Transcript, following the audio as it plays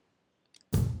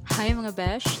Hi mga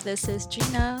besh, this is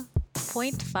Gina,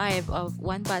 point 5 of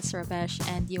One Bats Rabesh,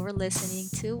 and you're listening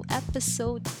to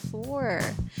episode 4.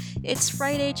 It's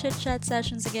Friday Chit Chat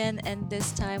sessions again, and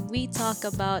this time we talk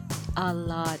about a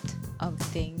lot of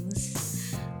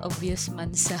things. Obvious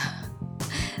man sa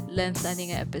length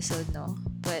aning episode, no?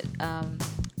 But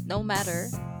no matter,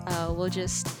 we'll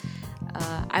just,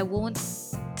 I won't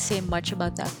say much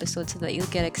about the episode so that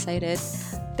you'll get excited.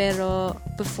 Pero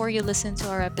before you listen to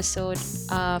our episode,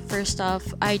 first off,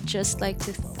 I'd just like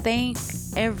to thank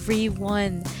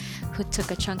everyone who took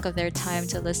a chunk of their time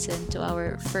to listen to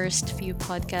our first few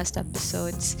podcast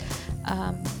episodes.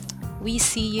 We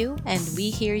see you and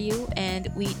we hear you, and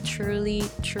we truly,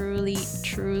 truly,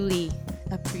 truly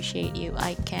appreciate you.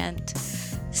 I can't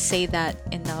say that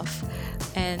enough.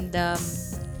 And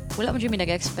wala mo dyan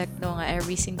nag-expect no nga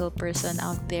every single person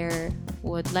out there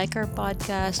would like our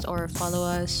podcast or follow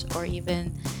us or even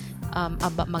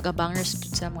mag-abangers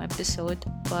sa mga episode.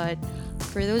 But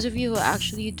for those of you who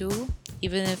actually do,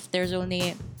 even if there's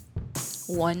only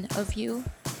one of you,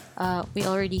 we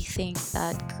already think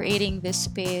that creating this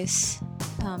space,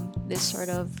 this sort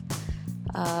of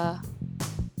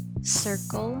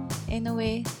circle in a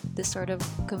way, this sort of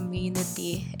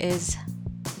community is,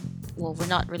 well, we're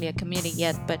not really a community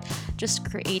yet, but just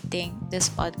creating this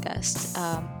podcast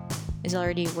is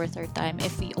already worth our time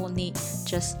if we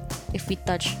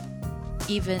touch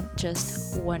even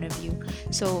just one of you.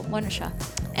 So one siya.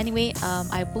 Anyway,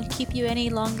 I won't keep you any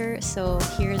longer, so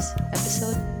here's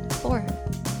episode 4.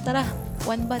 Tara,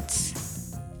 One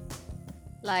Butts.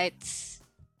 Lights,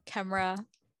 camera,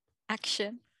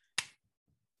 action.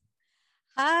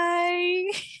 Hi!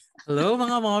 Hello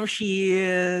mga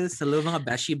momshies! Hello mga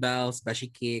beshi bells,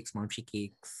 beshi cakes, momshi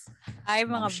cakes. Hi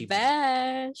mga Momshi.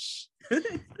 besh!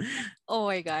 Oh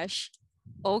my gosh.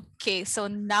 Okay, so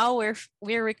now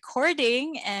we're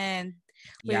recording and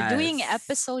we're doing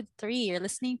episode 3. You're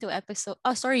listening to episode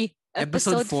 4.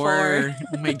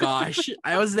 Oh my gosh.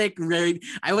 I was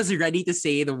ready to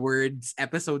say the words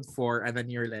episode 4 and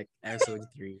then you're like episode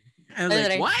 3. I was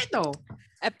like, what? No.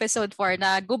 Episode 4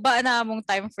 na guba na among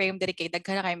time frame dedicated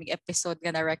ka na kay episode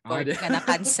nga na record nga na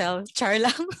cancel. Char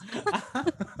lang.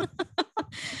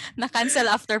 Na cancel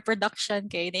after production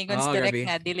kay Ningons direct grabe.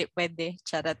 nga dili pwede.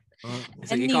 Charot.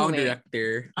 So ikaw ang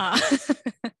director.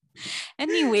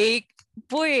 Anyway,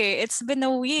 boy, it's been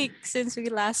a week since we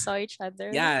last saw each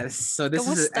other. Yes. So this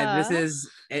is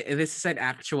an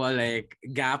actual like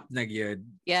gap na gyud.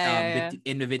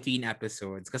 In between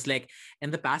episodes, because like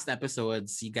in the past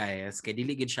episodes, you guys kay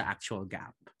dili gid siya actual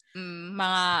gap.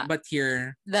 But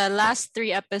here the last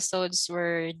 3 episodes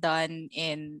were done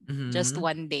in just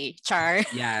one day. Char.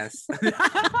 Yes.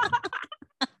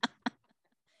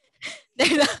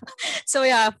 So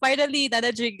yeah, finally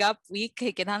nada gap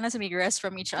week kinahanglan sa mig rest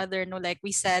from each other, no, like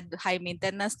we said, high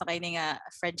maintenance na kay nga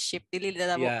friendship dili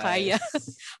na mo kaya.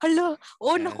 Hala,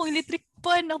 nako electric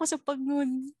pan ako sa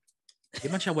pagnon. Di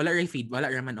man siya wala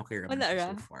man okay wala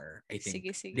so far, I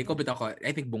think. Sige. Di ko bitaw ko,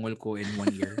 I think bungol ko in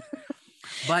 1 year.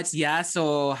 But yeah,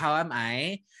 so how am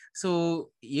I? So,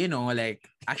 you know, like,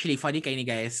 actually, funny kayo ni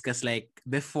guys, because like,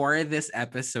 before this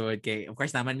episode, okay, of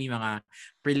course, naman may mga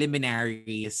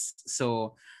preliminaries.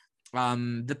 So,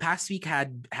 the past week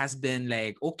has been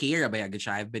like, okay, rabayagad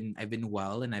siya. I've been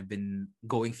well, and I've been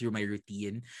going through my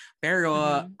routine.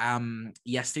 Pero,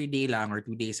 yesterday lang, or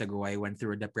 2 days ago, I went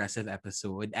through a depressive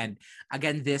episode. And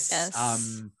again,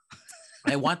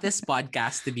 I want this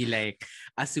podcast to be like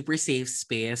a super safe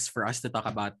space for us to talk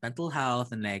about mental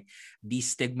health and like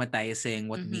destigmatizing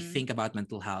what we think about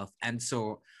mental health. And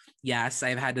so, yes,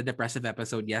 I've had a depressive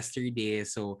episode yesterday.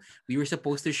 So we were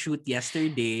supposed to shoot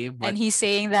yesterday, but and he's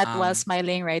saying that while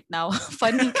smiling right now.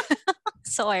 Funny.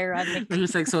 So ironic. It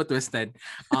was like so twisted.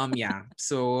 Yeah.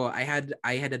 So I had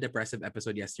a depressive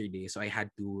episode yesterday. So I had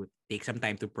to take some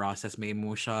time to process my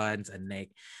emotions and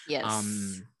like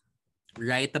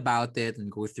write about it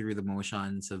and go through the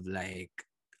motions of like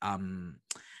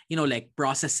like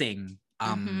processing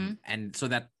and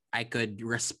so that I could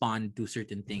respond to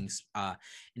certain things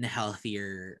in a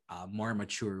healthier, more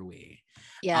mature way.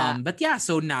 Yeah. But yeah,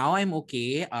 so now I'm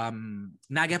okay.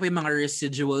 Naga pa yung mga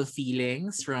residual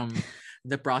feelings from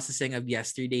the processing of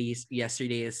yesterday's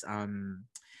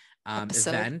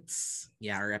events.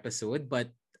 Yeah, our episode.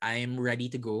 But I'm ready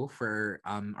to go for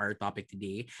our topic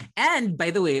today. And by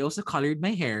the way, I also colored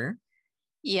my hair.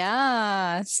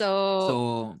 Yeah.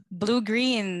 So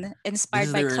blue-green,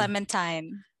 inspired by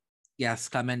Clementine. Yes,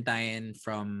 Clementine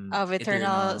from Of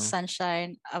Eternal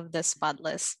Sunshine of the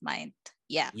Spotless Mind.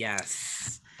 Yeah.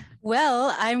 Yes.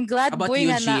 Well, I'm glad. How about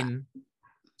you, Jean?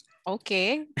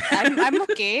 Okay. I'm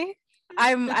okay.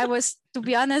 I was, to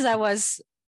be honest, I was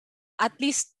at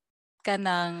least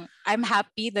kanang I'm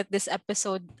happy that this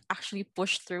episode actually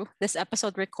pushed through. This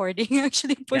episode recording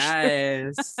actually pushed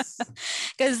through. Yes.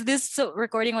 Because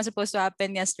recording was supposed to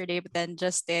happen yesterday, but then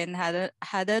Justin had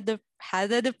a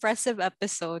depressive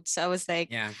episode. So I was like,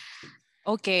 Yeah.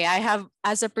 okay, I have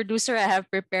as a producer, I have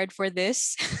prepared for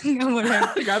this. Nga mo lang,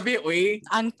 Grabe, uy.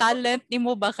 ang talent ni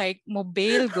mo ba kay mo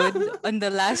bail good on the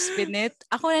last minute?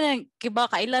 Ako na lang, kiba,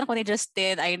 kailan ko ni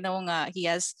Justin, I know nga he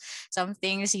has some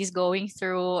things he's going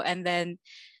through and then,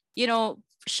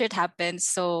 shit happens.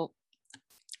 So,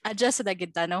 adjust na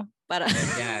kita, no? Para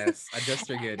Yes. Adjust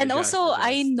for good. and also,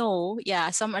 I Adjust. know, yeah,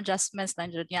 some adjustments lang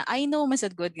dyan nga. I know, mas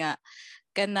good nga,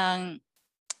 kanang,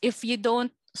 if you don't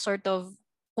sort of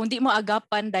kung di mo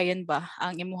agapan dayon ba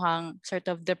ang imuhang sort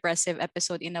of depressive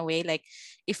episode in a way, like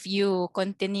if you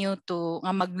continue to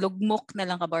nga maglugmok na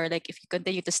lang ka ba, or like if you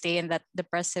continue to stay in that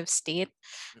depressive state,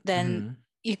 then Mhm.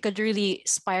 you could really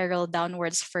spiral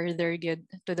downwards further good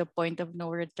to the point of no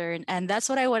return. And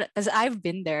that's what I want, because I've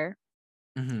been there,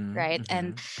 Mhm. right?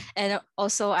 And Mhm.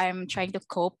 also I'm trying to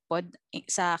cope pod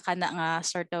sa kana nga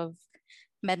sort of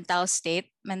mental state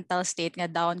nga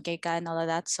down kay ka and all of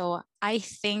that. So I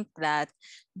think that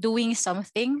doing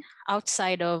something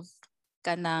outside of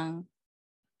kanang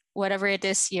whatever it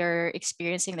is you're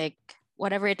experiencing, like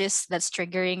whatever it is that's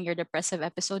triggering your depressive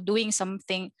episode, doing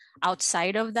something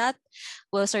outside of that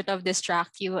will sort of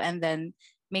distract you and then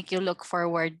make you look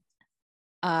forward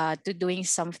to doing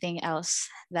something else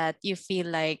that you feel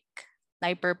like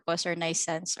nice purpose or nice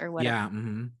sense or whatever, Yeah.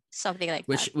 Mhm. something like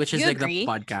that. Which is You like the agree?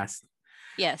 podcast.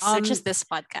 Yes, which is Um. this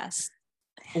podcast.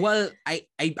 Well, I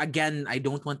again, I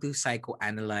don't want to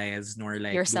psychoanalyze nor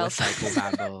like do a Yourself.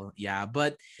 psychobabble. Yeah,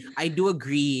 but I do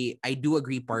agree. I do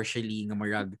agree partially. Nga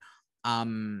marag,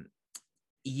 um,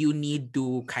 you need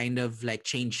to kind of like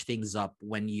change things up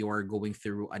when you're going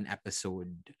through an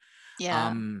episode. Yeah.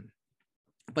 Um,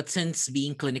 but since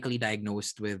being clinically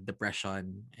diagnosed with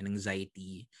depression and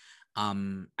anxiety,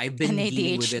 I've And been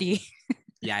dealing with it. ADHD.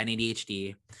 Yeah, and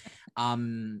ADHD.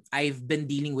 I've been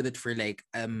dealing with it for like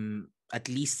at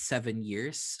least 7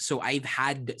 years. So I've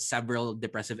had several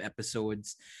depressive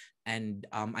episodes, and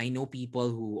I know people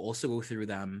who also go through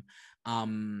them.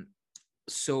 Um,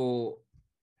 so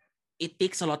it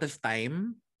takes a lot of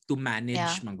time to Yeah.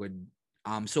 manage magud.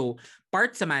 So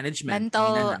part sa management, ina Mental,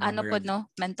 na nga murag no?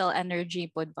 Mental energy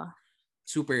pod ba?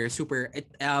 super it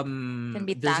Can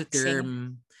be there's a taxing.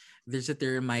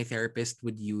 term my therapist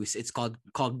would use. It's called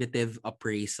cognitive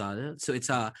appraisal. So it's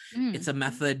Mm. a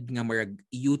method nga murag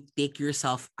you take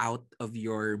yourself out of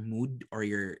your mood or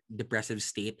your depressive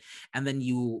state, and then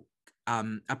you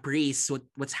appraise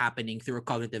what's happening through a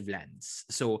cognitive lens.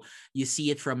 So you see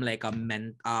it from like a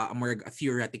more a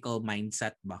theoretical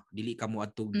mindset ba, dili ka mo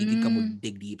adto digid ka mo Mm.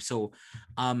 dig deep. So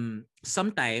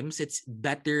sometimes it's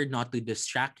better not to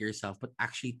distract yourself but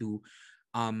actually to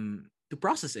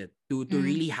process it, to Mm.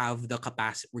 really have the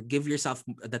capacity or give yourself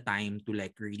the time to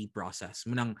like really process.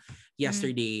 Munang Mm.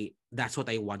 yesterday, that's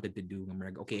what I wanted to do.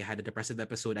 Okay, I had a depressive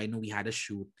episode. I know we had a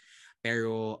shoot,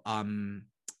 pero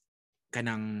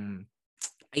kanang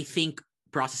I think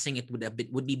processing it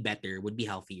would be better, would be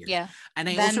healthier. Yeah. And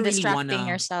I also Then really distracting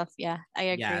wanna yourself. Yeah,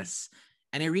 I agree. yes.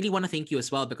 And I really want to thank you as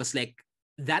well because like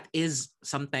that is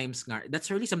sometimes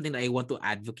that's really something that I want to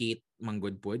advocate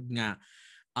manggod pod nga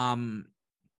um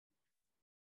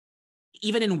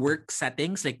even in work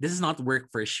settings, like this is not work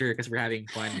for sure because we're having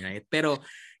fun, right? Pero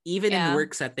even in Yeah.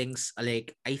 work settings,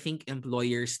 like I think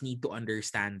employers need to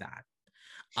understand that.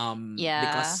 Yeah.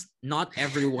 Because not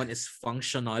everyone is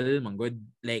functional, manggod.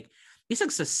 Like bisag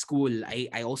sa school,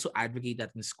 I also advocate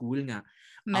that in school nga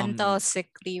Mental um sick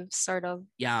leave, sort of.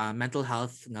 yeah, mental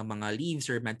health nga mga leaves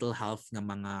or mental health nga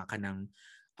mga kanang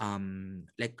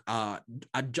like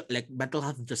like mental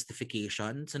health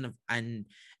justifications and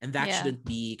that Yeah. shouldn't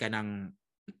be kanang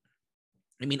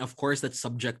I mean, of course, that's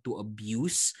subject to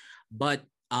abuse, but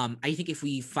I think if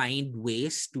we find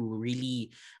ways to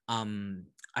really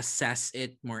assess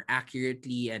it more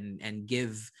accurately and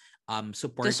give To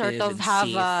supportive and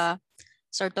safe,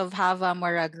 sort of have a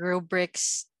more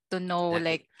rubrics to know, that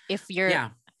like if you're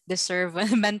yeah, deserve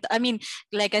I mean,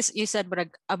 like as you said,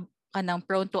 murag kanang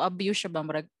prone to abuse siya ba,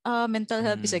 murag mental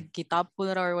health is a mm,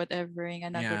 gitapon or whatever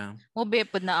nga nagod yeah, mo be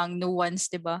pud na ang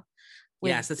nuance, di ba,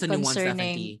 with yes, that's a nuance concerning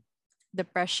definitely.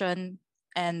 depression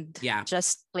and Yeah,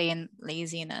 just plain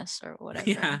laziness or whatever.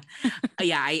 yeah,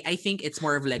 yeah. I think it's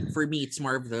more of like for me, it's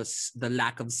more of the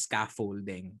lack of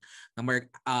scaffolding. Number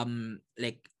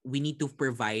like we need to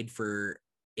provide for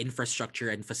infrastructure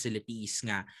and facilities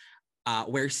nga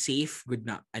where safe, good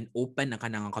na, and open na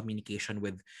kanang communication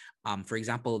with, for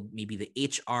example, maybe the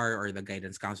HR or the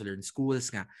guidance counselor in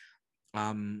schools nga,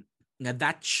 um,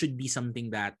 that should be something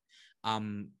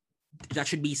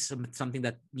something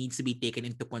that needs to be taken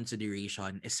into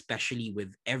consideration, especially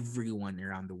with everyone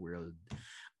around the world.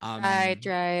 Right.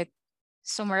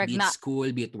 So Be murag it na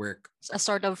school, be it work. a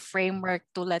sort of framework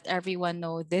to let everyone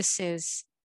know this is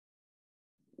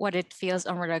what it feels,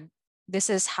 or murag this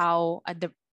is how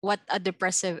what a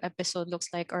depressive episode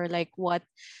looks like, or like what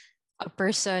a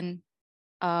person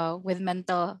with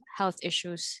mental health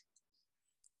issues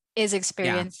is Yeah.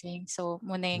 experiencing. So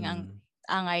muna yung Mm.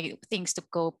 angay things to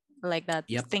cope, like that,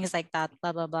 Yep. things like that,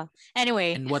 blah blah blah.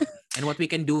 Anyway, And what we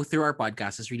can do through our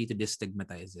podcast is really to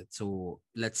destigmatize it. So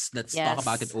let's talk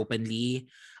about it yes. openly,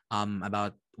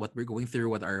 about what we're going through,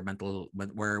 what our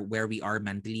where we are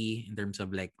mentally in terms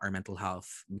of like our mental health,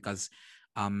 because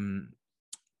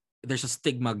there's a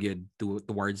stigma good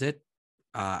towards it,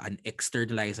 an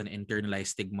externalized and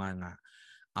internalized stigma nga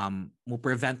mo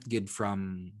prevent good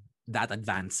from that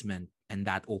advancement and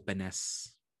that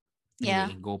openness.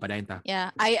 Yeah. Anyway, go pa din ta. Yeah,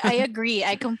 I agree.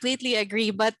 I completely agree.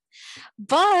 But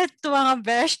mga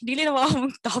besh, dili na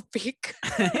akong topic.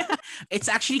 It's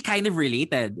actually kind of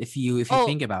related if you Oh,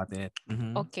 think about it.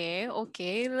 Mhm.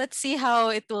 okay. Let's see how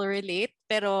it will relate.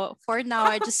 Pero for now,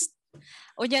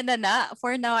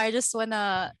 for now, I just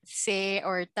wanna say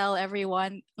or tell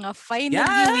everyone nga finally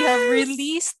we have Yes.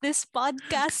 released this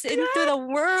podcast into the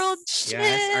world. Yes.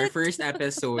 Yes, our Shit. first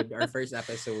episode, our first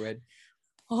episode.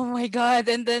 Oh my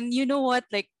god. And then you know what?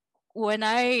 Like when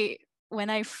I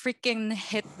freaking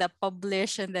hit the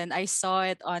publish, and then I saw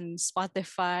it on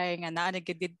Spotify and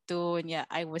dito, and yeah,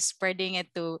 I was spreading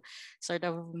it to sort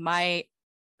of my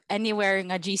anywhere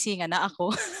nga GC nga na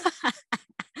ako.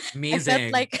 I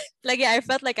felt Amazing. like I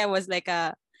felt like I was like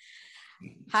a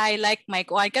hi, like my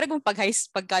kuan. Kada kung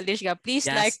pag-college ka, please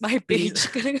like Yes, my please.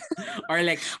 page. Or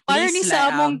like, Para please ni like, sa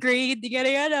among grade.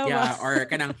 Gana ba? yeah, or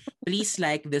kanang please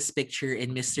like this picture in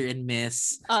Mr. and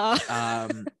Miss Oo.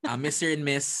 Mr. and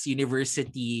Miss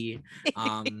University.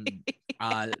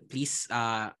 Please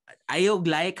ayaw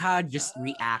like ha, just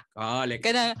react. Oh, like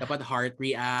Kana dapat heart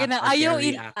react kana or care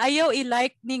react. ayaw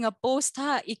i-like ni nga post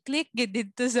ha. I-click gid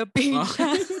dito sa Oh. page ha.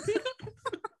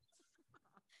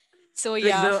 So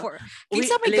Like yeah,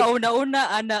 kinsa may like, gauna-una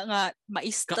ana nga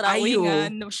maestra kaayo.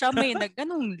 nga siya may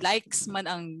nagganong likes man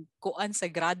ang kuan sa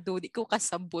grado, di ko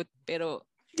kasabot, pero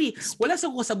Wala sa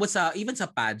ko sabot sa even sa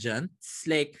pageants,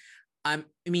 like I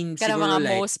mean kana siguro mga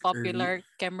like most popular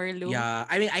Kemerlu. yeah,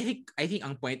 I mean I think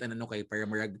ang point ano kay para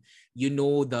murag you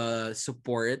know the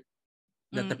support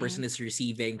that the person is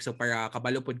receiving, so para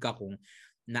kabalo pod ka kung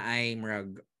naay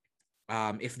murag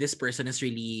if this person is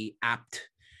really apt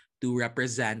to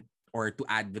represent or to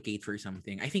advocate for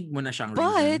something. I think mo na siyang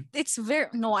But reason. it's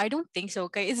no, I don't think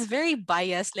so. Okay, it's very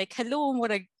biased. Like hello,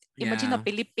 murag imagine na Yeah.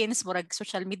 Philippines, murag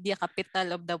social media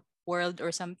capital of the world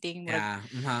or something. Murag,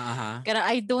 Yeah. kaya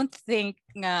I don't think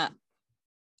nga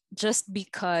just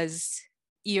because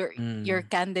your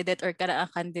candidate or kana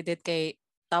ang candidate kay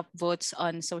top votes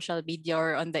on social media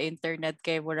or on the internet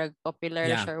kay murag popular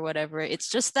Yeah. or whatever.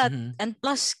 It's just that, and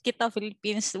plus kita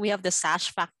Philippines, we have the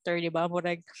sash factor, di ba?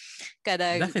 Murag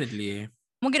kada Definitely.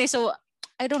 so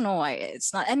I don't know why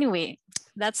it's not. Anyway,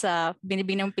 that's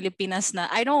Binibining Pilipinas na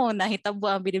I don't know,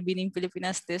 nahitabo ang Binibining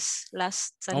Pilipinas this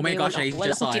last Sunday. Oh my gosh, I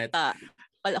wala just saw it.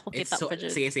 Wala ko It's kita so, pa dyan.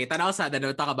 sige, tanaw sa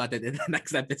we'll talk about it in the next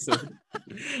episode.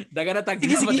 Daga na tag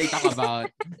what they talk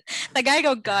about. Tagay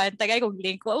kong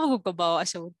link. What mo ko ba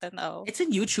so tanaw? It's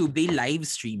in YouTube. They live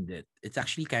streamed it. It's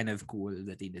actually kind of cool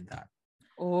that they did that.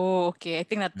 Oh, okay. I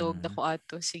think natog na ko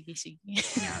ato. Sige.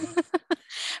 Yeah.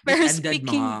 Pero It ended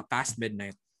speaking mga past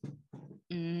midnight.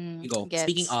 Go.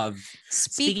 Gets.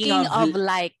 Speaking of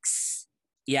likes.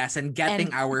 Yes, and getting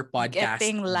our podcast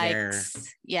getting likes. there.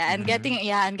 Yeah, and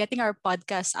getting our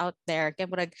podcast out there. Kaya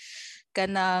murag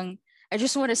kanang I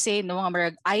just want to say no mga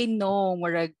murag I know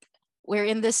murag we're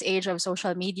in this age of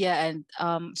social media and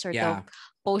sort of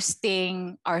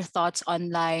posting our thoughts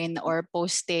online or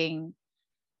posting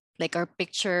like our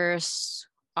pictures,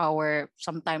 our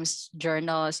sometimes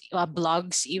journals,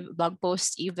 blogs, blog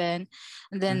posts even,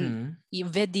 and then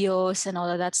videos and all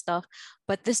of that stuff.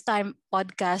 But this time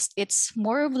podcast, it's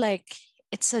more of like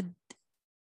it's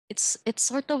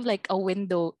sort of like a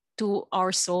window to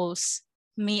our souls,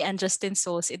 me and Justin's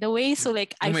souls in a way. So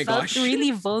like I felt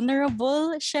really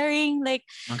vulnerable sharing like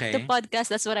the podcast.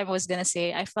 That's what I was gonna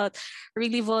say. I felt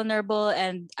really vulnerable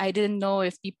and I didn't know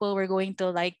if people were going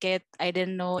to like it. I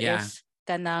didn't know if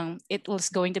it was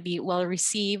going to be well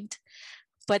received.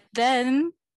 But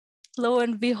then lo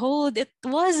and behold, it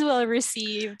was well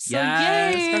received. So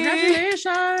yes, yay!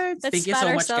 Congratulations! Let's Thank you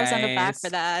so much, guys. on the back for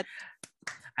that.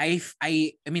 I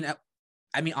mean,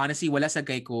 I mean, honestly, wala sa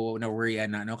kay ko na worry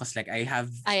na, no? Because like, I have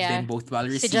been both well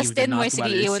Si received and Justin mo not well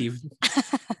sige iwan. received.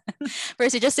 Pero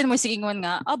si Justin mo sige ingon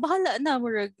nga, bahala na,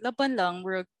 murag, laban lang,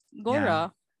 murag,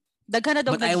 gora. Daghan na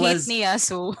daw But I nag-hate was, niya,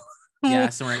 so...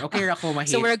 yeah, so okay ra ko So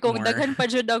ma-hate murag kung more. daghan pa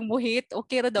jud ang muhit,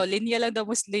 okay ra daw, linya lang daw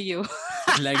musliyo.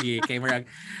 Lagi, kay Marag,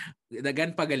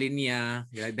 dagan pa galin niya,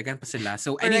 dagan pa sila.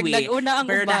 So Murag anyway, nag-una ang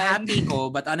pero uban. na-happy ko,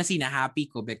 but honestly, na-happy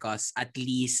ko because at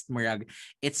least, Marag,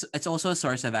 it's also a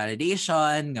source of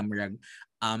validation, nga Marag,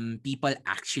 people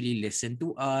actually listen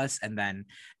to us, and then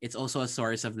it's also a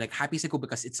source of like happy ko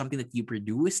because it's something that you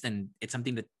produced, and it's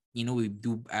something that, you know, we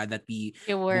do, that we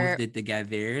both did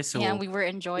together. So yeah, we were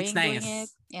enjoying it's nice. doing it.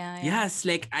 Yeah. Yes,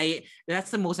 like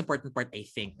that's the most important part, I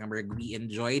think. Remember, we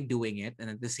enjoy doing it,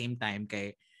 and at the same time,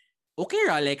 kay okay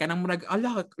ra, like kanang murag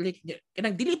ala, like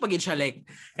kanang dili pa gid siya, like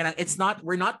kanang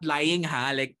we're not lying,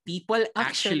 ha, like people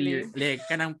actually like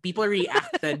kanang people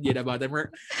reacted yun about them. We're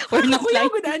not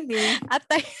lying.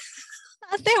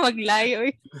 Ate maglayo.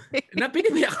 Na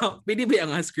pwede ba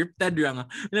ang scripted ra nga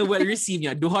na well received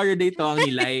niya duha ra dito ang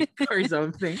like or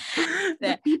something.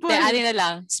 People ani na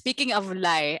lang, speaking of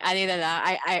lie, ani na lang,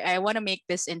 I want to make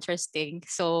this interesting.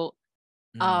 So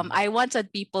I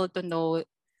wanted people to know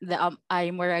the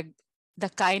the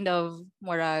kind of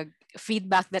murag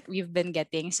feedback that we've been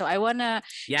getting. So I want to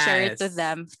share it to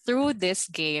them through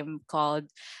this game called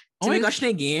Oh my gosh, na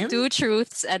game? 2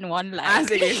 truths and 1 lie.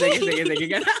 Sige.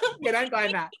 Ganun ko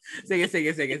na. Sige.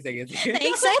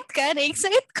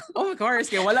 Na-excite ka? Oh, of course.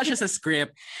 Kaya wala siya sa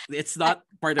script. It's not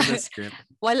part of the script.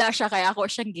 Wala siya, kaya ako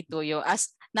siyang gituyo.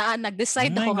 As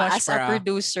nag-decide ako as a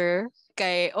producer.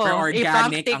 Kay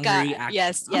organic ang react.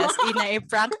 Yes,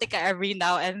 i-practica every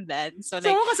now and then. So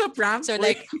like, sa prank. So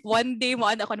like one day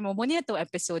mo ako mo niya to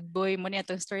episode boy, mo niya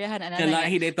to storyahan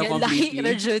lahi dito completely.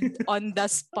 Lahi on the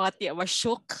spot, ya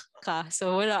shook ka.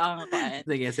 So wala ang kuan.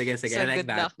 Sige. So I like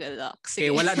that. Good luck.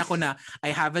 Okay, wala na ko na.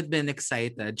 I haven't been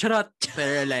excited. Charot.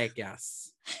 Pero like,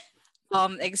 yes.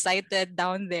 Excited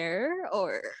down there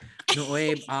or no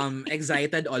way,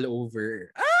 excited all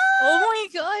over. Oh my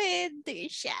God!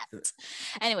 Shit.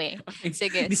 Anyway,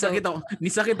 sige.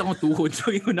 Nisakit ako tuhod.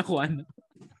 So, yun ako ano.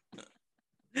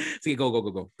 Sige, go.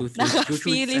 Two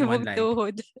truths and one lie.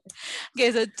 Tuhod.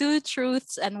 Okay, so 2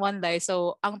 truths and 1 lie.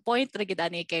 So, ang point na kita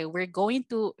ni kay, we're going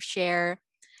to share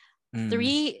 3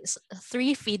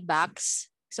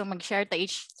 feedbacks. So, mag-share ta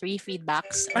each 3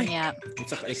 feedbacks.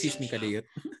 Excuse me, kadiyot.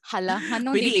 Hala,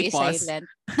 anong dili silent?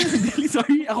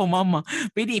 Sorry, ako mama.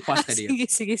 Pwede i-pause kadiyot.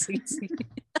 Sige.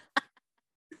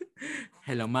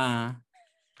 Hello, ma.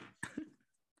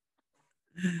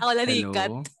 Ako lalikat.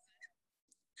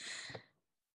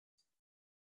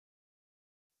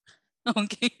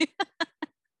 Okay.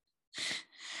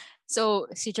 So,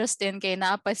 si Justin, kay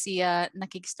naapa siya,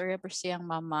 nakikistorya pa siyang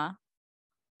mama.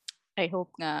 I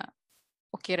hope nga,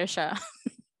 okay ra siya.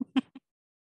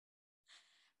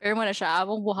 Pero mo na siya,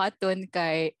 among buhaton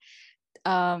kay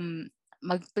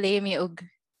mag-play mi og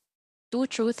 2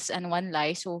 truths and 1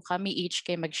 lie. So kami each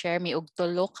kay mag-share mi og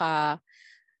 3 ka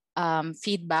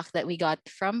feedback that we got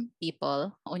from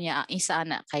people. Unya isa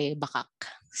na kay bakak.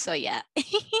 So yeah.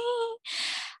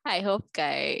 I hope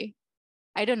kay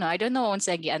I don't know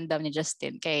unsa giandam ni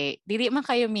Justin kay dili man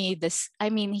kayo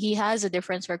he has a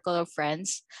different circle of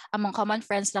friends. Among common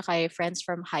friends na kay friends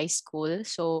from high school.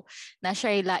 So na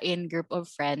siya lain group of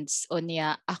friends.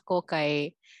 Unya ako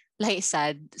kay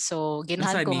sad. So,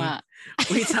 ginahan ko nga.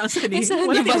 Wait, saan ni?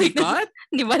 Wala ni gikat?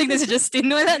 Nibalik na si Justin.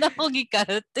 Wala na ako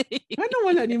gikat. Ano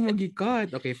wala ni mo gikat?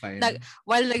 Okay, fine.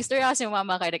 While nag-story ako sa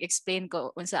mama kay, nag-explain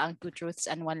ko unsa ang 2 truths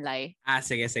and 1 lie.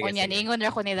 Sige. Unya, niingon na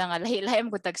ko nila nga, lahi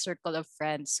mo tag circle of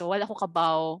friends. So, wala ko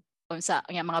kabaw unsa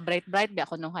mga bright ba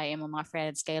ako nung hay mga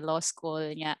friends kay law school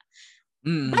niya.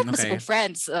 Bright mas ko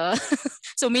friends.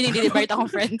 So meaning dili bright akong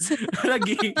friends.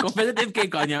 Lagi competitive kay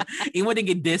kanya. Imo din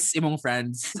gid-diss imong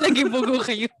friends. Lagi bugo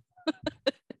kayo.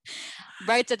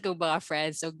 Bright sad ko ba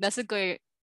friends. So nasad ko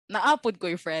naapod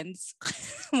ko yung friends.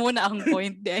 Muna ang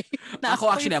point day. Ako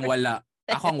actually ang wala.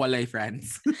 Ako ang walay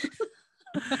friends.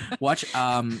 Watch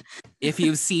if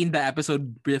you've seen the episode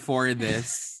before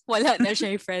this. Wala na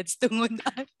siya yung friends tungod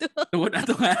ato. Tungod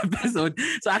ato nga episode.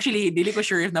 So actually, dili ko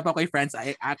sure if napa ko'y friends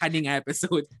kaning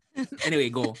episode.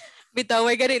 Anyway, go. Bitaw,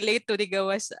 I got it late to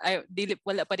digawas. Dili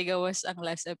wala pa digawas ang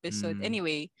last episode.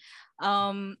 Anyway,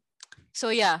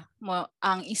 so yeah,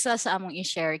 ang isa sa among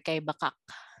i-share kay Bakak.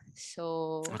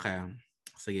 So okay.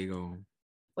 Sige, go.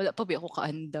 Wala pa ba ako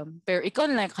kaandam. Pero ikaw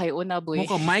na kayo una, boy.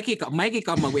 Muka, Mikey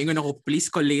ka mag-ingon ako,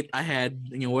 please call late ahead.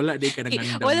 Wala di ka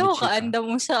nangandam. Wala ko kaandam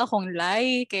mo sa akong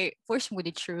lie. Kay force mo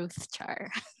the truth,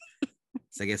 char.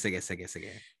 Sige.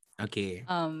 Okay.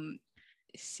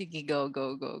 Sige, go,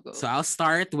 go, go, So go. I'll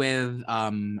start with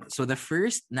so the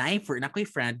first for nakoy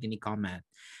friend ni comment,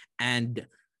 and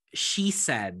she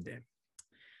said,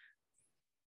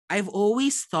 I've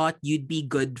always thought you'd be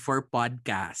good for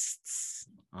podcasts.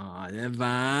 Oh,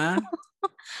 diba?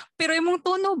 Pero imong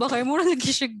tono ba kay mura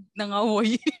lagi siya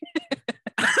nangawoy.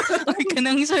 Ay ka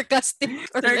nang sarcastic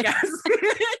or Sarcastic.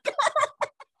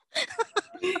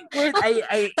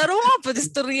 I Taro nga po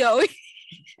istorya oy.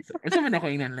 Asa man ako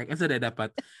ingnan like asa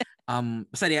dapat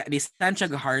basta di stand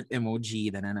siya heart emoji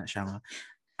na siya nga.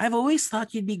 I've always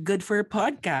thought you'd be good for a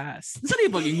podcast. Sa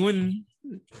di pagingon.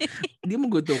 Hindi mo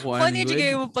good to ko. Funny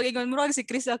jigay mo pagingon mo si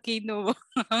Chris Aquino.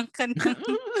 Kanang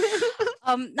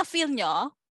na-feel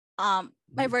nyo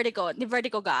may vertigo, ni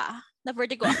vertigo ga. Na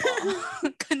vertigo ako.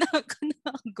 Kanang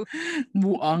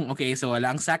buang. Okay, so wala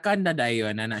ang second na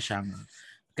dayon na siya nga.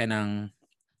 Kanang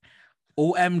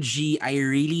OMG, I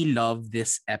really love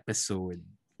this episode.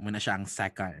 Muna siya ang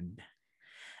second.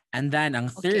 And then, ang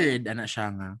third, siya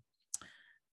nga,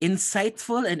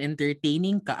 insightful and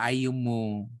entertaining kaayo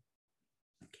mo.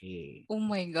 Okay. Oh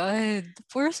my God.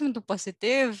 First mo to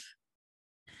positive.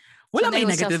 Wala may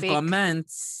negative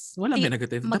comments. Wala may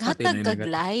negative. Maghatag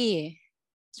kaglay.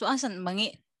 So, asan,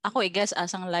 ako i-guess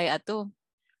asang lay ato.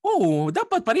 Oo,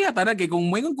 dapat pareha talaga. Kung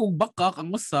may kung bakak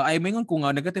ang usa, ay may kung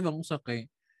negative ang usa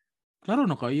kay. Klaro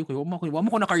na kayo. Wala mo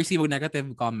ko naka-receive ng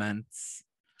negative comments.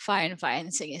 Fine.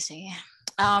 Sige.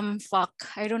 Fuck.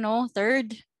 I don't know.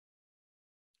 Third?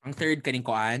 Ang third kaning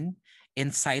koan,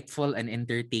 insightful and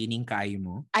entertaining kaayo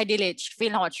mo. I delete.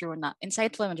 Feel na ko true na.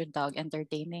 Insightful man yung tawag.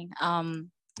 Entertaining.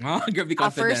 Grabe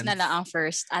confidence. First na lang ang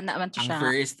first. Ana man to siya.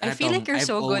 First, I feel like you're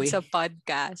so good sa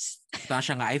podcast. Ito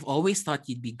siya nga, I've always thought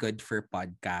you'd be good for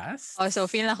podcast. Oh, so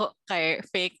feel na ko kay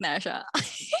fake na siya.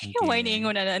 Okay. Why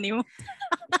niingon na ni mo?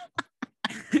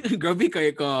 Grabe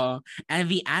kayo ko. And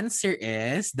the answer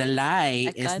is, the lie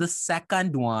is the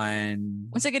second one.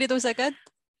 Unsa gid itong second?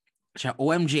 Siya,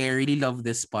 OMG, I really love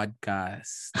this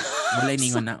podcast. Walay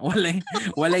ningon na.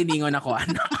 Walay ningon ako.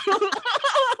 Ano?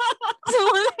 So,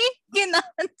 walay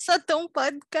kinaan sa tong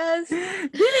podcast.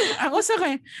 Ako sa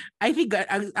kay, I think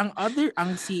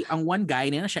ang one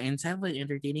guy na siya insightful and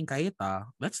entertaining kayo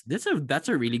ta. That's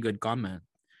a really good comment.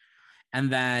 And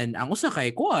then, ang usa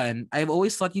kay Kuan, I've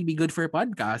always thought you'd be good for a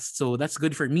podcast. So, that's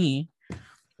good for me.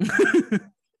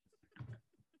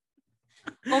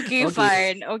 Okay,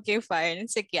 fine.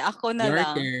 Sige, ako na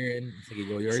lang. Your turn. Sige,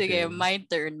 go your turn. Sige, my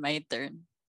turn.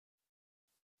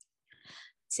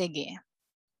 Sige.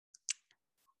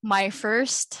 My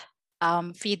first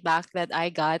feedback that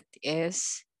I got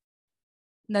is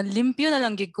nalimpyo na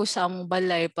lang gid ko sa among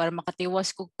balay para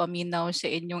makatiwas kog paminaw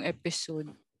sa inyong episode.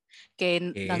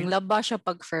 Kay nang laba siya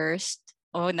pag first.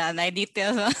 Oh, nanay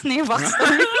details na yung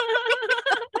backstory.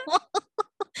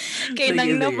 Kay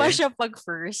nang laba siya pag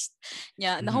first.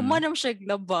 Nahumanam siya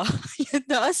laba.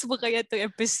 Taas ba kaya itong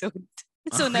episode?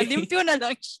 So, nalimpyo na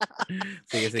lang siya.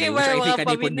 Sige. Kaya mga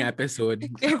kanipod nga episode.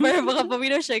 Kaya baka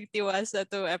paminaw siya tiwas sa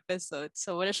itong episode.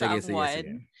 So, wala siya ang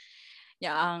one.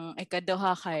 Ang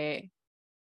ikaduha kay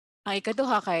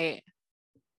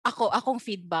akong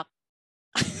feedback.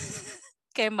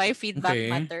 Kay my feedback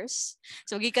matters.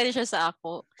 So, gikan siya sa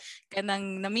ako.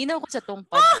 Kanang naminaw ko sa tong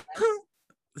podcast.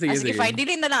 Sige, fine.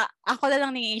 Dili na lang. Ako na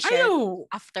lang ni i-share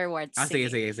afterwards.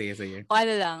 Sige. O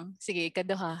ano lang. Sige,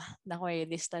 ikaduha. Naku,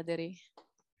 lista diri.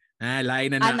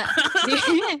 Lain na.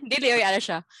 Dili, ano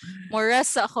siya.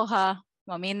 Moras ako ha.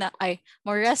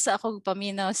 Moras ako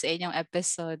paminaw sa inyong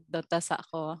episode. Dota sa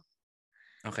ako.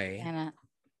 Okay. Yan na.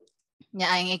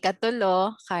 Ang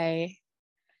ikatulo kay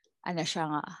ano siya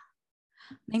nga.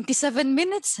 97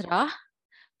 minutes ra?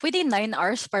 Pwede 9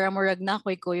 hours para murag na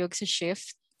ako'y kuyog sa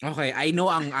shift. Okay, I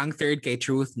know ang third kay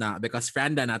truth na because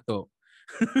frienda na to.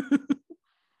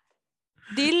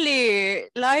 Dili,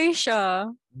 lie siya.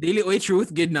 Dili,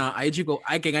 truth gid na. Ay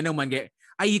kay nga naman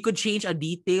you could change a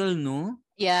detail, no?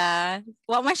 Yeah.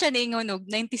 Wa man siya niingon og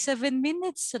 97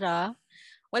 minutes ra.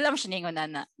 Wala man siya niingon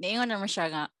na. Niingon naman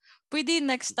siya nga. Pwede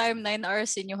next time 9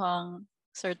 hours inyong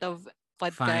sort of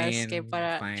podcast kay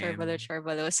para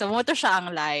charbalo. So mo to siya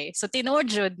ang lie. So tinuod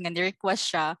jud nga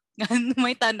ni-request siya nga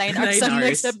may 9 hours ang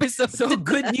next episode. So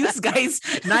good news guys.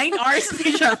 9 hours na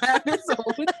siya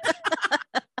episode.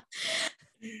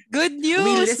 Good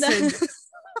news.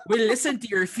 We listened to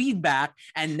your feedback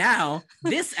and now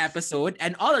this episode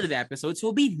and all of the episodes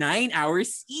will be 9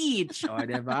 hours each. O,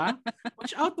 diba?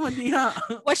 Watch out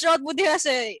mo diha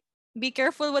sa be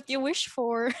careful what you wish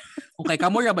for. Okay,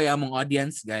 kamura ba yung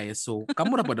audience, guys? So,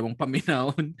 kamura ba namang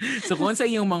paminawon? So, kung sa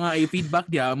iyong mga feedback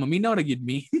diya, maminaw na yun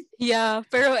me. Yeah,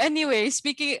 pero anyway,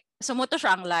 so mo to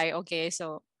siya ang lie. Okay,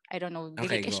 so, I don't know, dili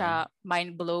Okay, ka go siya on.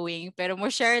 mind-blowing. Pero mo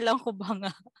share lang ko ba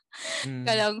nga. Mm.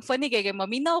 Kalang funny kay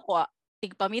maminaw ko,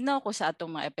 tigpaminaw ko sa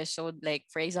atong mga episode. Like,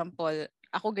 for example,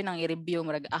 ako ginang i-review,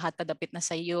 marag ahata dapit na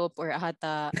sayop or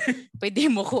ahata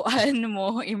pwede mo kuan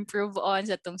mo improve on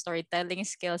sa atong storytelling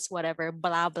skills, whatever,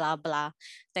 blah, blah, blah,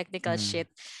 technical Mm.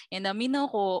 shit. And naminaw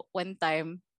ko one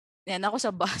time, yan ako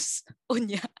sa bus,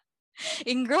 unya,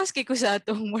 engross kay ko sa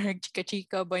atong murag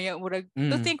chika-chika ba ya murag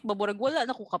to Mm. think ba murag wala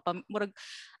na ko murag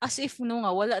as if no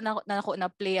nga wala na ako na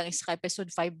play ang isa ka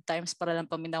episode 5 times para lang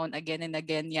paminawon again and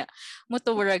again ya mo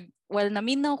to murag while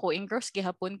naminaw ko engross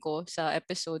gihapon ko sa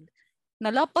episode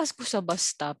nalapas ko sa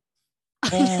bus stop.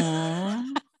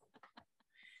 Aww.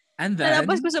 And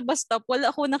Nalabas ko then? sa bus stop,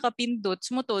 wala ako nakapindot.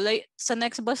 Sumoto, sa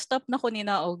next bus stop na ko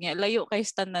ninaog niya. Layo kay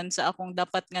stanan sa akong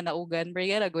dapat nga naugan.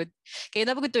 Very good. Kaya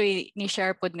dapat ko ni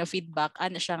share pod nga feedback.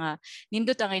 Ano siya nga,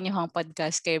 nindot ang inyong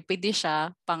podcast. Kaya pwede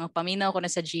siya, pang paminaw ko na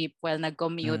sa jeep while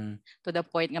nag-commute Mm. to the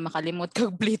point nga makalimot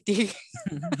kag bleeding.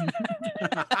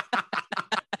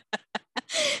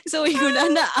 So, yun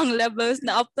na ang levels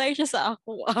na apply siya sa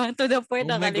ako. To the point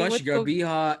Oh my gosh, nakalimot ko grabe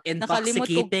ha.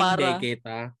 Intoxicating day para.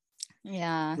 kita.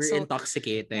 Yeah. We're So, mura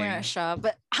intoxicating. siya.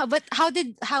 But how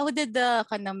did the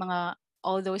kanang mga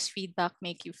all those feedback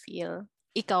make you feel?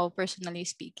 Ikaw personally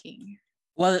speaking.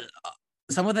 Well,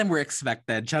 some of them were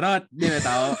expected. Charot, di ba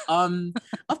tao?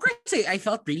 Of course, I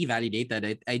felt really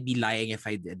validated. I'd be lying if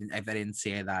I didn't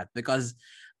say that because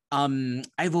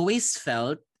I've always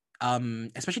felt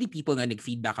especially people na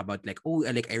feedback about like, oh,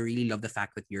 like I really love the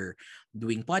fact that you're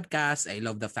doing podcasts. I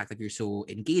love the fact that you're so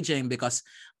engaging because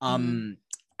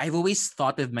I've always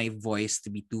thought of my voice to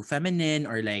be too feminine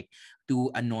or like too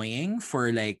annoying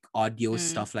for like audio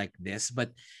stuff like this.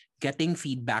 But getting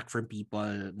feedback from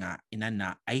people nga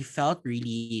inana, I felt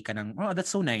really kanang, oh, that's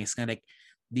so nice. Nga like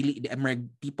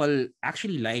people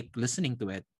actually like listening to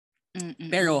it.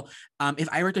 Pero if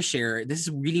I were to share, this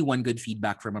is really one good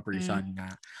feedback from a person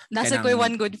nga. Nasa ko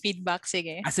one good feedback,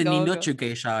 sige. As in, nindot siya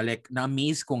kay siya. Like,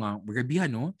 na-amaze ko nga. Grabe,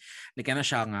 no? Like, ano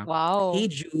siya nga. Wow. Hey,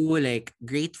 Ju, like,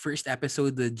 great first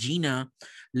episode with Gina.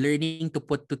 Learning to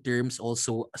put to terms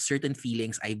also certain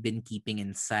feelings I've been keeping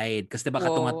inside. Kasi diba,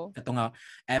 katong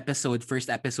episode, first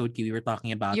episode, we were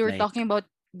talking about, you were like, talking about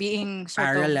being sort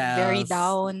parallels, of very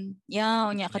down.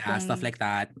 Yeah, stuff like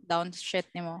that. Down shit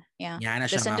ni mo. Yeah. Yeah, na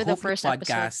siya Listen nga. to the first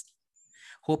episode.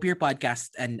 Hope your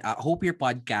podcast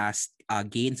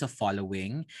gains a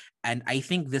following, and I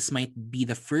think this might be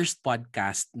the first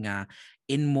podcast nga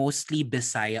in mostly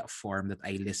Bisaya form that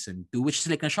I listened to, which is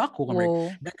like na-shock ko.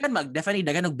 Definitely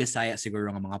dagan og Bisaya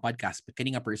siguro nga mga podcast, but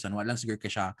kani nga person walang siguro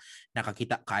ka siya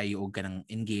nakakita kayo og kanang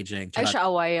engaging. Ay siya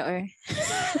away or.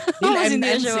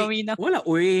 Wala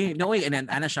oy, no oy, and then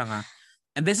ana siya nga.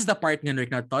 And this is the part nga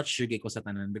na touch you ko sa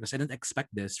tanan because I didn't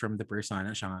expect this from the person.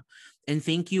 Siya nga. And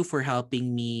thank you for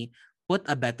helping me put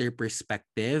a better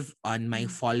perspective on my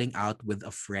falling out with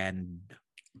a friend.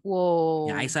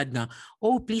 Whoa. Yeah, I said nga,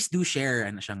 oh, please do share.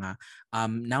 And siya nga,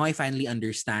 now I finally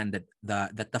understand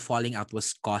that the falling out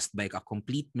was caused by a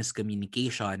complete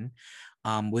miscommunication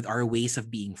with our ways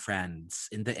of being friends.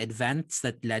 In the events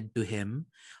that led to him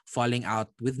falling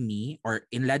out with me, or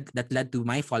that led to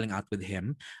my falling out with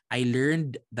him, I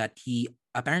learned that he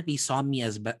apparently saw me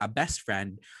as a best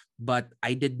friend, but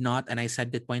I did not, and I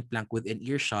said it point blank within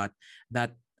earshot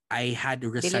that I had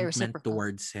resentment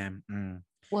towards him.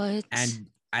 What? And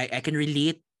I can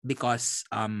relate because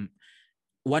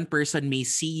one person may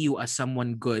see you as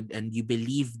someone good and you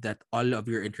believe that all of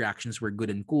your interactions were good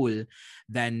and cool,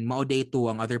 then mauday to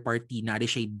ang other party na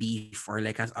siya beef or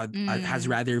like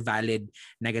has rather valid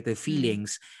negative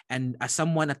feelings. And as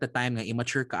someone at the time nga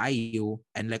immature kaayo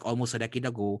and like almost a decade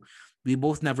ago, we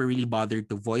both never really bothered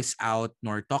to voice out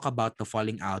nor talk about the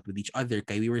falling out with each other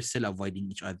kaya we were still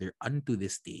avoiding each other unto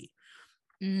this day.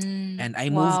 And I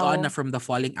moved on na from the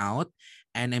falling out,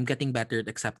 and I'm getting better at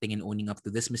accepting and owning up to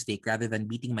this mistake rather than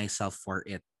beating myself for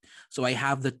it. So I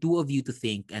have the two of you to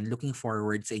thank and looking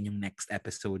forward sa inyong next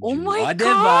episode. Oh my God!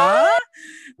 Diba?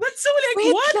 That's so like,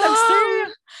 wait what?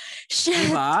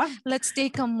 Shit! Diba? Let's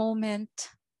take a moment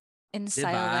in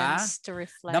silence to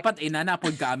reflect. Dapat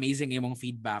inanapod ka amazing imong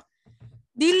feedback.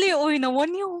 Dili, oy, nawan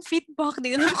yung feedback.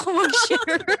 Di na ako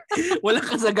mag-share. Wala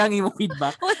kasagang yung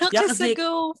feedback. Wala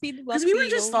kasagang feedback. Because we were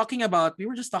just talking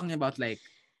about like,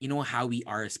 you know, how we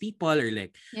are as people or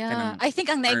like. Yeah. I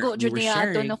think ang naigo dyan niya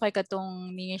ato no kay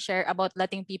katong ni-share about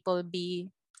letting people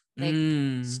be like,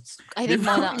 I think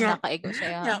mo na nakaigo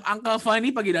siya. Yeah, ang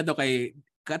ka-funny pag inato kay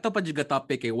kato pa juga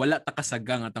topic wala ta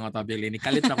kasagang at ang topic ni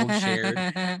kalit na kong share,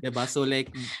 diba? So like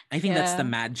I think that's the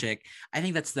Yeah. magic. I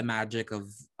think that's the magic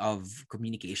of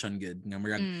communication good. Nga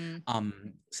murag,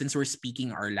 Mm. since we're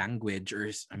speaking our language, or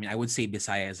I mean I would say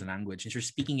Bisaya as a language, since you're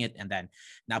speaking it and then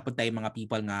napud tay mga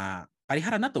people nga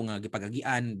parihara na to nga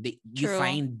gipagagian, you True.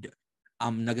 find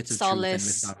nuggets of truth and Solace.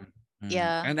 wisdom.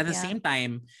 Yeah. And at the Yeah. same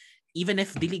time, even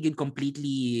if dili gid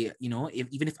completely,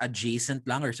 even if adjacent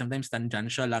lang or sometimes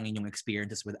tangential lang inyong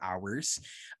experiences with ours,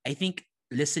 I think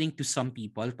listening to some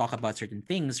people talk about certain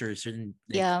things or certain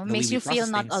like Yeah. the way Makes we you feel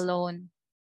process not things. alone.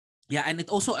 Yeah, and it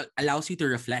also allows you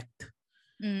to reflect.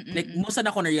 Like Mm-mm. most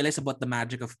na ako na-realize about the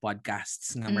magic of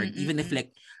podcasts nga even if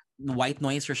like white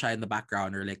noise or siya in the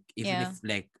background, or like even Yeah. if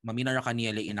like mamina ra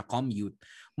kaniya like in a commute,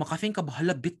 maka-think ka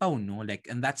bahala bitaw, no?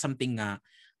 Like, and that's something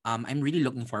I'm really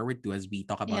looking forward to as we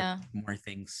talk about Yeah. more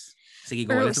things. Sige,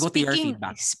 go. Pero Let's go to your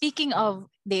feedback. speaking of,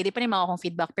 di pa rin akong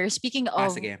feedback, pero speaking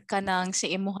of Sige. kanang sa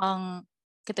imuhang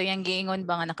kato yung giingon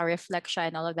ba nga naka-reflect siya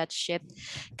and all of that shit,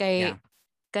 kay Yeah.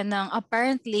 kanang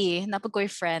apparently napag ko'y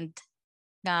friend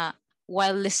nga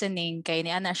while listening kay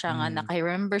ni ana siya nga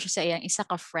naka-remember siya sa iyang isa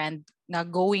ka friend nga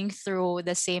going through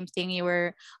the same thing you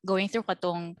were going through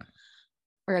katong,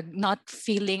 or not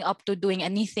feeling up to doing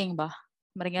anything ba.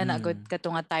 Maring na good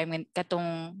katong nga time,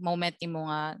 katong moment imo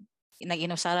nga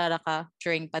nag-inusara ra ka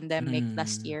during pandemic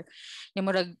last year. Yung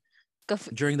murag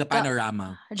during the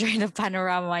panorama. During the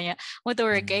panorama niya. Mo to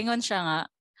work ingon siya nga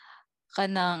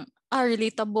kanang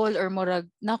relatable, or murag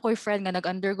na ko'y friend nga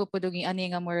nag-undergo pud og ani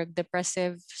nga murag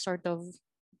depressive sort of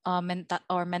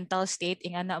mental state,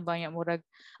 inga na ba niya murag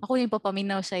ako yung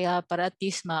papaminaw saya para at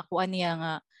least makuha niya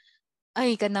nga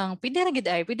ay kanang pwede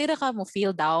ra ka mo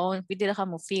feel down, pwede ra ka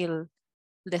mo feel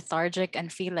lethargic and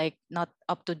feel like not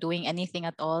up to doing anything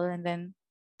at all, and then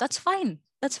that's fine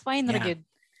ra gyud.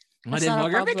 That's not a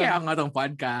Grabe kaya problem. ang atong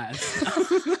podcast.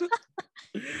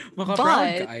 But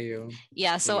Maka-proud kayo.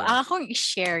 yeah, so ang akong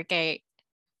i-share kay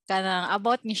kanang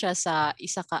about ni siya sa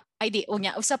isa ka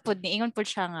unya usap pod ni ingon pod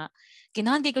siya nga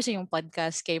kinahanglan ko sa yung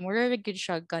podcast kay mura gyud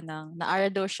siya kanang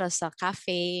naara daw siya sa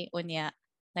cafe unya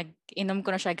nag-inom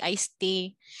ko na siya iced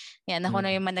tea. Yan ako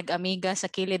na yung nag-amiga sa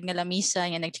kilid nga lamisa,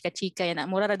 yan nagchika-chika, yan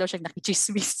mura ra daw siya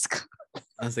nakichismis ko.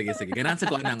 Sige. Ganun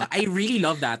sa ko na nga. I really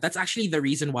love that. That's actually the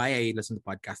reason why I listen to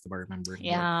podcasts, if I remember.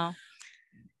 Yeah.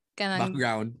 Kanang,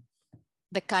 background.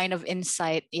 The kind of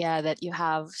insight, that you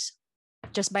have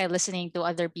just by listening to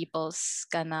other people's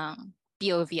kanang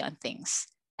POV on things.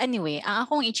 Anyway, ang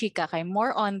akong ichika kay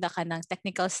more on the kanang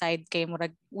technical side kay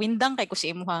murag windang kay ko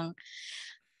si imuhang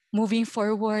moving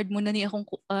forward muna ni akong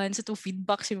sa to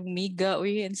feedback si Miga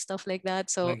and stuff like that.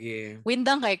 So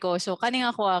windang kay ko. So kaning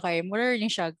ako kay mura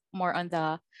ni siya more on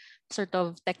the sort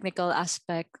of technical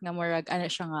aspect nga murag ano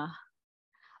siya nga.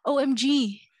 OMG,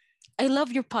 I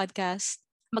love your podcast.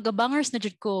 Magabangers na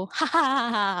jud ko.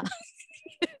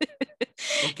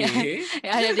 Okay.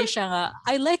 Ano din siya nga,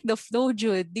 I like the flow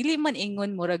jud. Dili man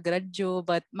ingon murag radyo,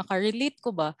 but makarelate ko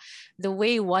ba the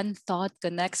way one thought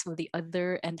connects with the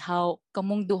other and how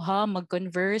kamong duha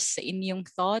mag-converse sa inyong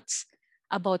thoughts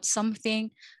about something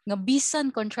nga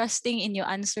bisan contrasting in your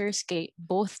answers kay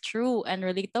both true and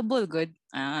relatable good.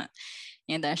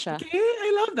 Yan na siya. Okay,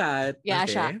 I love that. Yeah,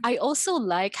 okay. siya. I also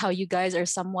like how you guys are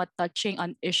somewhat touching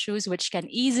on issues which can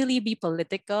easily be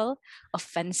political,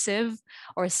 offensive,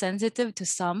 or sensitive to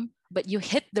some, but you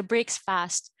hit the brakes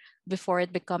fast before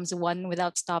it becomes one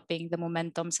without stopping the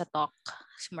momentum sa talk.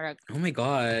 Marag, oh my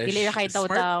gosh. Dili ra kay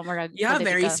tawta, marag yeah,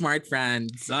 political. very smart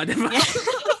friends. Oh, diba?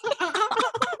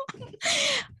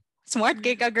 Smart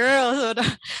kay ka, girl. So,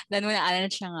 then muna,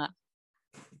 ano siya nga.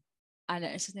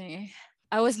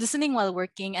 I was listening while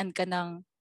working and kanang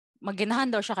maginahan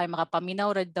daw siya kay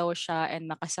makapaminaw red daw siya and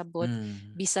makasabot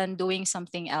bisan doing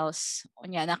something else.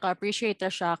 Unya, naka-appreciate ra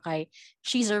siya kay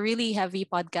she's a really heavy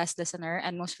podcast listener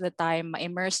and most of the time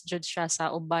ma-immerse jud siya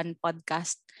sa uban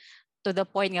podcast to the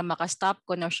point nga makastop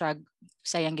ko na siya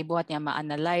sayang gibuhat niya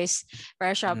ma-analyze.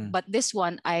 Pero siya, but this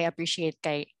one I appreciate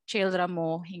kay chill ra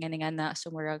mo hinga na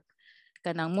sumurag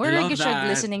kanang more like siya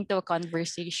listening to a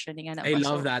conversation nga na. I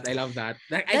love that.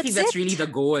 I think that's really the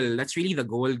goal. That's really the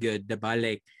goal, good, diba?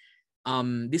 Like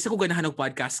di sa ko ganahan ng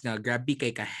podcast nga grabe kay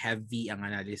ka heavy ang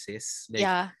analysis. Like,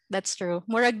 yeah, that's true.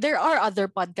 Murag there are other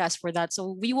podcasts for that,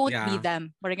 so we won't be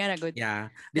them. Murag nga good.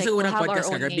 Yeah. Di sa ko nag-podcast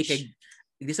nga grabe kay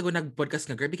di sa ko nag-podcast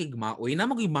nga grabe kay maoy na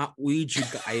mag-maoy jud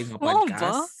ka ay nga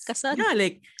podcast. Yeah,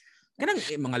 like kanang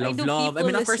mga love.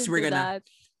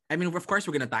 I mean, of course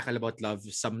we're gonna tackle about love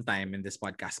sometime in this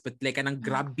podcast, but like kanang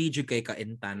grabe jud kay ka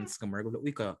intense nga murag uy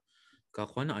ka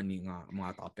kuha na ani nga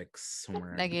mga topics.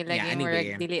 Lagi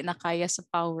anyway. Murag dili na kaya sa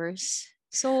powers.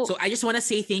 So So I just want to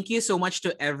say thank you so much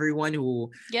to everyone who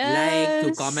liked,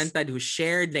 who yes. commented, who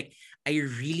shared. Like I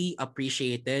really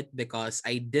appreciate it because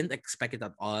I didn't expect it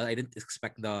at all. I didn't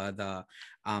expect the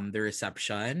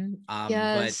reception. But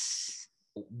Yes.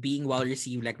 being well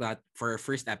received like that for our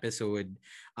first episode,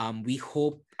 we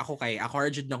hope ako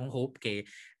jud na akong hope kay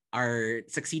our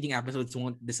succeeding episodes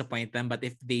won't disappoint them. But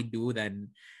if they do,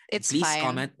 then It's please fine.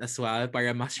 comment as well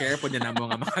para ma-share po na namo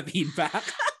nga mga feedback.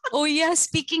 Oh yeah,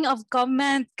 speaking of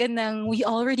comment, kanang we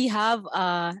already have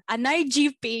an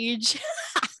IG page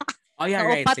Oh yeah, na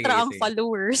right. opatra Sige, ang sige.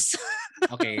 followers.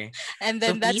 Okay. And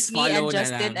So then that's please me and follow na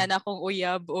Justin lang. and akong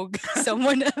uyab og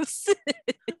someone else.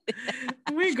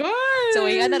 Oh my So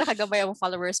we nga na gosh. nakagabay ang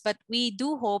followers, but we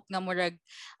do hope nga murag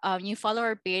you follow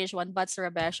our page One Bats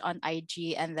Rabesh on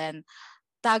IG, and then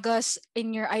tag us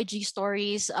in your IG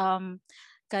stories.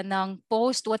 Kanang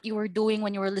post what you were doing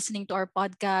when you were listening to our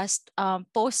podcast.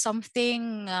 Post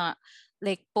something,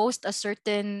 like post a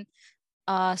certain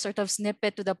sort of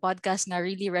snippet to the podcast na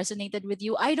really resonated with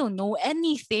you. I don't know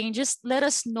anything. Just let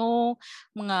us know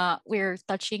mga we're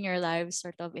touching your lives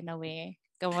sort of in a way.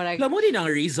 Kamarag, Alam mo din ang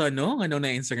reason, no? Ano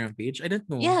na Instagram page? I don't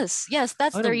know. yes,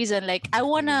 that's the Ano? reason. Like I Okay.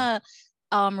 wanna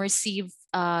receive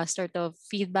sort of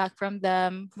feedback from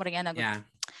them. Murag nga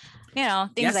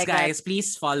Yeah. things Yes, like that. guys,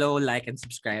 please follow, like, and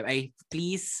subscribe.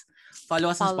 Please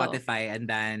follow us on Follow. Spotify and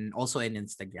then also in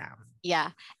Instagram.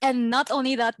 Yeah. And not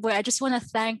only that, but I just want to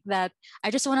thank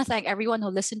everyone who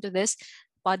listened to this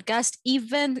podcast.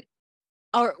 Even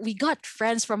or we got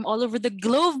friends from all over the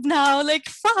globe now. Like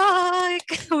fuck,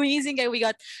 amazing guy. We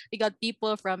got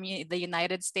people from the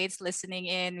United States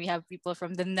listening in. We have people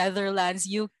from the Netherlands,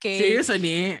 UK.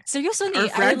 Seriously, our Seriously,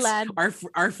 friends, Ireland.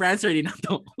 our friends already na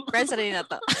to. Friends na rin na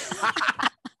to.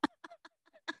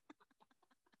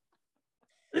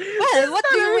 Well, what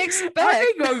do you expect?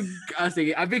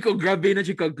 Abi ko, grabe na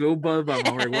siya global ba?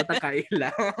 What a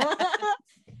kaila.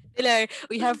 Like,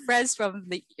 we have friends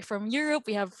from Europe,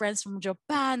 we have friends from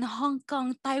Japan, Hong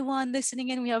Kong, Taiwan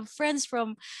listening in. We have friends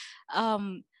from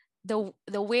um the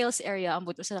Wales area,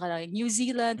 New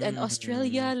Zealand and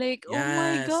Australia. Like, oh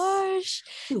my Yes. gosh.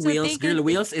 So Wales, thank you. girl.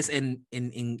 Wales is in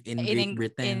Great In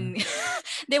Britain.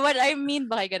 Then what I mean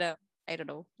by I don't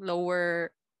know,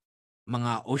 lower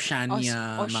Mga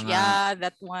Oceania, mga yeah,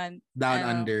 that one. down I don't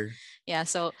know. under. Yeah,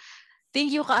 so thank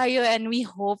you kaayo, and we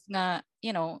hope nga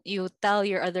you tell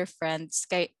your other friends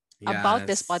about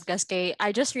this Yes. podcast kay I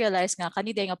just realized nga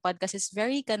kanina nga podcast is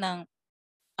very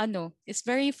it's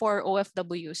very for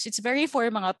OFWs. It's very for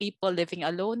mga people living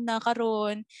alone na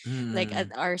karon, like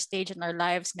at our stage in our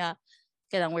lives nga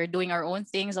kanang we're doing our own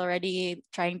things already,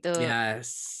 trying to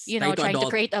Yes. trying to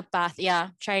create a path.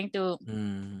 Yeah, trying to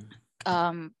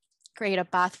create a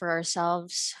path for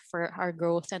ourselves, for our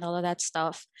growth and all of that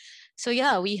stuff. So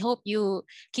yeah, we hope you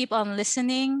keep on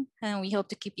listening, and we hope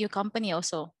to keep you company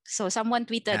also. So someone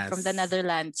tweeted from the Yes.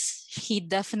 Netherlands, he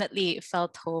definitely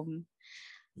felt home.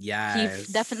 Yes.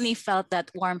 He definitely felt that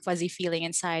warm fuzzy feeling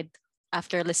inside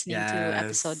after listening to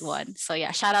episode 1. So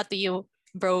yeah, shout out to you,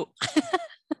 bro.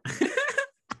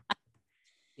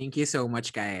 Thank you so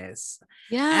much, guys.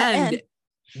 Yeah, And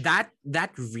that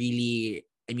really,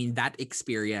 I mean, that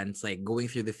experience, like going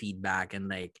through the feedback and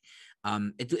like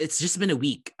it's just been a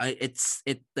week. It's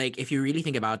like, if you really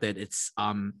think about it, it's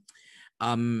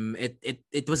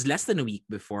it was less than a week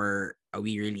before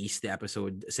we released the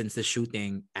episode since the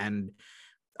shooting, and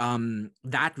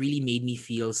that really made me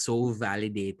feel so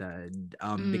validated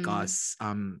because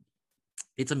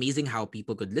it's amazing how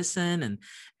people could listen,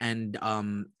 and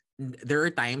there are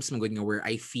times where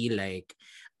I feel like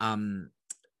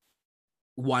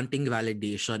wanting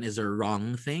validation is a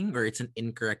wrong thing, or it's an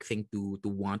incorrect thing to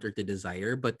want or to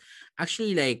desire, but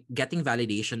actually, like, getting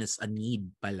validation is a need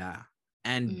pala.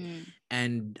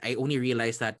 And I only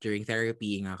realized that during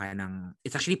therapy nga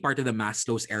it's actually part of the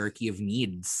Maslow's hierarchy of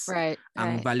needs. right.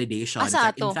 Ang validation.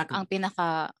 Asa In to fact, ang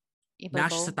pinaka na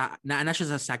siya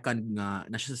sa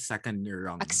second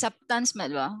rung. acceptance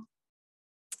man ba?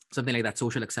 Something like that,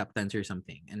 social acceptance or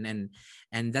something,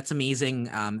 and that's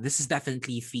amazing. This is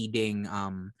definitely feeding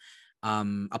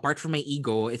apart from my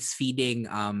ego, it's feeding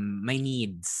my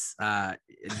needs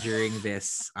during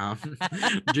this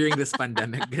during this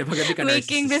pandemic.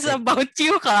 Making this about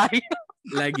you, Kai.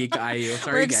 Lagi kaayo.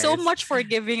 Sorry, We're guys. so much for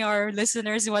giving our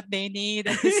listeners what they need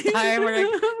at this time. We're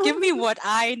like, give me what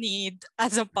I need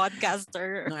as a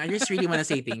podcaster. No, I just really want to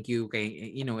say thank you. Okay,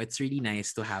 it's really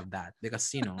nice to have that because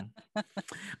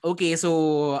Okay,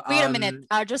 so wait a minute.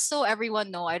 Just so everyone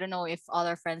know, I don't know if all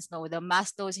our friends know the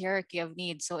Maslow's hierarchy of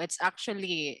needs. So it's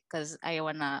actually, because I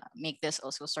wanna make this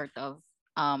also sort of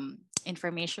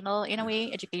informational in a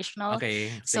way, educational. Okay,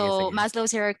 sige, So sige.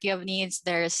 Maslow's hierarchy of needs,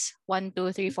 there's 1,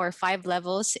 2, 3, 4, 5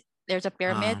 levels. There's a Ah,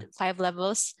 pyramid, 5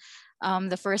 levels.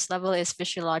 The first level is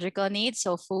physiological needs.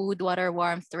 So food, water,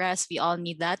 warmth, rest, we all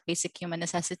need that, basic human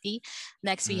necessity.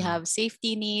 Next, we mm. have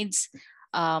safety needs,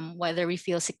 whether we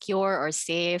feel secure or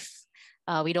safe.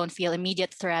 We don't feel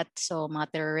immediate threat, so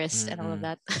mga terrorists and all of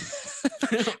Mm-mm. that.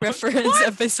 Reference What?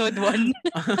 episode 1.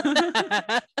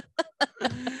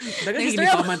 Dagan Next, kig ni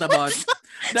comment about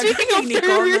dagan speaking kig of ni comment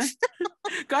terrorists,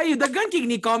 kayo dagan kig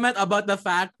ni comment about the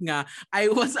fact nga I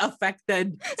was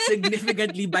affected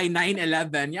significantly by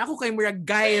 9/11. Ya ako kay murag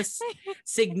guys,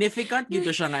 significant gito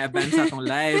siya nga event sa atong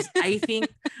lives. I think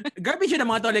grabe siya na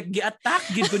mga to like gi-attack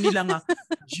gid ko nila nga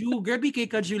Ju, grabe kay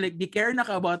ka Ju, like di care na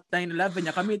ka about 9/11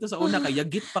 ya kami ito sa una kay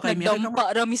yagit pa kay Mira ka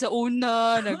nagdampa rami sa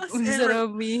una, as nag-unsa ever.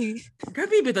 rami.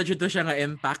 Grabe bitaw to siya nga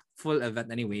impactful event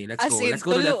anyway. Let's As go. in, Let's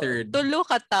go to the third. tulo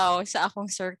ka tao sa akong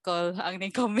circle ang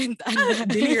ni-comment ana.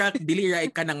 dili ra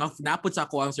ka na nga napot sa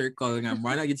ako ang circle nga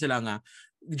mo na gid sila nga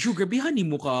Ju, grabihan ni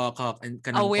mo ka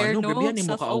kanang Aware, ano, no? grabihan ni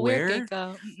mo ka Self-aware kay aware. ka.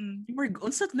 Mm-mm.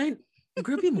 Unsat nine,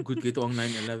 grabe mo good kito ang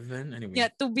 9/11 anyway. Yeah,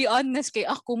 to be honest, kay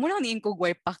ako mo lang niin ko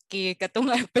gway paki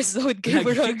katong episode kay Lagi.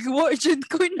 murag wa jud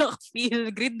ko na feel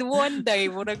grade 1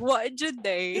 day murag wa jud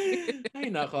day.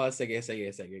 Ay nako, sige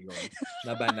go.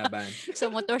 Laban. So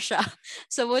motor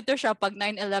siya pag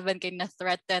 9/11 kay na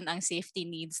threaten ang safety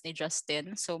needs ni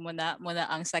Justin. So muna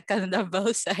ang second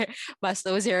level sa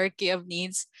Maslow's hierarchy of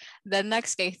needs. The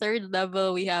next kay third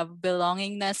level we have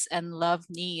belongingness and love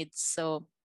needs. So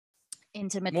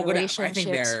intimate Mo gud, I think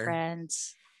relationships, they're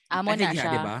friends. I Amo na think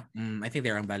siya. diba? I think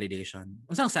they're on validation.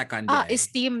 Unsang second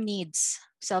Esteem needs,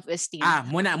 self-esteem.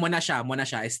 muna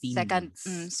siya esteem Second,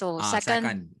 needs. so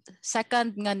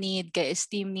second nga need kay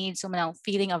esteem needs, so manang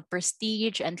feeling of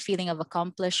prestige and feeling of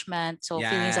accomplishment, so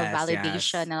feelings of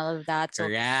validation and all of that.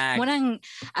 So correct. munang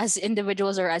as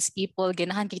individuals or as people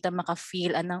ganahan kita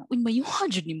maka-feel anang uy mayuha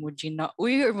jud nimo Gina,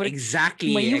 uy or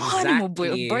Exactly. mayuha nimo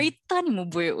boy, brighta nimo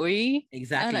boy, uy.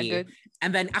 Exactly.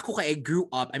 And then ako I grew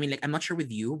up, I mean like I'm not sure with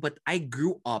you, but I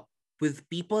grew up with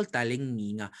people telling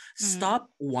me nga stop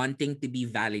wanting to be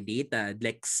validated,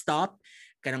 like stop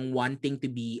kanang wanting to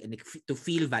be to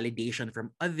feel validation from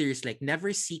others, like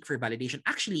never seek for validation.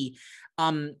 Actually,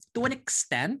 to an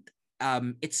extent,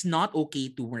 it's not okay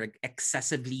to like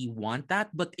excessively want that,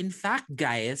 but in fact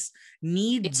guys,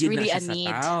 it's really a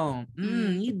need.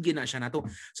 Need gina siya na to.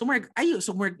 So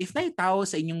if na tao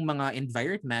sa inyong mga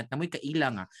environment na mo'y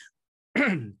kaila nga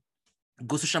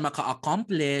gusto siya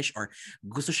maka-accomplish or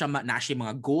gusto siya na siya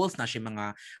mga goals, na siya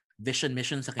mga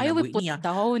mission sa kinabuhi niya.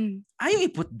 Ayaw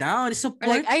i-put down.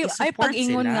 Support, like, ay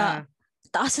pag-ingon sila. Nga,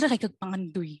 taas na kay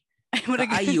kagpangandoy.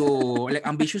 Ayo, like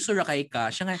ambitious ra kay ka.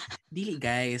 Siya nga, dili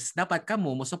guys, dapat ka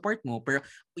mo support mo. Pero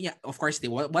yeah, of course,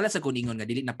 wala sa kuningon nga,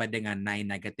 dili na pwede nga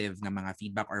negative nga mga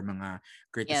feedback or mga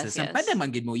criticism. Yes. Pwede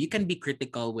man gid mo. You can be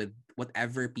critical with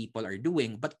whatever people are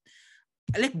doing, but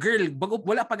like girl, bago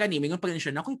wala pa gani, mingon pa gani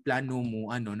siya, nakoy plano mo,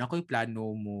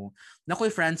 nakoy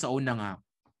friends sa una nga.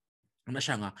 Ano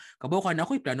siya nga, kabaw ka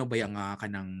nakoy plano ba yang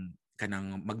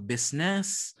kanang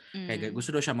mag-business. Kaya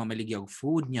gusto daw siya mamaligya og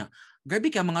food niya.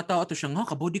 Grabe ka mga tao to siya nga,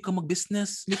 kabaw di ka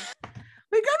mag-business.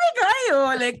 May grabe kayo.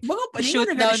 Like, bago pa shoot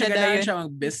down na dayon siya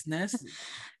mag-business.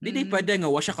 Di pwede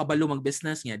nga, wa siya kabalo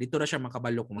mag-business niya. Dito ra siya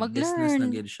makabalo kung mag-business na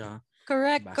gid siya.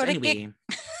 Correct. Diba? So anyway,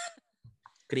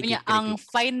 ang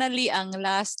finally ang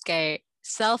last kay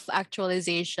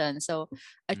self-actualization, so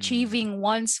achieving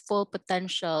one's full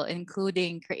potential,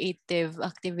 including creative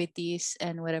activities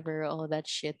and whatever, all that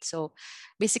shit. So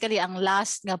basically ang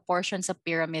last nga portion sa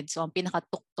pyramid, so ang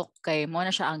pinakatuktok kay mo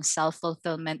na siya ang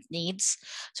self-fulfillment needs.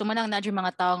 So manang nadyo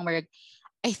mga taong marag,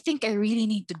 I think I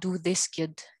really need to do this,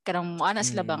 kid, karang mo ana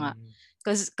sila ba nga,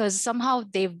 because somehow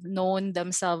they've known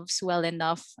themselves well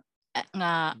enough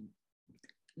nga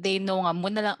they know nga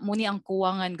muna ang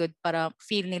kuwangan good para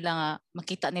feel nila nga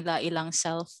makita nila ilang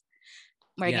self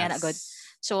marigyan good.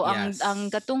 So ang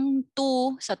katong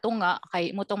two sa tunga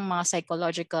kay mutong mga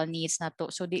psychological needs na to,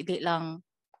 so di lang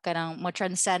kanang mo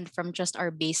transcend from just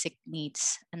our basic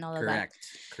needs and all of that.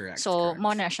 Correct. So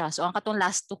mo na siya. So ang katong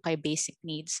last two kay basic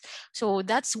needs. So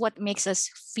that's what makes us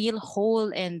feel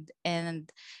whole and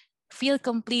feel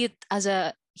complete as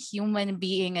a human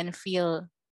being, and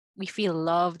we feel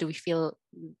loved, we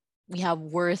have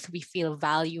worth, we feel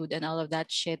valued and all of that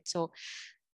shit. So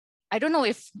I don't know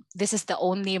if this is the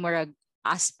only murag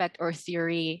aspect or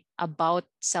theory about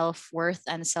self-worth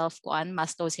and self-kuan,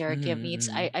 Maslow's hierarchy of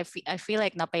needs. I feel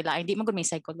like napayla hindi man gud may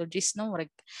psychologist no, murag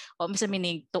wa mo sa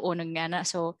minig tuon nga na.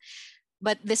 So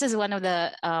but this is one of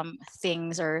the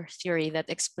things or theory that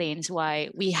explains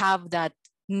why we have that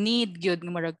need gyud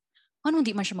murag anong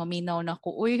di man siya maminaw na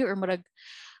ko uy or murag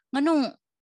nganong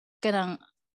kanang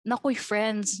nakoy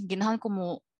friends ginahan ko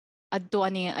mo adto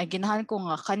ani ay ginahan ko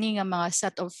nga kani nga mga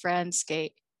set of friends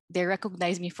kay they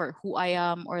recognize me for who I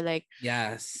am or like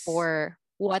Yes. for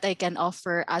what I can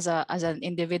offer as an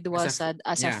individual sad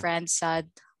as a yeah. friend sad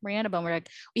Mariana ba murag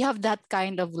we have that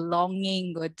kind of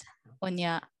longing good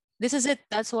onya this is it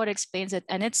that's what explains it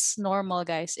and it's normal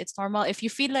guys it's normal if you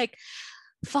feel like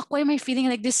fuck why am I feeling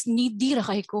like this needy ra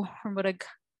kay ko or murag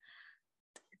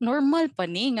normal pa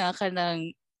ni nga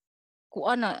kanang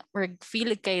kuan na or feel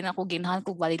kay na ko ginahan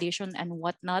ko validation and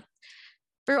whatnot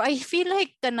pero I feel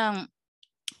like kanang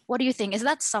what do you think is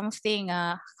that something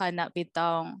kana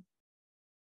bitang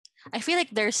I feel like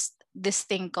there's this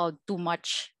thing called too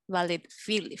much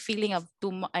feeling of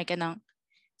too much I kanang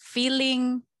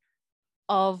feeling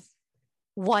of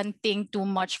wanting too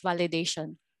much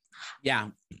validation Yeah.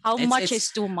 how much it's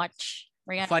is too much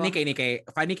funny kay ni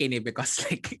because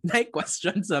like na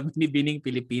questions sa Binibining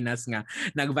Pilipinas nga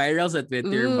nag-viral sa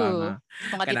Twitter ba nga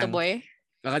mga Tito Boy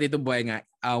Tito Boy nga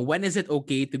when is it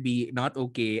okay to be not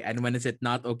okay and when is it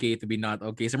not okay to be not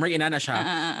okay so more inana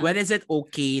siya when is it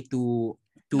okay to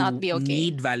not be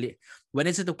okay when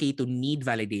is it okay to need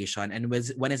validation and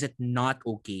when is it not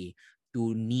okay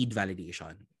to need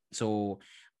validation so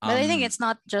but I think it's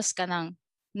not just kanang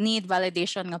need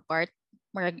validation nga part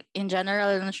murag in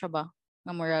general na siya ba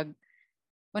nga murag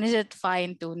when is it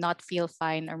fine to not feel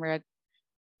fine or murag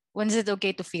when is it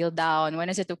okay to feel down when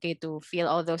is it okay to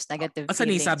feel all those negative asa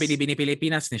feelings ni sabi ni Bini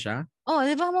Pilipinas ni siya oh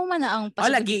di ba mo man na ang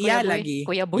pasabot lagi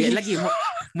Kuya Boy lagi mo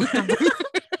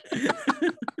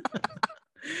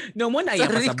no mo na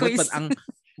iya pasabot but ang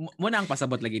mo na ang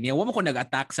pasabot lagi niya. Wa mo ko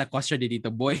nag-attack sa question ni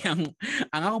Tito Boy. Ang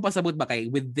ako pasabot ba kay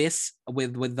with the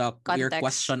your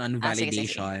question on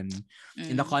validation. Sige.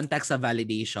 In the context of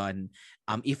validation,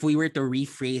 if we were to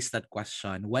rephrase that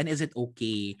question, when is it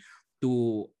okay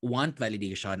to want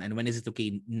validation and when is it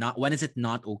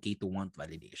not okay to want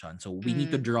validation? So we need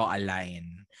to draw a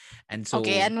line. And so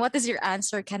okay, and what is your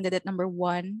answer, candidate number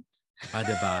 1?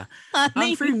 Diba?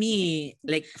 For me,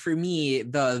 the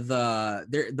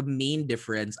main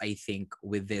difference I think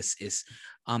with this is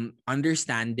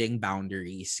understanding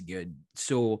boundaries good.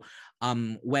 So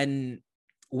when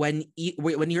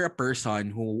you're a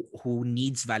person who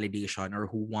needs validation or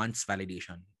who wants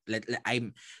validation,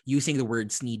 I'm using the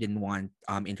words need and want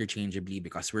interchangeably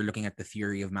because we're looking at the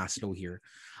theory of Maslow here.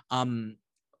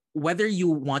 Whether you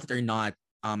want it or not,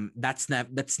 that's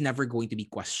never going to be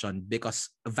questioned because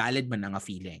valid man ang a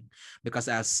feeling because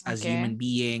as human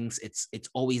beings it's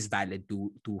always valid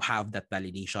to have that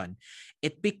validation.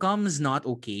 It becomes not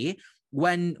okay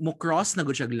when mo cross na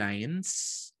gud siya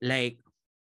lines like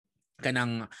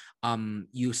kanang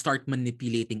you start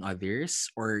manipulating others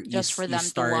or just for them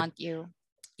to want you,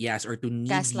 yes, or to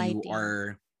need you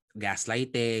or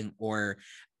gaslighting or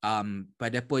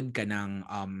padapod ka ng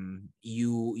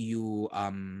you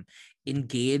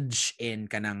engage in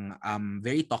kanang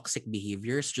very toxic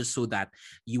behaviors just so that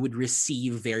you would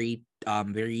receive very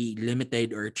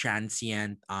limited or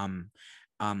transient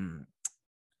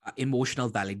emotional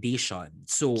validation.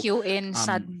 So cue in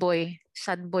sad boy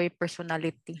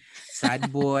personality.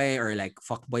 Sad boy or like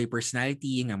fuckboy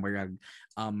personality nga marag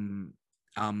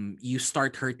you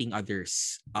start hurting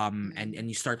others and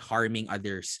you start harming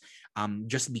others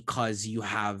just because you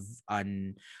have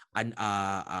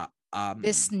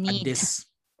this need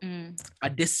a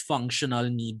dysfunctional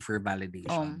need for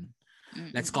validation.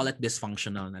 Let's call it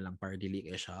dysfunctional na lang para dili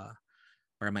kay siya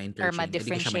para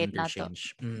ma-differentiate nato.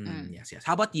 Yes.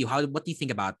 How about you? What do you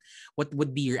think about what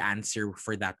would be your answer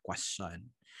for that question?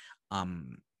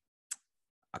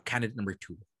 Candidate number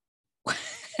 2.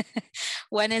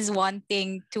 When is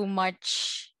wanting too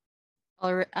much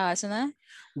or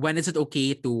when is it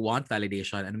okay to want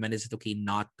validation and when is it okay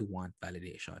not to want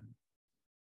validation?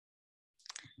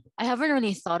 I haven't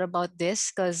really thought about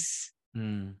this because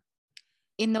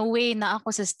in a way na ako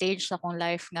sa stage sa akong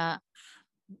life nga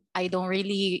I don't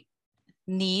really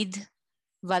need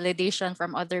validation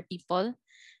from other people.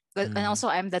 And also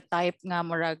I'm the type nga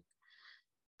murag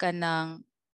kanang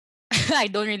I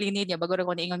don't really need niya bago ra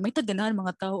ko niingon may taganahan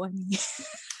mga tao ani.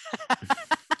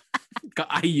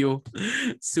 Kaayo.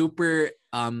 Super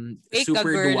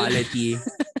duality.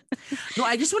 No,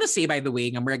 I just want to say by the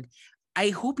way, nga murag I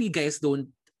hope you guys don't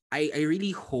I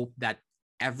really hope that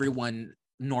everyone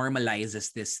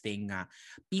normalizes this thing nga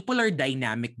people are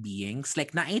dynamic beings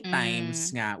like na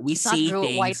times nga we it's say not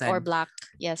things white or black.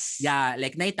 Yes, yeah,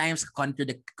 like na times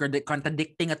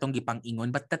contradicting atong gipang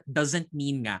ingon but that doesn't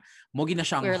mean nga mo gina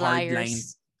siyang hardline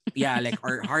yeah like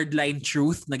or hardline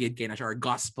truth na gid kay na siya or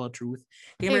gospel truth.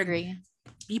 I agree.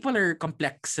 people are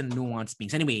complex and nuanced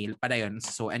beings. Anyway, padayon.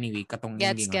 So anyway, katong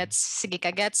ingingon. Sige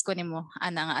ka, gets ko nimo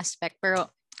ana nga aspect. Pero,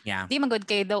 Yeah. di magod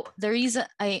kay the reason,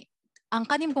 ang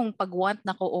kanim kong pag-want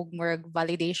na ko og murag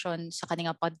validation sa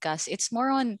kaninga podcast, it's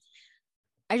more on,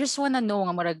 I just wanna know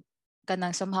nga murag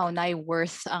kanang somehow na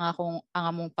worth ang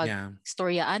among Yeah.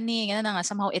 storya ani nga nga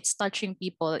somehow it's touching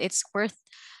people, it's worth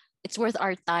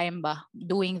our time ba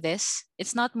doing this.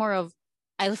 It's not more of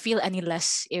I'll feel any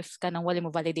less if kanang wala mo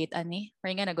validate ani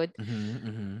or nga na good.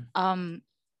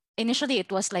 Initially it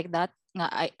was like that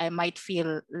nga I might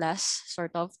feel less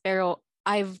sort of, pero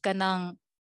I've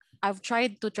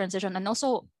tried to transition, and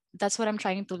also that's what I'm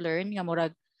trying to learn nga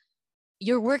murag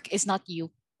your work is not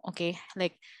you, okay?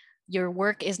 Like your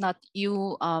work is not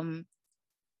you,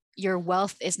 your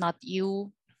wealth is not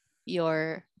you,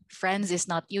 your friends is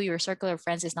not you, your circle of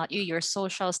friends is not you, your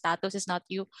social status is not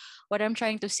you. What I'm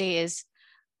trying to say is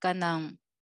kanang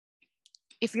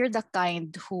if you're the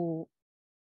kind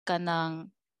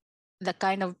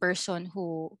of person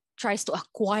who tries to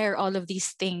acquire all of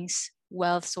these things,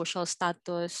 wealth, social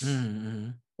status,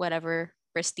 whatever,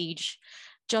 prestige,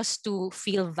 just to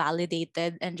feel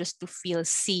validated and just to feel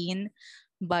seen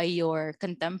by your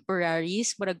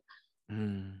contemporaries, but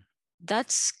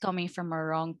that's coming from a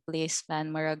wrong place,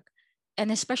 man. Marag,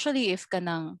 and especially if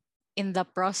kanang in the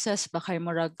process bakay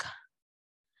marag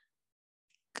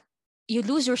you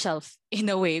lose yourself in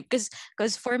a way, because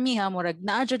for me ha murag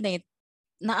naadjud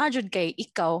kay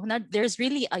ikaw na there's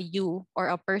really a you or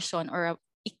a person or a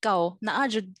ikaw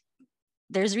naadjud,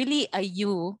 there's really a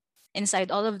you inside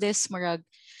all of this murag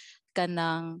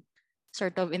kanang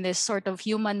sort of in this sort of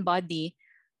human body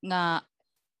nga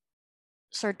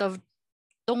sort of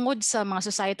tungod sa mga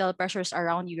societal pressures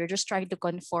around you, you're just trying to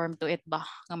conform to it ba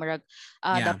nga murag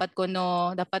dapat ko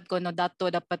no dato,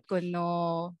 dapat ko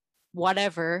no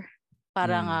whatever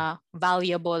para nga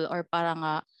valuable or para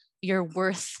nga you're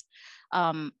worth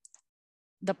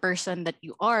the person that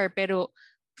you are. Pero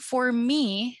for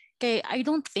me kay I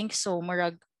don't think so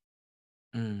murag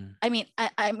I mean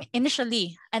I'm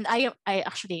initially, and I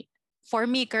actually for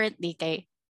me currently kay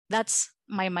that's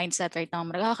my mindset right now.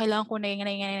 Murag kailangan ko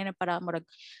na para murag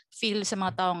feel sa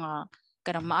mga tao nga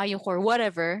kanang maayo ko or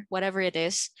whatever it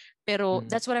is. Pero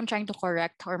that's what I'm trying to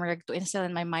correct or murag to instill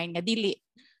in my mind nga dili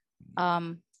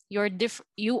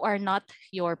you are not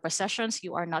your possessions,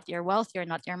 you are not your wealth, you're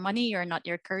not your money, you're not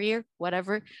your career,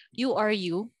 whatever. You are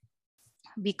you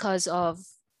because of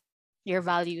your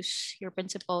values, your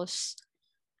principles,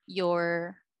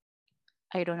 your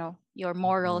I don't know, your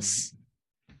morals.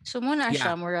 So muna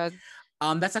siya murag.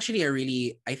 That's actually a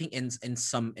really, I think in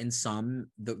some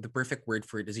the perfect word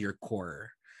for it is your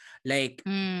core. Like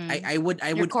I would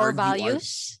your core argue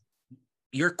values.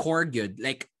 Your core good,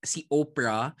 like si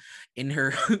Oprah in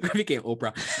her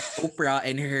Oprah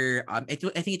in her I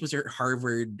think it was her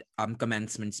Harvard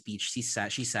commencement speech. She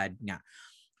said nga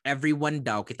everyone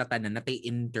daw kita tanan natay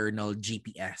internal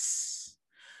GPS.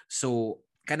 So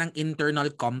kanang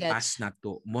internal compass na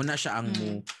to mo na siya ang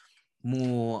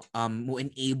mo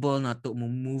enable na to mo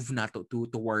move na to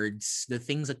towards the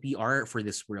things that we are for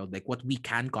this world, like what we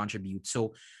can contribute.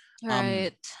 So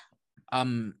right.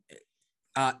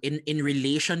 In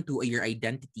relation to your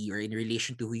identity or in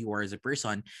relation to who you are as a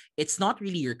person, it's not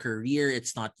really your career,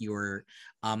 it's not your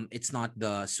it's not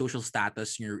the social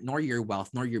status, nor your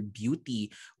wealth, nor your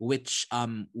beauty, which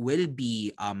will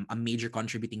be a major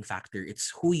contributing factor.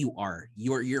 It's who you are,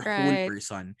 your right. Whole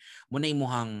person mo na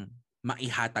imuhang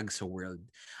maihatag sa world.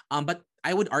 But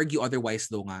I would argue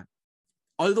otherwise though nga,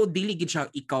 although dili gid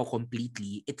siya ikaw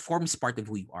completely, it forms part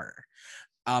of who you are.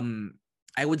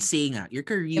 I would say nga, your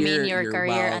career, you mean your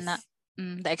career wealth,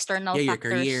 and the external factors. Your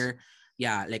career,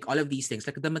 like all of these things,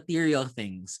 like the material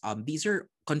things, these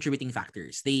are contributing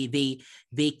factors. They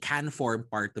can form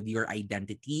part of your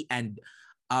identity, and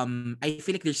I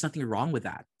feel like there's nothing wrong with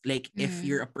that. Like if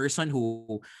you're a person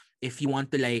who, if you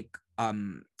want to like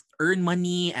earn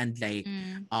money and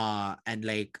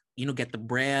like get the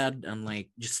bread and like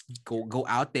just go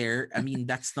out there, I mean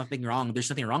that's nothing wrong. There's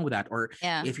nothing wrong with that. Or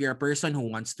if you're a person who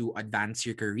wants to advance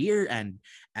your career and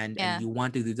you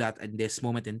want to do that in this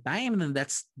moment in time, then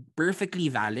that's perfectly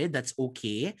valid. That's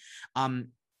okay.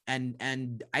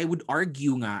 And I would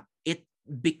argue nga it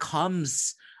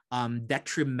becomes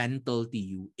detrimental to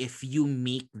you if you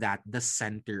make that the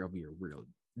center of your world.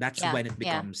 That's when it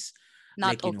becomes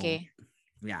not like, okay.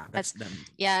 That's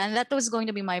and that was going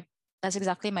to be that's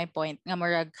exactly my point.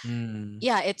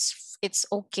 It's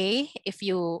okay if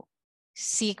you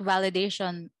seek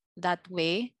validation that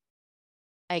way,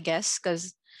 I guess,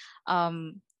 because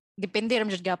depende ram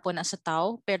jud gapon sa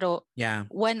tao, pero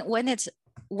when it's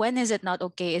when is it not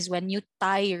okay is when you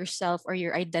tie yourself or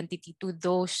your identity to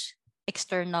those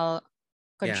external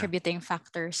Yeah. contributing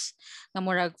factors. Nga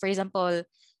murag, for example,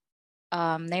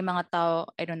 na yung mga tao,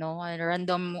 I don't know, a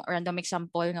random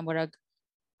example nga murag,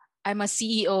 I'm a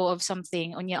CEO of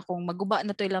something, unya kung maguba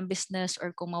na to ilang business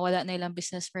or kung mawala na ilang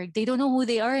business, they don't know who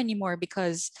they are anymore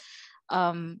because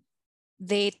um,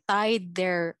 they tied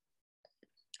their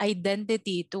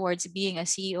identity towards being a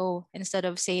CEO instead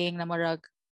of saying na marag,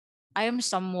 I am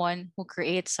someone who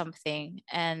creates something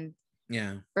and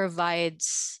Yeah.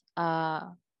 provides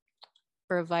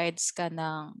ka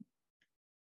ng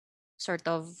sort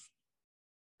of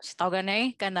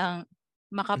kanang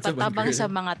It's a bad makapatabang sa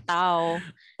girl. mga tao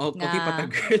Okay pa ta,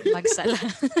 nga girl. magsala.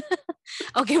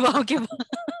 Okay ba? Okay ba?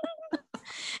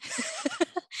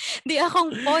 Di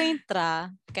akong point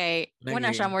ra kay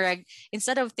muna siya Okay. murag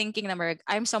instead of thinking na murag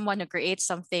I'm someone who creates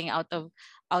something out of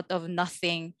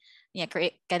nothing, yeah,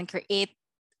 can create,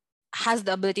 has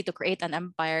the ability to create an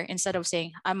empire, instead of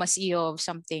saying I'm a CEO of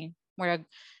something, murag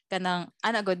kanang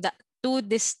ana good that two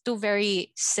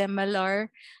very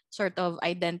similar sort of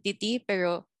identity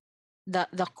pero the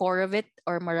core of it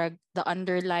or murag the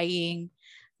underlying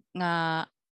nga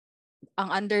ang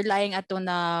underlying ato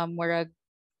na murag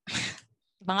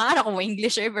mga ano ko mo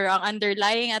English pero ang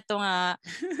underlying ato ang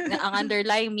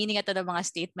underlying meaning ato ng mga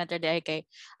statement or di kay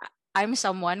I'm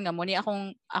someone nga muni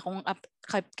akong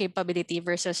capability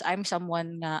versus I'm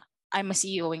someone nga I'm a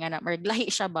CEO nga na lahi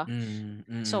siya ba,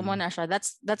 so mo na siya,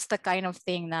 that's the kind of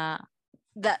thing na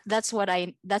that's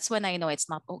when I know it's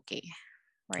not okay.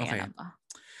 Okay. Mariana ba?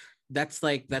 That's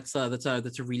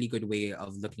a really good way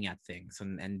of looking at things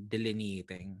and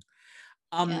delineating.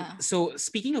 Yeah. So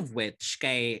speaking of which,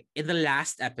 kay in the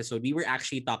last episode we were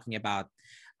actually talking about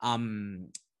um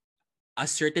a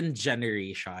certain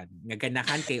generation nga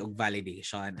ganahan kay og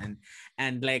validation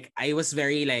and like I was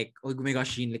very like, oh my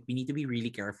gosh, Jean, like we need to be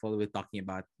really careful with talking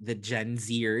about the Gen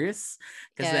Zers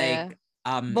because Yeah. like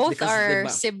Both because our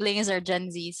the siblings are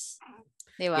Gen Zs.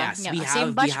 Di ba? yes, Nga,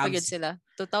 same we batch pa have yun sila.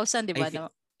 2000, di I ba? think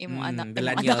Imong anak,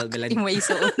 millennial imong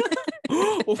isuon.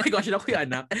 oh my gosh, ako yung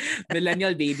anak.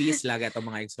 Millennial babies laga itong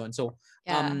mga igsoon. So,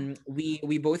 Yeah.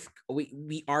 we both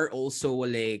we are also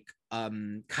like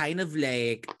kind of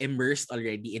like immersed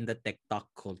already in the TikTok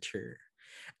culture.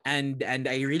 And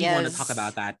I really want to talk Yes.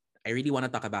 about that. I really want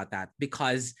to talk about that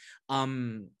because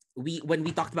we when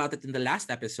we talked about it in the last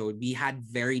episode, we had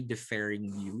very differing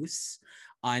views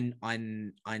on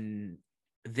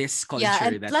this Yeah,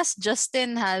 culture and that plus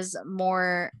Justin has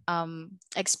more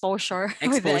exposure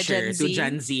with the exposure Gen to Z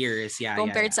Gen Zers. Yeah, yeah,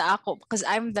 compared yeah. sa ako because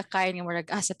I'm the kind nga murag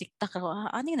sa TikTok ako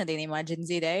ano na din yung mga Gen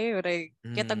Z dai murag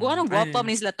kaya taguan ang gwapa Ay,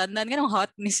 man sila tanan ganong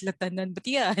hot ni sila tanan but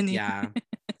yeah ani yeah.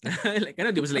 Like,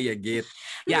 ano, di mo sila yagit.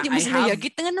 ano Yeah, di mo I sila have,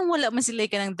 yagit nga nung wala man sila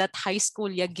kanang that high school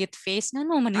yagit face nga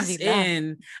man ni as sila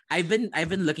in, I've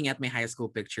been looking at my high school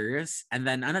pictures, and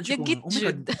then, ano, siya yagit kung, oh my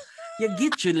jud. God,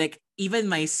 yagit you. Like, even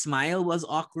my smile was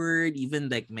awkward,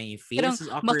 even, like, my Karang face was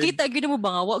awkward. makita gyud mo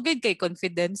ba nga wa gyud kay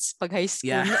confidence pag high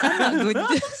school Yeah. ana good.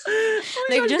 Oh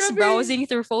my Like gosh, just grabe. browsing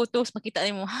through photos makita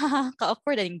nimo ha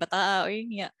ka-awkward aning bata oy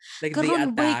niya. Like, they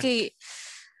Karon bay attack. kay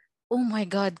oh my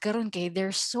god, karon kay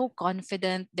they're so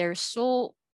confident, they're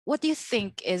so what do you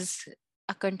think is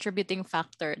a contributing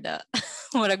factor that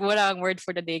wala ang word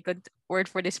for the day, word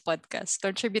for this podcast,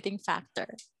 contributing factor.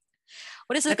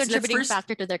 What is the Let's contributing first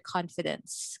factor to their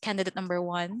confidence? Candidate number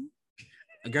 1.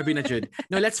 Grabe na, Jude.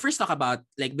 No, let's first talk about,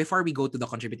 like, before we go to the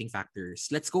contributing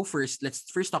factors, let's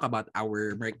first talk about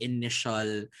our like,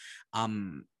 initial,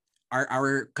 um,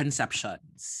 our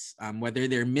conceptions, whether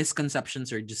they're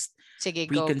misconceptions or just Sige,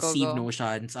 preconceived go.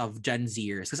 notions of Gen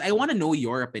Zers. Because I want to know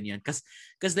your opinion. Because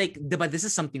like, diba, this is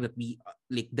something that we,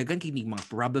 like, dagan kinig mga,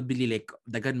 probably, like,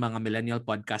 dagan mga millennial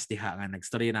podcast diha nga,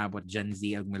 nagstory na about Gen Z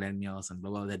and millennials and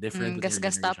blah, blah, the difference between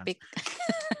Gas generations. topic.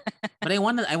 But I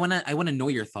wanna know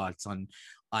your thoughts on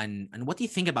what do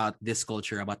you think about this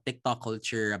culture, about TikTok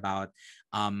culture, about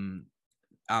um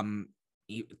um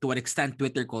to what extent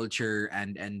Twitter culture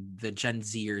and the Gen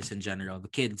Zers in general,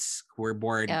 the kids who were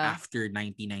born Yeah. after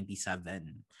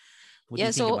 1997. What do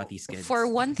Yeah, you think so about these kids? for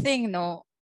one thing, no,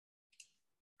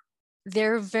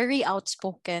 they're very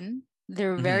outspoken.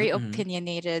 They're very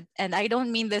opinionated. And I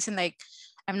don't mean this in like,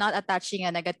 I'm not attaching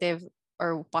a negative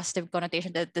or positive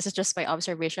connotation that this is just my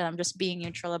observation. I'm just being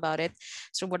neutral about it.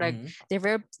 So what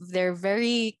they're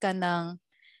very kanang,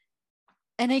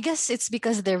 and I guess it's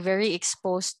because they're very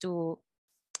exposed to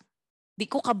di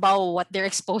ko kabaw what they're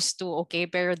exposed to, okay?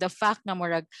 Pero the fact na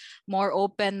more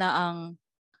open na ang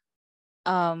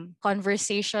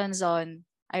conversations on,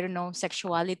 I don't know,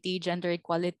 sexuality, gender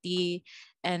equality,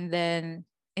 and then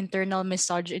internal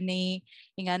misogyny,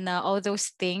 nga na all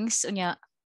those things, unya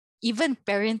even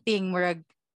parenting murag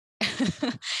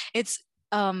it's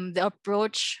the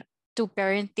approach to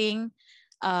parenting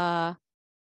uh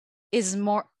is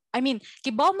more, I mean,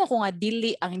 kibaw mo ko nga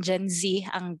dili ang Gen Z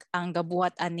ang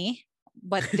gabuhat ani,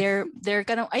 but they're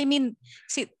kind of, I mean,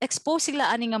 expose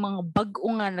sila ani nga mga bag-o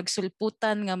nga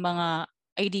nagsulputan nga mga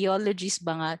ideologies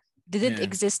ba nga didn't Yeah.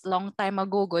 exist long time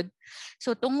ago good.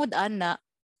 So tungod ana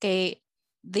kay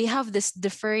they have this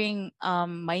differing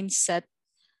mindset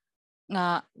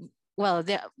nga, well,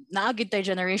 naagid tayo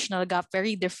generational gap,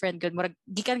 very different good. Murag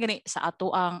gikan gani sa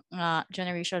ato ang nga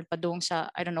generation padung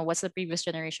sa, I don't know, what's the previous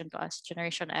generation to us?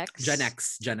 Generation X?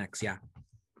 Gen X, yeah.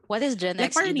 What is Gen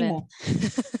Like, X parang even? mo.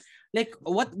 Like,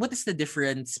 what is the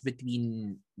difference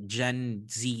between Gen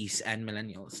Zs and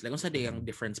millennials? Like, unsa day ang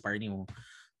difference para nimo?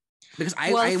 Because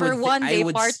I for would one, I they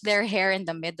would part their hair in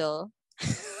the middle.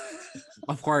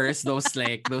 of course those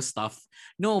stuff.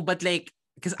 No, but like,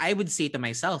 because I would say to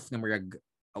myself na murag,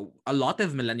 a lot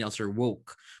of millennials are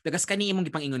woke because kani imong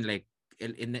gipang ingon like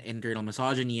in the internal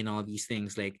misogyny and all these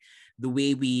things, like the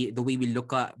way we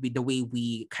look at the way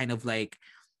we kind of like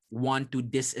want to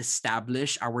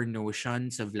disestablish our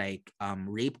notions of like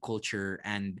rape culture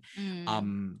and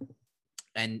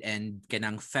and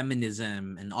kanang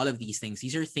feminism and all of these things.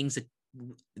 These are things that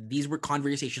these were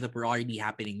conversations that were already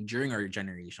happening during our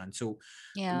generation. So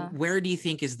Yeah. where do you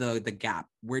think is the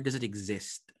gap? Where does it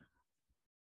exist?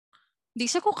 Di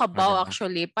sa ko kabaw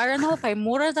actually. Para na kay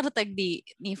mura ta tag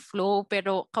ni flow,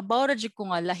 pero kabaw ra jud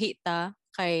ko nga lahi ta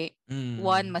kay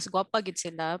one mas gwapa gid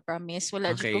sila, promise.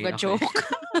 Wala jud ko ga joke.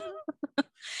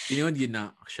 Yun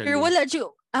na actually. Pero wala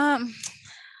jud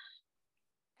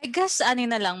I guess ani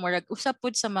na lang murag usap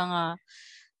pud sa mga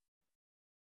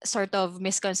sort of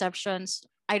misconceptions.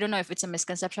 I don't know if it's a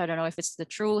misconception. I don't know if it's the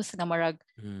truth. Na murag,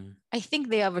 I think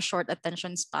they have a short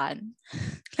attention span.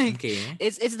 Like, okay.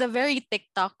 It's the very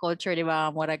TikTok culture, di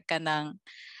ba? Murag ka ng,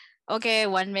 okay,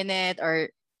 1 minute or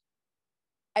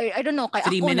I don't know. Kay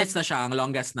 3 ako minutes na siya, ang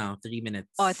longest now. 3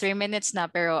 minutes. Oh, 3 minutes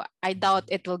na, pero I doubt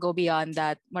it will go beyond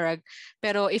that. Murag,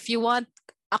 pero if you want,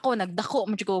 ako nagdako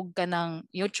mo ka ng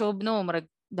YouTube, no? Murag,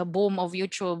 the boom of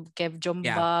YouTube, Kev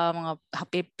Jumba, mga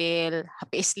Happy Pill,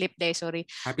 Happy Sleep day, sorry.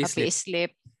 Happy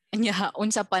Sleep. Nya,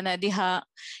 unsa pa na diha.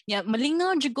 Nya,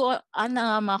 malingaw jud ko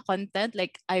ana nga mga content.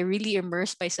 Like, I really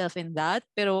immerse myself in that.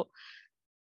 Pero,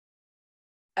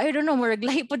 I don't know, murag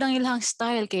lahi po ng ilang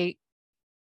style kay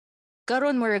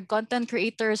karon murag content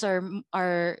creators are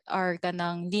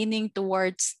kanang leaning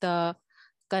towards the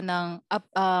kanang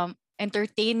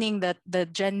entertaining the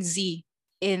Gen Z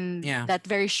in that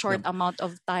very short amount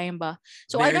of time ba.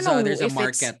 So I don't know there's if a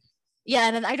market.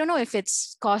 And I don't know if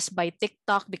it's caused by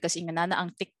TikTok because inganana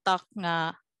ang TikTok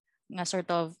nga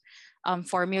sort of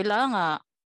formula nga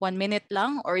 1 minute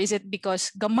lang, or is it because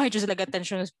gamay just like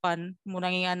attention span mo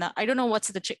nang nga na, I don't know is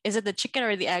it the chicken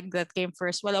or the egg that came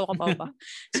first? Wala ko ba.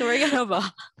 So we're gonna ba?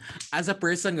 As a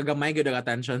person gamay gud ang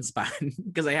attention span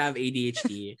because I have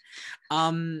ADHD.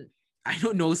 I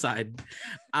don't know sad.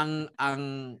 Ang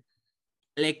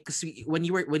like when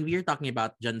we were talking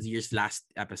about Gen Z's last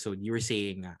episode, you were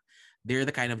saying they're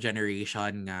the kind of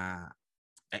generation I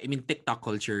mean TikTok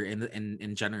culture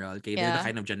in general, okay? They're the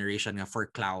kind of generation for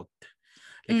clout.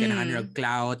 Like kailangan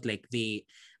clout, like they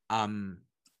and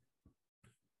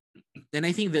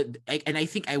I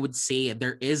think I would say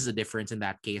there is a difference in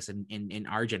that case in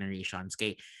our generations.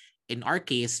 Okay, in our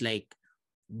case, like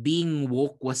being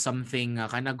woke was something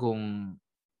kanagong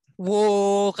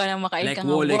wow, kanang makain like, ka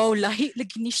nga, wow, lahi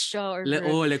lagi ni siya.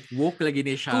 Or like woke lagi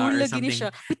ni siya cool or lagi something. Ni siya.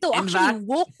 Ito, actually,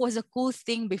 woke was a cool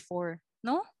thing before,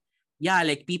 no? Yeah,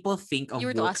 like people think of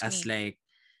woke as me.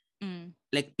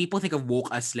 like people think of woke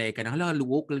as like hala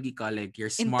woke lagi ka, like you're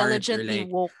smart or like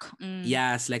woke.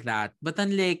 Yes, like that. But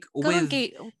then like karon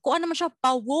kay kung ano naman siya,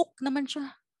 pa-woke naman siya.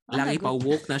 Lagi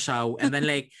pa-woke na siya. And then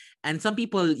like and some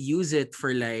people use it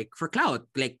for clout.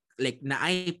 Like na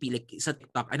IP like sa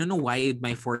TikTok. I don't know why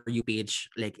my For You page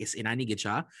like is inani gid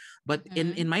siya. But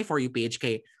in my For You page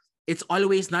kay it's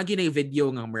always na gina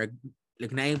video nga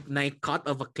like na cut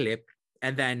of a clip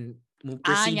and then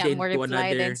proceeded to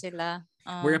another.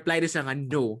 Mo reply sa nga,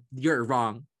 no, you're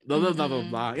wrong. Blah, blah, blah, blah,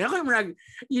 blah.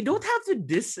 You don't have to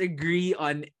disagree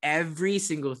on every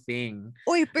single thing.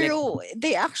 Oy, pero like,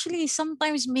 they actually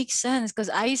sometimes make sense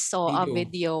because I saw a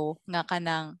video nga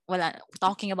kanang,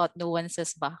 talking about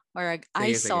nuances ba? Or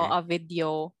I saw a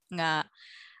video nga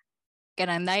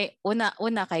kanang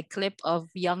una kay clip of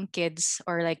young kids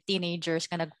or like teenagers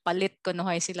nga nagpalit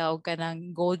kunuhay sila og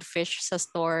kanang goldfish sa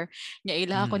store nya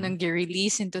ila ko nang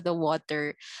gi-release into the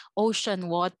water,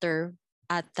 ocean water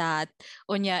at that.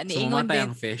 Unya, So niingon mamatay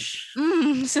din, ang fish.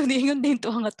 so niingon din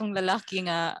to nga tong lalaki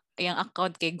nga, yung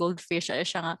account kay Goldfish,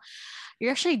 siya nga,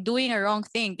 you're actually doing a wrong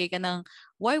thing. Kay kanang,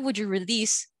 why would you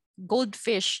release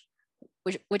goldfish,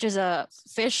 which is a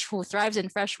fish who thrives in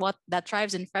fresh water, that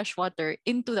thrives in fresh water,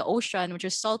 into the ocean, which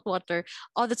is salt water?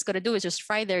 All that's gonna do is just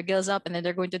fry their gills up, and then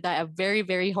they're going to die a very,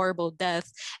 very horrible death.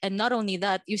 And not only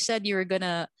that, you said you were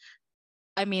gonna,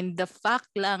 I mean, the fact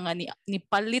lang nga ni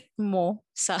palit mo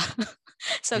sa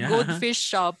sa Yeah. goldfish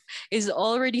shop is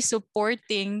already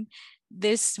supporting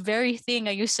this very thing.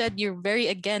 And you said you're very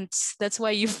against. That's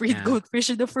why you freed Yeah. goldfish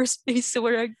in the first place. So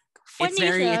we're It's funny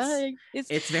very siya. it's Like, it's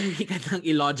it's very kanang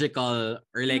illogical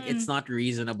or like it's mm, not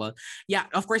reasonable. Yeah,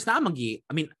 of course namagi.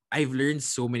 I mean, I've learned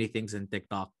so many things in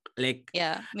TikTok. Like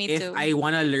yeah, me if too. I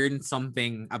want to learn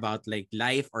something about like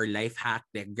life or life hack,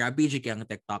 like grabe jud kay ang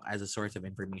TikTok as a source of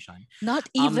information. Not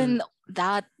Um even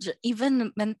that,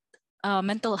 even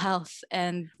mental health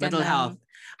and mental health.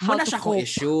 kanang how Muna to siya ko cope.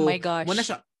 issue. My Muna gosh,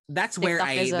 siya that's where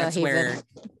TikTok is I a haven.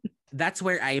 that's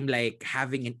where I'm like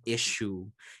having an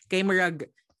issue. Kay murag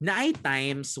na ay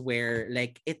times where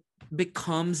like it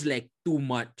becomes like too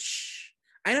much.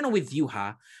 I don't know with you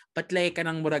ha, but like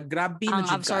kanang murag grabe man Ang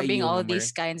jud absorbing kaayo nga all murag.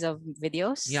 these kinds of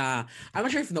videos. Yeah, I'm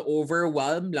not sure if the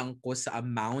overwhelm lang ko sa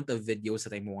amount of videos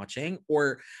that I'm watching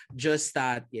or just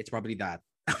that yeah, it's probably that.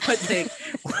 But like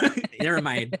never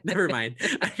mind, never mind.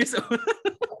 I just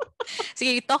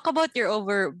Sige, talk about your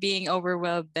being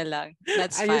overwhelmed na lang.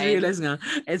 That's I just fine. realized nga,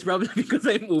 it's probably because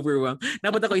I'm overwhelmed.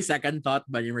 Napunta ko yung second thought,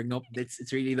 but you're like, nope, it's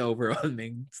really the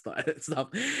overwhelming stuff.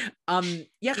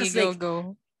 Yeah, Sige, cause go, like, go.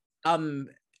 um,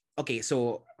 okay,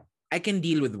 so I can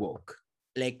deal with woke.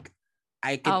 Like,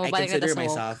 I Mabalik na ta consider sa woke.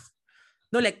 myself,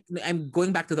 no, like, I'm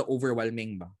going back to the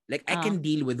overwhelming ba? Like, I Ah, can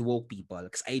deal with woke people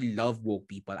because I love woke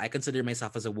people. I consider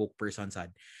myself as a woke person,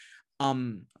 sad.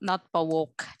 not pa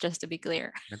woke, just to be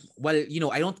clear. Well,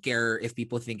 I don't care if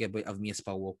people think of me as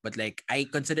woke, but like I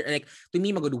consider like to me,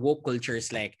 magud woke culture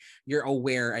is like you're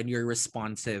aware and you're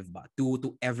responsive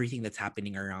to everything that's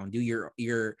happening around you.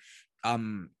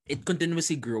 It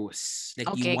continuously grows.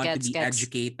 Like you Okay, want to gets, be gets,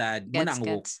 educated. Muna gets, ang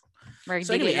woke. gets. Mer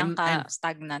So dili anyway, lang ka I'm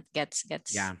stagnant. Gets.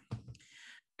 yeah.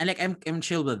 And like I'm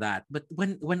chill with that. But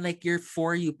when like your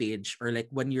For You page or like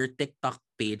when your TikTok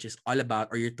page is all about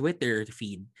or your Twitter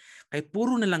feed, kay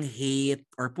puro na lang hate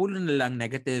or puro na lang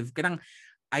negative, kanang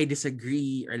I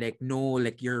disagree or like no,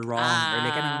 like you're wrong or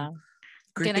like kanang Ah,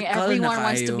 ganang critical na everyone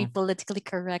wants to be kayo politically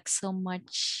correct so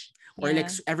much. or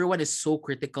like Yeah, everyone is so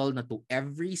critical na to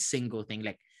every single thing.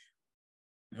 Like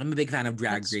I'm a big fan of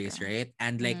Drag that's Race, true. right?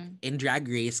 And like Mm. in Drag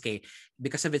Race,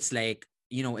 because of its like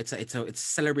it's a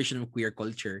celebration of queer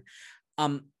culture.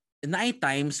 Na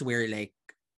times where like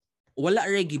wala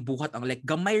ra gibuhat ang like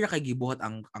gamay ra kay gibuhat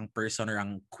ang person or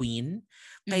ang queen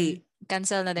kay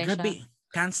Cancel na din siya. grabe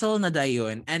cancel na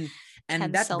dayon and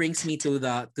that Cancelled. brings me to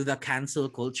the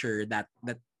cancel culture that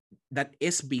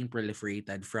is being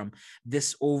proliferated from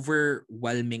this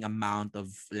overwhelming amount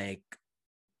of like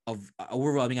of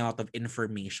overwhelming amount of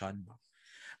information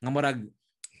nga murag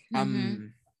Mm-hmm.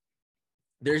 um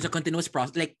there's a continuous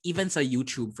process like even sa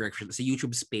YouTube for example sa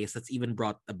YouTube space that's even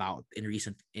brought about in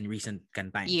recent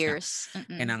times nga Years.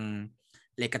 Mm-mm. kanang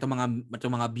like atong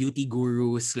mga beauty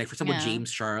gurus like for example Yeah. James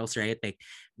Charles, right? Like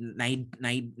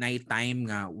night time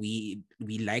nga we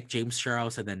like James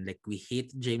Charles and then like we hate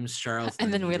James Charles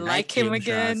And then we like like him James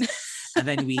Charles again. and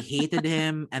then we hated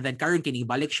him and then karon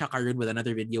kinibalik siya karon with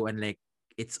another video and like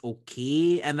it's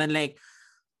okay and then like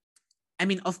I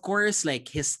mean, of course, like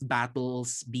his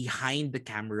battles behind the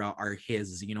camera are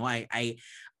his.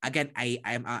 Again,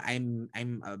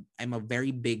 I'm a very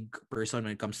big person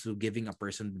when it comes to giving a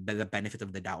person the benefit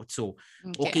of the doubt. So,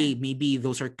 okay, Okay. maybe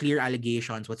those are clear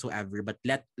allegations whatsoever, but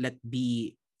let that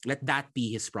be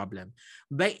his problem.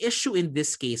 The issue in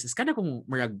this case is kind of kung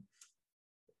murag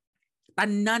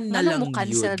tanan na Ngano mo lang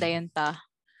cancel yun. dayon ta?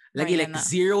 Lagi like Mariana.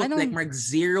 zero like Anong mark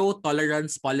zero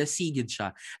tolerance policy gid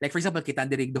siya. Like for example, kita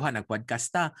dirig duha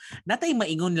nagpodcast ta. Natay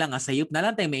maingon lang sayop na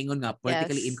lang tay maingon nga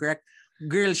politically yes. incorrect.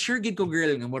 Girl, sure gid ko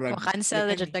girl nga murag Cancel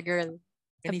like na jud ta girl.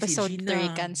 kani si Episode 3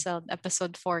 Gina. canceled.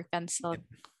 Episode 4 canceled.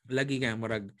 Lagi nga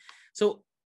murag. So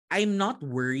I'm not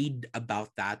worried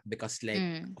about that because like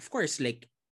of course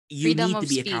like you Freedom need to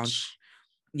of be speech.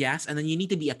 yes, and then you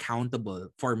need to be accountable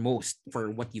for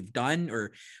what you've done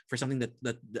or for something that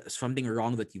something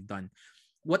wrong that you've done.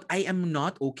 What I am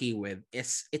not okay with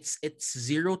is it's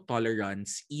zero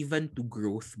tolerance even to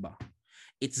growth ba.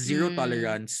 It's zero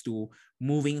tolerance to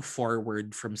moving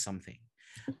forward from something.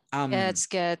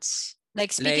 Gets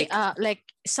like speaking Like like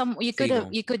some say go.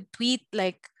 you could tweet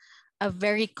like a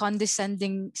very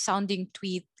condescending sounding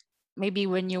tweet maybe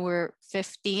when you were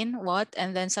 15, what,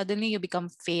 and then suddenly you become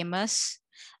famous,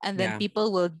 and then Yeah.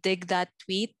 people will dig that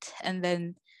tweet and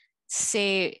then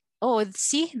say, oh,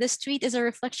 see, this tweet is a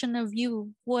reflection of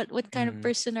you. What kind of Mm.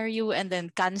 person are you? And then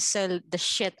cancel the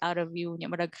shit out of you. Nya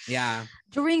marag, Yeah.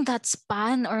 during that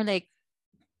span, or like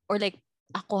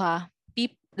ako ha,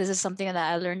 this is something that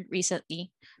I learned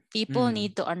recently. People Mm.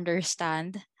 need to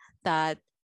understand that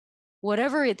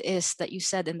whatever it is that you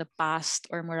said in the past,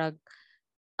 or murag,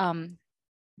 um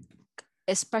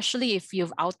especially if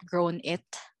you've outgrown it,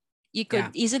 you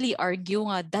could Yeah. easily argue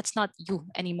nga that's not you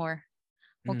anymore.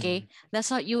 Mm. Okay, that's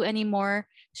not you anymore.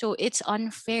 So it's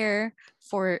unfair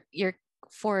for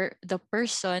the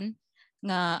person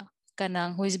nga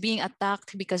kanang who is being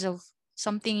attacked because of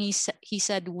something he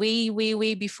said way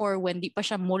before, when di pa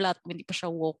siya mulat, when di pa siya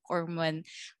woke, or when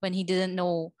he didn't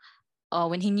know,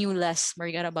 when he knew less,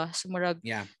 marigara ba, sumurag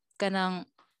Yeah. kanang,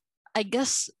 I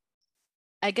guess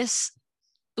I guess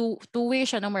two-way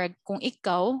siya na marag, kung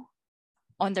ikaw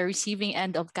on the receiving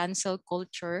end of cancel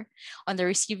culture, on the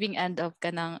receiving end of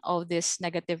kanang all this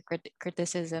negative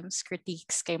criticisms,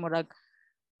 critiques, kay murag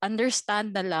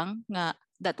understand na lang nga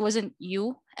that wasn't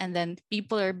you, and then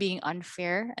people are being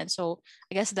unfair, and so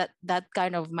I guess that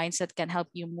kind of mindset can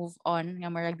help you move on, nga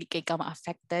murag di kay ka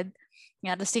ma-affected.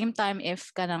 Nga at the same time,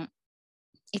 if kanang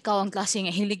ikaw ang klase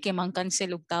nga hilig kay mang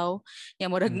cancel og tao, ya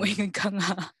murag mo Mm. ingag ka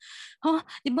nga, ha,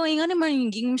 di ba nga naman yung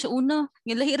giingon sa una,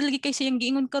 nga lahir lagi kay siyang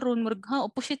giingon karon, murag ha,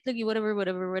 opposite lagi,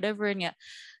 whatever nga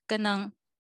kanang,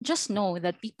 just know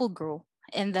that people grow,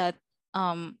 and that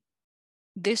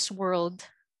this world,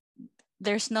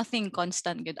 there's nothing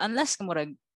constant good, unless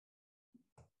murag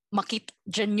makit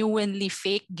genuinely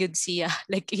fake good siya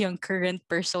like yung current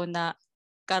persona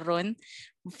karon,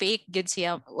 fake good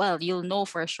siya, well, you'll know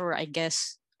for sure, I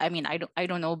guess. I mean, I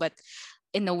don't know, but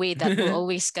in a way that will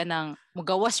always kanang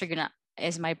mugawas or gina,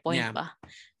 is my point Yeah. ba.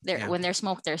 There, Yeah. when there's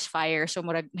smoke there's fire, so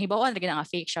murag hibawan lagi na nga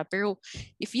fake siya, pero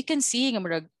if you can see nga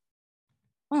murag,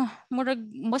 oh, murag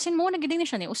basin mo na gid ni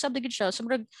siya ni usab na gid siya, so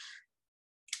murag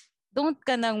don't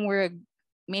kanang murag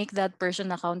make that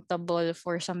person accountable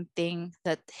for something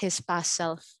that his past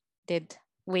self did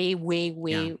Yeah.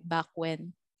 way back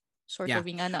when, sort Yeah. of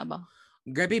yung ana ba.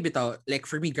 Grabe bitaw, like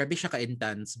for me, grabe siya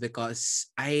ka-intense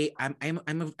because I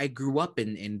grew up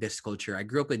in this culture. I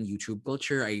grew up in YouTube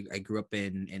culture. I grew up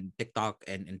in TikTok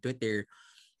and Twitter.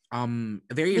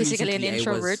 Very Basically an recently I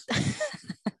introvert. was,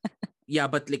 yeah,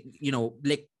 but like,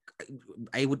 like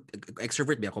I would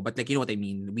extrovert ba ako, but like, you know what I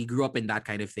mean. We grew up in that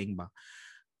kind of thing ba.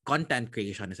 Content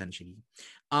creation essentially.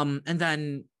 And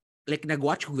then like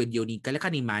nag-watch ko video ni kala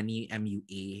ka ni Manny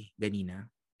MUA ganina.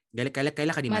 Kala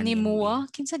ka ni Manny MUA.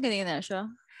 Manimua, kinsa ganina siya?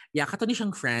 Yeah, kato ni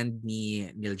siyang friend ni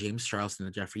Neil James Charles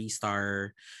na Jeffree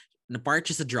Star. Na part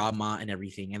siya sa drama and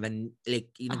everything. And then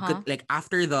like Uh-huh. like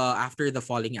after the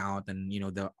falling out and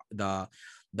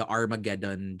the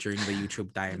Armageddon during the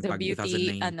YouTube time The pag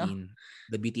beauty, ano.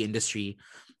 2019, the beauty industry,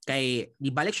 kay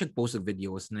nibalik siya post of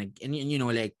videos like and you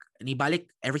know like nibalik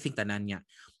everything tanan niya.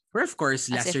 Where of course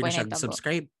As if lesser na why siya naitabo.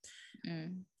 subscribe.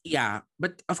 Mm. Yeah,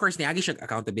 but of course niagi siya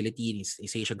accountability, ni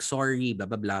say siya sorry, blah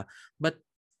blah blah. But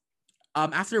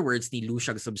afterwards ni lose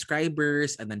siya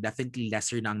subscribers and then definitely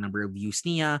lesser na ang number of views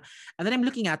niya. And then I'm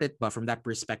looking at it but from that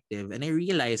perspective and I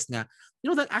realized nga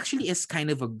that actually is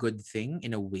kind of a good thing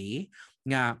in a way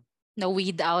nga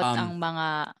Na-weed out um ang mga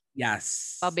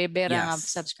yes. pabebera nga Yes.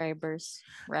 subscribers.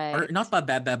 Or Right. not pa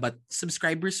bebe, but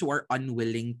subscribers who are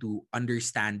unwilling to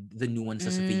understand the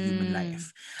nuances of a human Mm.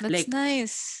 life. That's Like,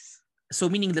 nice. so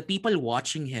meaning the people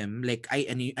watching him, like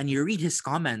and you read his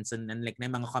comments and like na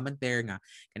mga comment there nga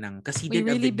kanang kasi he We did a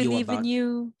really video believe in about you.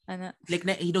 Ano? like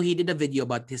he did a video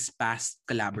about his past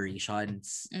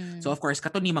collaborations. So Mm. of course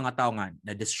kato ni mga tao nga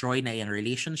na destroy na yung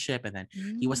relationship and then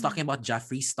he was talking Mm. about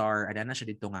Jeffree Star and then na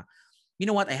siya dito nga, you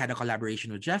know what, I had a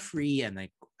collaboration with Jeffree and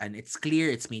like and it's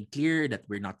made clear that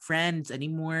we're not friends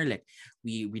anymore, like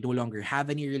we no longer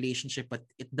have any relationship, but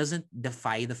it doesn't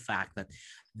defy the fact that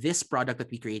this product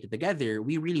that we created together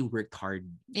we really worked hard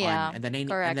on. Yeah, And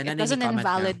correct. then It any doesn't comment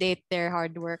nga, invalidate their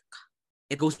hard work.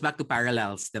 it goes back to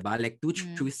parallels, diba? Like two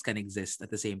Mm. truths can exist at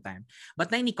the same time.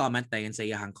 But na any comment na yun sa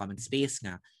iyahang comment space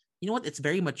nga, you know what, it's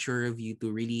very mature of you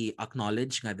to really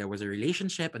acknowledge nga there was a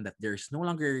relationship and that there's no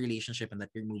longer a relationship and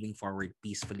that you're moving forward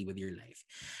peacefully with your life.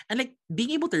 And like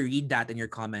being able to read that in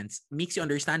your comments makes you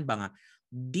understand ba nga,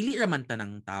 dili raman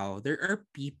tanang tao. There are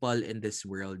people in this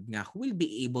world nga who will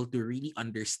be able to really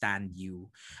understand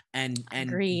you and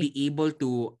Agree. be able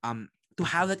to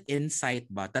have that insight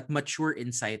ba, that mature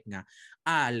insight nga,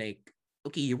 like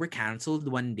okay, you were canceled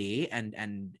one day and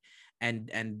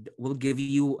and we'll give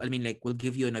you, I mean, like, we'll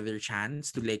give you another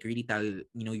chance to like really tell,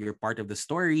 your part of the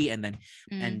story, and then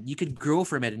Mm. and you could grow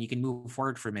from it and you can move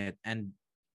forward from it. And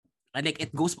like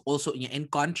it goes also in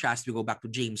contrast, we go back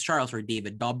to James Charles or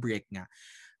David Dobrik nga.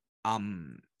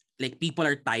 Like people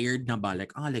are tired na ba,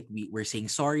 like like we're saying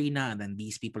sorry na, and then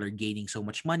these people are gaining so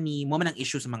much money, mo man ang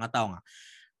issue sa mga tao nga,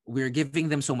 we're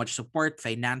giving them so much support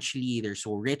financially, they're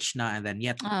so rich na, and then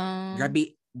yet Um,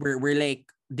 grabe, we're like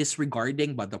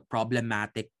disregarding but the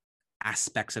problematic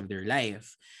aspects of their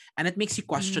life. And it makes you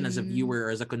question as a mm, viewer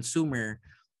or as a consumer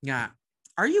nga,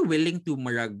 are you willing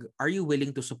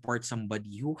to support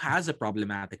somebody who has a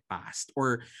problematic past,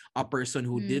 or a person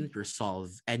who mm, didn't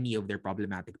resolve any of their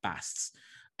problematic pasts?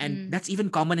 And mm, that's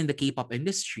even common in the K-pop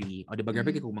industry. O, di ba,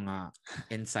 grabe mm. kung mga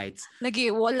insights.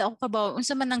 Lagi, wala ako kabaw.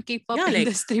 Unsa man ang K-pop Yeah,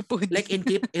 industry po like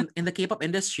di. in the K-pop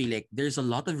industry, like there's a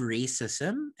lot of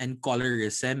racism and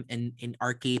colorism in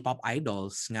our K-pop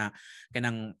idols nga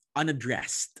kanang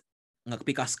unaddressed, nga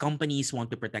because companies want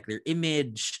to protect their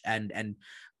image, and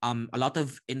a lot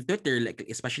of in Twitter, like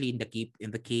especially in the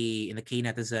K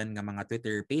netizen nga mga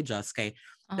Twitter pages, kay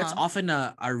that's Uh-huh. often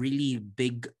a really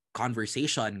big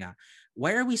conversation nga,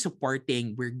 why are we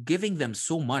supporting, we're giving them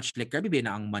so much, like grabe ba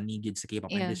na ang money gid sa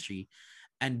K-pop Yeah. industry,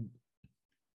 and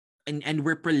and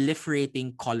we're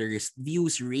proliferating colorist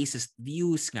views, racist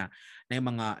views nga, na yung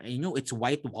mga, it's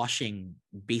whitewashing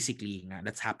basically nga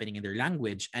that's happening in their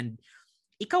language. And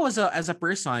ikaw as a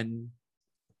person,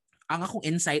 ang akong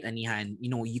insight anihan,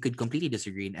 you could completely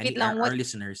disagree, and Wait any lang, our what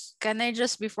listeners, can I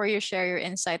just before you share your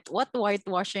insight, what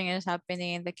whitewashing is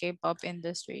happening in the K-pop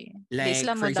industry? Di like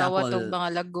sila for mo dawat og example, mga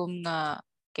lagom nga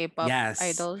K-pop yes,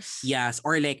 idols? yes,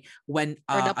 or like when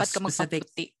Or a dapat ka specific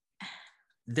magpaputi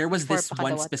there was before this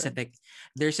one pakadawaton? specific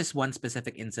there's this one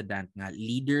specific incident nga,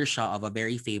 leader siya of a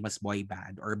very famous boy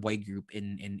band or boy group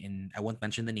in I won't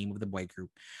mention the name of the boy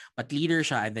group, but leader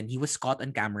siya, and then he was caught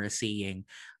on camera saying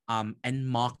and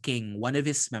mocking one of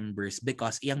his members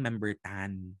because iyang member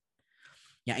tan.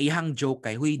 Iyang joke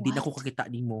kay, huy, di na What? ko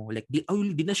kakita di mo, like di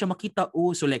na siya makita,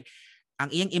 oh. So like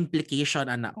ang iyang implication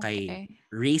ana kay Okay.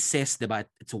 racist, diba?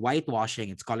 It's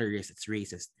whitewashing, it's colorist, it's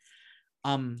racist.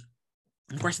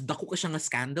 Of course, dako ka siya nga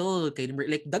scandal kay,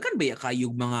 like dagan ba ya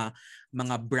kayog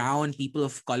mga brown people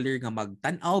of color nga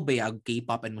magtan-aw ba ya og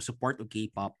K-pop and mo support og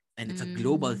K-pop, and it's a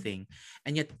global Mm. thing,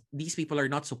 and yet these people are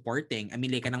not supporting. I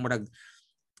mean, like kanang murag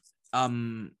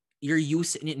you're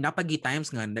using napagi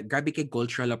times nga grabe kay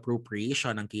cultural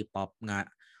appropriation ng K-pop nga,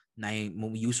 na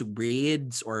mo use of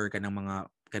braids or kanang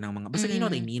mga basta, you know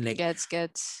what I mean, like, Gets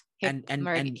and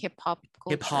hip hop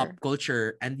hip hop culture. culture,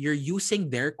 and you're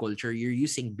using their culture, you're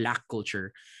using black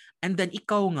culture, and then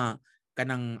ikaw nga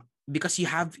kanang, because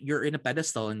you're in a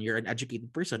pedestal and you're an educated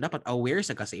person, dapat aware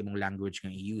sa imong language nga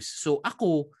i-use. So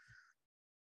ako,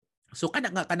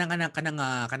 kanang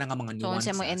mga So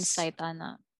unsa mo nuances. insight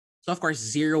ana? So of course,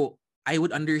 I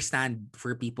would understand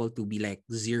for people to be like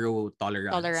zero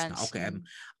tolerance. Na, Tolerance. okay,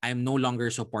 I'm no longer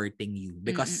supporting you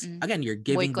because Mm. again, you're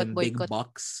giving them big Boycott.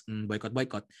 bucks,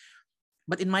 boycott.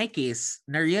 But in my case,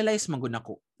 na-realize na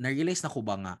ko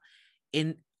ba nga,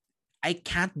 in I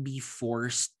can't be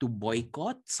forced to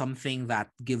boycott something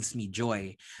that gives me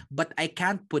joy, but I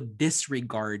can't put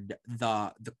disregard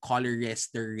the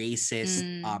colorist, the racist,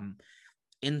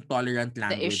 intolerant The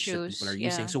language that people issues. are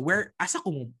using. Yeah. So where asa ko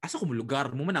mo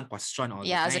lugar mo man ang question all the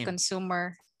Yeah, as a time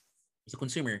consumer. as a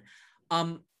consumer.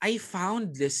 I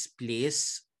found this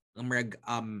place, and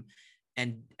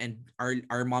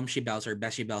our mom Shibels or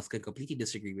Best Shibels could completely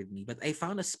disagree with me, but I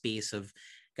found a space of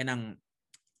kanang,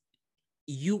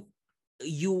 you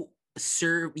you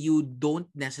don't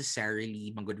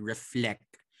necessarily magud reflect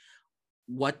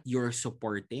what you're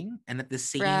supporting, and at the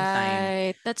same time,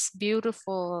 Right. That's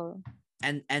beautiful.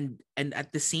 and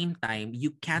at the same time,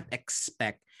 you can't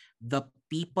expect the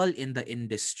people in the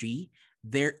industry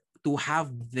there to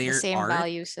have The their same art,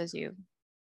 values as you.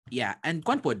 and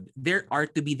kwanpod, their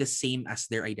art to be the same as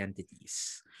their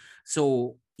identities.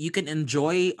 So you can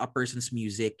enjoy a person's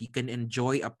music, you can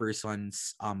enjoy a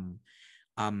person's um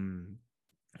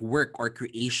work or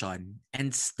creation, and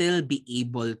still be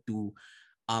able to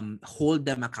hold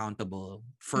them accountable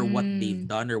for what they've Mm.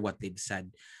 done or what they've said.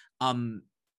 um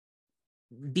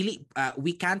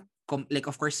we can't like,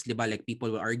 of course, diba, like people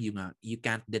will argue nga, you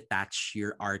can't detach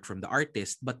your art from the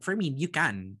artist, but for me, you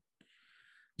can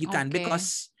Okay.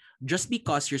 because just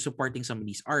because you're supporting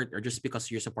somebody's art, or just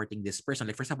because you're supporting this person,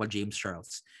 like for example James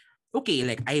Charles, okay,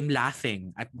 like I'm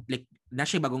laughing at, like, na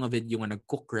siya bagong nga video nga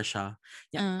nag-cook ra siya.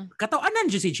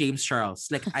 Katawanan dyan si James Charles.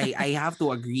 Like I have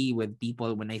to agree with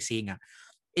people when I say nga,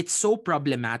 it's so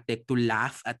problematic to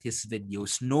laugh at his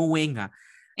videos knowing nga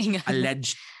Ingano.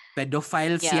 alleged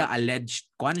pedophile siya, Yeah.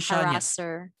 alleged kwan siya niya.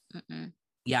 Harasser. Mm-mm.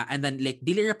 Yeah, and then like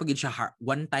dili ra pagid siya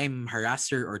one-time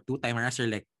harasser or two-time harasser,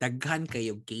 like daghan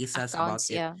kayo cases about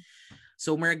Accounts, it. yeah.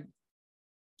 So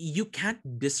you can't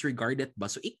disregard it ba?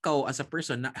 So ikaw as a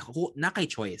person na kay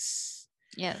choice.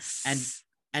 Yes.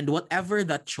 And whatever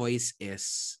that choice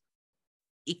is,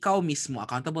 ikaw mismo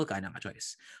accountable ka na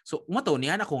choice. So umato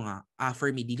niya na ko nga, for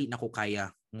me dili na ko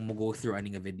kaya mo go through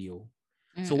aning a video.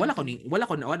 So wala ko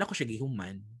siya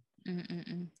gihuman.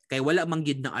 Kay wala man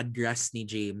gid na address ni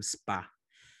James pa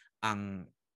ang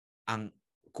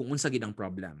kung unsa gid ang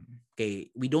problem.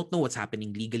 Kay we don't know what's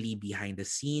happening legally behind the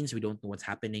scenes. We don't know what's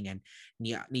happening, and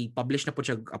ni publish na po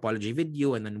siya apology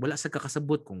video, and then wala sa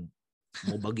kakasabot kung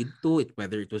mo bagid to it,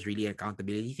 whether it was really an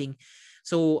accountability thing.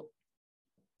 So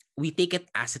we take it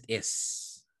as it is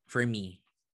for me.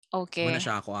 Okay. Muna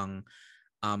siya ako ang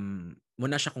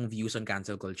muna siya kong views on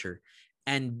cancel culture.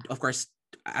 And of course,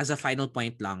 as a final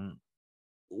point lang,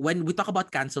 when we talk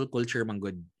about cancel culture,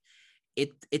 manggod,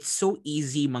 it's so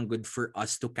easy manggod for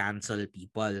us to cancel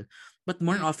people. But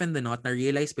more often than not,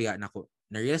 na-realize ko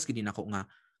din ako nga,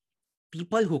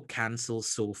 people who cancel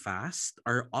so fast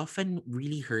are often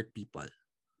really hurt people.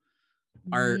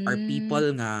 Are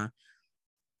people nga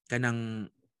kanang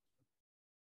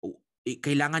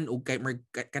kailangan og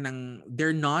kanang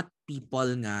they're not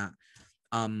people nga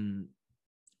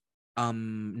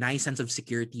nice sense of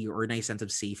security or nice sense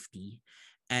of safety.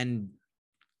 And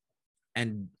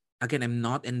again, I'm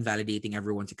not invalidating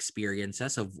everyone's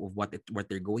experiences of what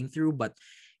they're going through, but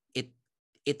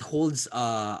it holds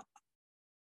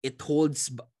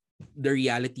the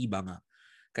reality ba nga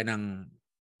kanang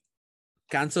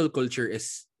cancel culture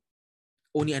is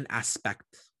only an aspect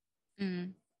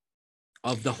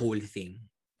of the whole thing.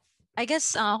 I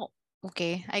guess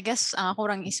okay. I guess ako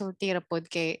rang isulti ra pod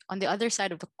kay on the other side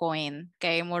of the coin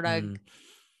kay murag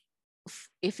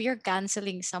if you're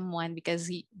canceling someone because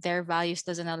their values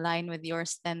doesn't align with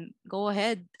yours, then go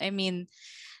ahead. I mean,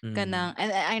 kanang,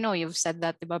 and I know you've said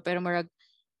that, diba? Pero murag,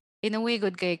 in a way,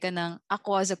 good kay kanang,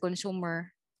 ako as a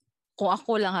consumer, kung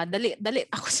ako lang ha, dali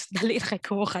na kay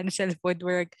cancel food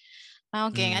work.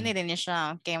 Okay, ano din niya siya.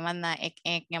 Okay, man na,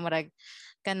 ek, nga murag,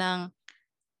 kanang,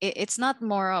 it's not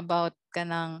more about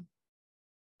kanang,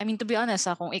 I mean, to be honest,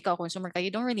 kung ikaw consumer ka,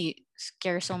 you don't really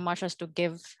care so much as to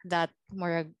give that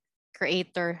more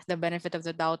creator the benefit of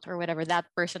the doubt or whatever, that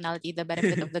personality the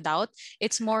benefit of the doubt.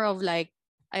 It's more of like,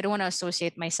 I don't want to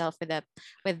associate myself with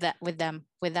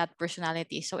that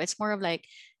personality. So it's more of like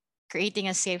creating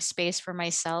a safe space for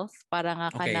myself para nga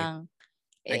kanang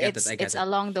it's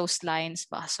along those lines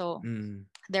ba. So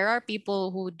there are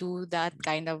people who do that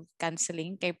kind of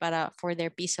canceling kay para for their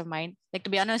peace of mind. Like,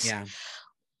 to be honest,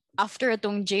 after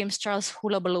itong James Charles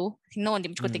Hulabaloo, no,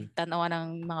 hindi ko tigtanawa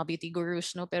ng mga beauty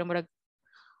gurus, no, pero murag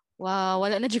wow,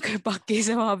 wala na dyan kayo paki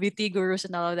sa mga beauty gurus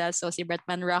and all of that. So si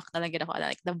Bretman Rock talaga ako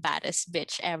like the baddest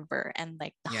bitch ever and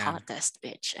like the hottest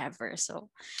bitch ever. So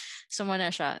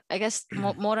muna siya. I guess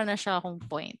mura na siya akong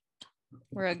point.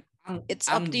 Where it's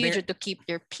up to you to keep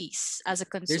your peace as a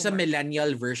consumer. There's a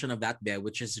millennial version of that bear,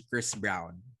 which is Chris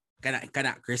Brown.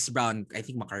 Kana Chris Brown, I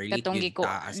think makarelate yun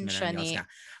as millennials nga.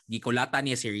 Gikolata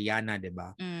niya si Rihanna,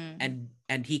 diba?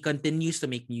 And he continues to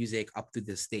make music up to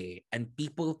this day, and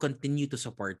people continue to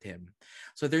support him.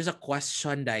 So there's a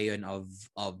question dayon of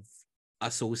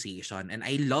association, and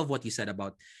I love what you said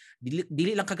about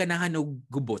dili lang kaganahan og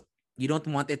gubot. You don't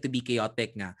want it to be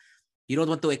chaotic nga. You don't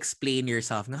want to explain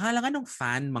yourself. Nga hala nga nung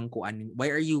fan mang kuan,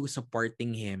 why are you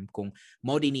supporting him kung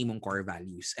mao din imong core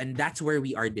values? And that's where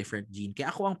we are different, Jean. Kaya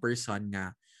ako ang person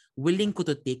nga willing ko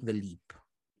to take the leap.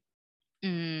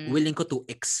 Willing ko to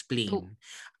explain.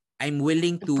 I'm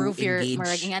willing to prove engage.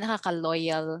 Maraging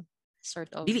nakaka-loyal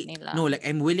sort of nila. No, like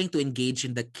I'm willing to engage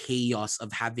in the chaos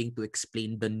of having to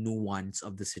explain the nuance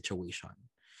of the situation.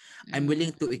 I'm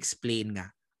willing to explain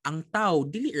nga ang tao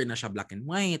dili na siya black and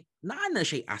white, naa na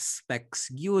siya aspects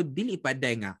gyud, dili pa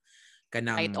nga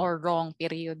kanang right or wrong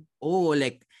period. Oh,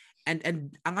 like and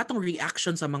ang atong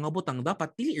reaction sa mga butang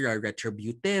dapat dili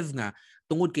retributive nga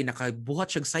tungod kay nakabuhat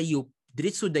siya sayop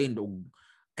diretso dayon og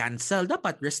cancel,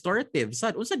 dapat restorative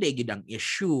sad unsa day gid ang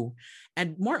issue.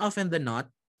 And more often than not,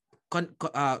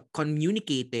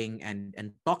 communicating and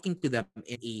talking to them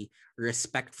in a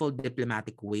respectful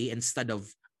diplomatic way instead of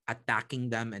attacking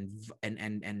them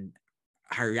and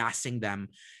harassing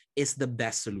them is the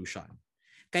best solution.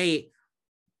 Kay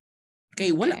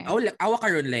wala awa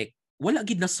karon, like wala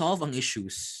gid na solve ang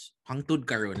issues hangtod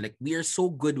karon. Like we are so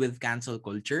good with cancel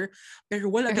culture pero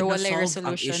wala gid na solve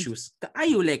ang issues.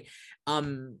 Ayo like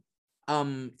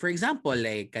for example,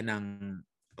 like kanang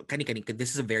kani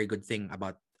this is a very good thing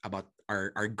about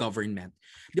our government.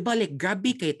 'Di ba like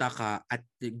grabe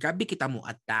kita mo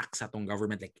attack sa tong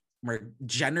government, like more Yeah,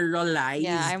 generalized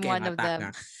I'm kayong one of attack them.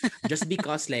 nga just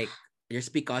because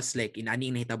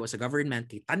inaning nahitabo sa government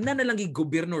kay tanan na lang yung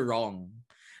gobyerno wrong.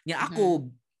 Nya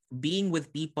ako being with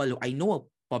people who I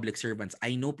know public servants,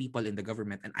 I know people in the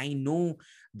government, and I know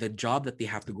the job that they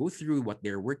have to go through, what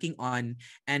they're working on,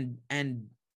 and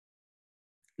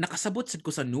nakasabot sad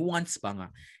ko sa nuance pa nga.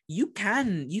 You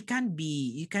can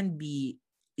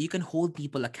hold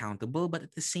people accountable, but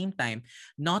at the same time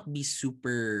not be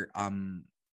super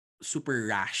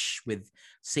rash with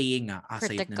saying nga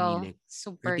sayop na Critical. nilik.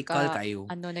 Super Critical ka, kayo.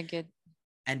 ano na good.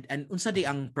 And unsa di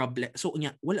ang problem? So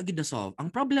nya wala gid na solve.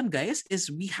 Ang problem guys is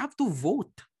we have to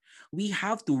vote. We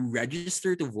have to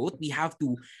register to vote. We have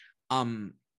to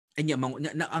ang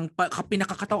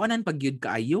pinakakatawanan pag yun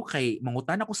kaayo kay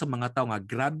mangutan ako sa mga tao nga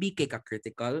grabe kay ka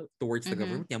critical towards the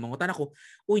government. Nya mangutan ako,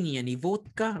 uy niya ni vote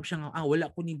ka. Siya nga wala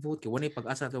ko ni vote kay wala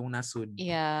pag-asa tong nasod.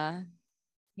 Yeah.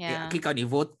 Yeah. Kay ikaw ni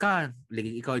vote ka.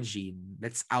 Lagi ikaw Jean.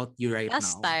 Let's out you right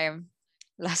Last now.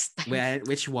 Last time. Well,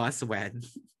 which was when?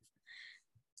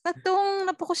 Katong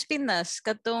napukos Pinas,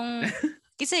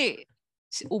 kasi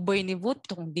si Ubay ni vote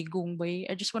tong digong bay.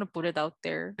 I just wanna put it out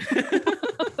there.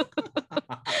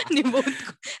 Ni vote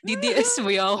ko. DDS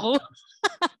mo ako.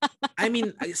 I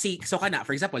mean, see, so kana,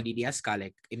 for example, DDS ka,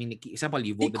 like, I mean, example,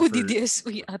 you voted Iko for... DDS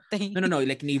uy atay. No,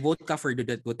 like, ni-vote ka for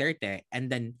Duterte, and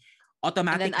then,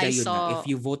 automatic na yun na, if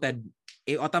you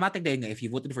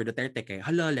voted for Duterte kay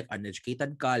hala like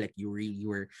uneducated ka, like you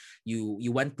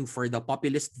went to for the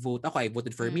populist vote. Ako I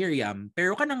voted for Miriam,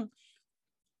 pero kanang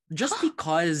just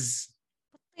because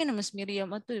patay na mas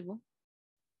Miriam ato diba?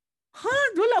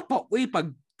 Wala pa pag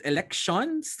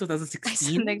elections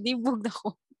 2016 nagdibog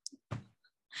ako.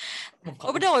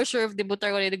 Opo na ako sure if debutar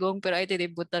ko ni Digong, pero ay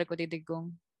debutar ko ni Digong.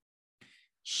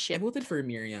 Shit. I voted for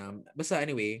Miriam. Basta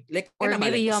anyway, like or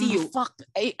Miriam, see you. fuck.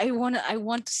 I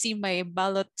want to see my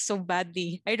ballot so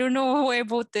badly. I don't know who I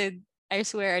voted. I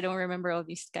swear I don't remember all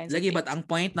these kinds of things. But ang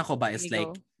point na ko ba is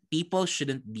like people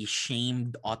shouldn't be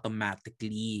shamed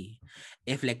automatically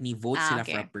if like ni vote sila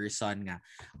for a person nga.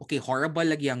 Okay, horrible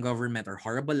lagi ang government or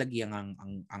horrible lagi ang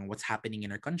what's happening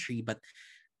in our country, but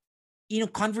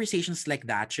conversations like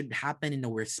that should happen in a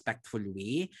respectful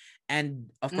way. And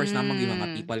of course, namang yung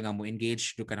mga people nga mo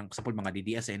engage do kanang sa mga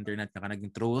DDS sa internet na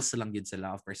naging trolls lang yun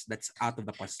sila. Of course, that's out of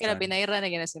the question. Kaya binayra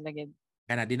na gina sila gid.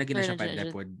 Kana di na gina siya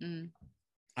pa-depod.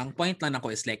 Ang point lang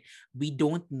ako is like we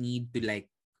don't need to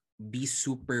like be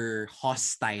super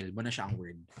hostile. Mo na siya ang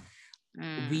word.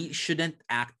 We shouldn't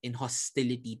act in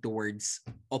hostility towards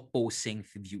opposing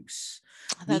views.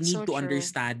 We need to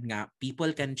understand nga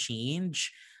people can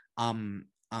change.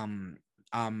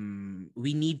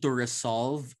 We need to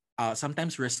resolve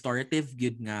sometimes restorative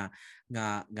good nga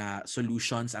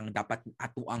solutions ang dapat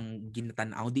ato ang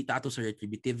ginatanaw di ta ato sa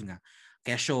retributive nga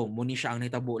kesyo muni siya ang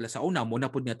nahitabo sa una mo na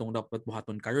pud nga tong dapat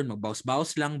buhaton karon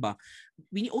magbaus-baus lang ba.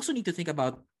 We also need to think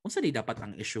about unsa di dapat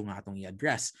ang issue nga atong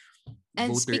i-address. And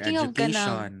voter speaking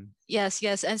education. Yes,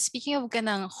 and speaking of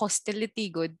kanang hostility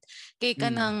good kay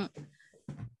kanang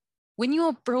when you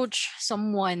approach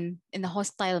someone in a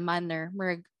hostile manner,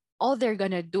 all they're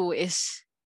gonna do is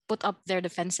put up their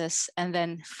defenses and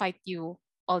then fight you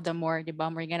all the more, di ba?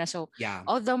 So,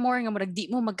 all the more nga di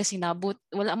mo magkasinabot,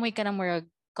 wala mo ka ng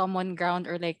common ground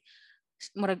or like,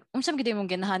 unsam gid mong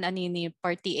ganahan ani ni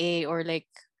party A or like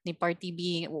ni party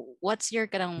B. What's your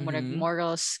kanang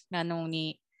morals nganong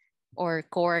ni or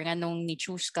core nganong ni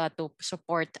choose ka to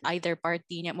support either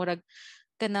party niya?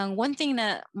 Kanang one thing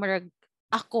na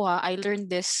ako I learned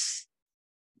this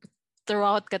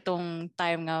throughout katong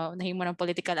time nga nahimo ng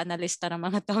political analyst ng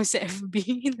mga tao sa FB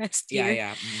last year.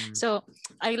 Yeah. So,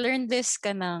 I learned this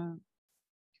kanang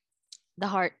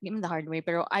the hard way,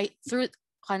 pero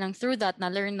through that na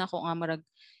learn nako nga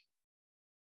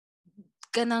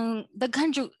kanang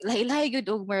daghan jud lahi-lahi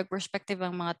gud og perspective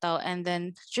ang mga tao, and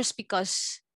then just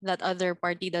because that other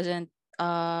party doesn't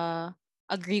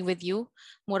agree with you,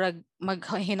 murag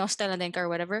mag-hinostile na din ka or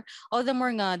whatever, all the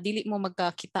more nga dili mo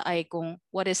magkakita ay kung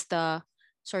what is the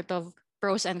sort of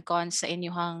pros and cons sa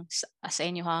inyong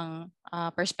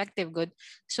perspective good.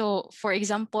 So for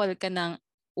example kanang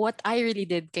what I really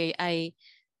did kay I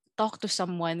talk to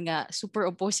someone nga super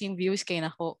opposing views kay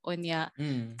nako unya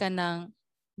kanang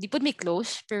di pud me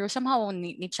close pero somehow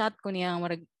ni chat ko niya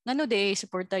murag ngano day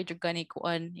supporta jud ka ni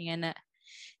kuan nga na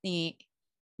ni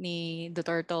the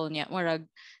turtle niya murag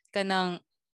kanang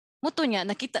muto niya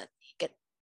nakita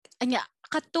anya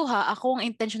katuha ako ang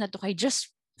intention nato kay just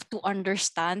to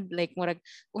understand like murag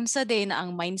unsa day na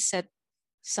ang mindset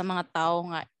sa mga tao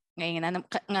nga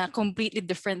nga completely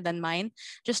different than mine,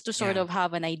 just to sort Yeah. of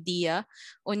have an idea.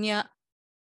 Unya,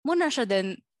 muna siya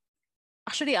din,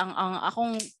 actually, ang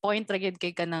akong point ragid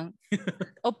kay kanang,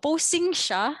 opposing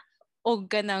siya, o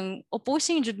ganang,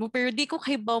 opposing jud mo, pero di ko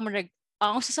kahibaw marag,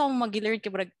 ang usa sa mga mag-learn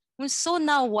kay marag, so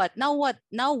now what? Now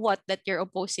what that you're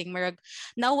opposing? Marag,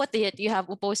 now what that you have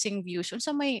opposing views?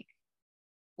 Unsa may,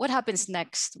 what happens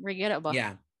next? Marag, ba?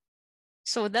 Yeah.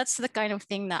 So that's the kind of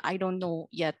thing that I don't know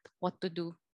yet what to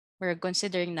do. We're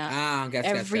considering na Gets.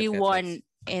 everyone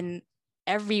in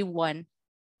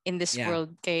this Yeah.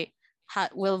 world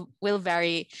will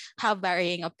have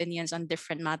varying opinions on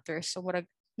different matters. So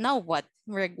now what?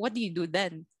 What do you do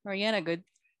then? Mariana, good.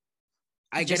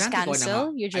 I Just ganante ko na nga. cancel?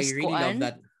 You just I really love kuan?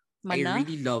 that. I Mana?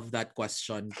 really love that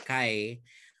question. Kay,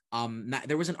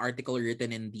 there was an article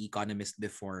written in The Economist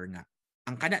before nga.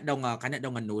 Ang kana daw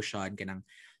nga notion kanang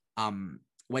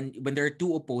when there are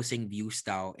two opposing views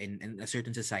daw in a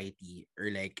certain society, or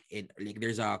like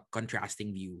there's a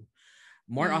contrasting view,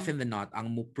 more often than not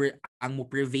ang mo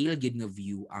prevail gid nga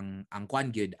view ang kwan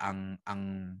gid ang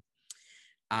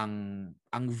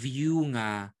view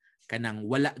nga kanang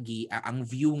wala ang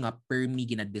view nga permi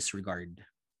gina disregard.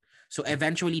 So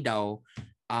eventually daw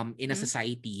in a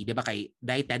society, di ba kay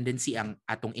dahil tendency ang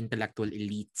atong intellectual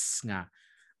elites nga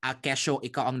kesyo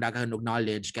ikaw ang daghan og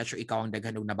knowledge, kesyo ikaw ang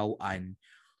daghan og nabawaan,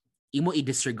 imo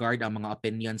i-disregard ang mga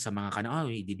opinion sa mga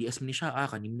DDS man ni siya,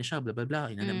 kanim na siya, blah blah blah,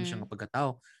 inanam siya nga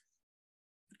pagkatao.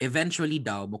 Eventually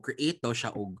daw mo create daw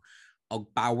siya og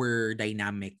power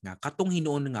dynamic nga katong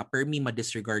hinuon nga permi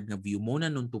ma-disregard nga view mo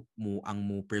na nunto mo ang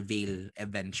mo prevail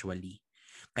eventually.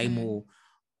 Kay mo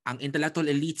ang intellectual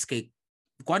elites kay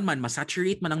kuan man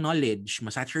masaturate man ang knowledge,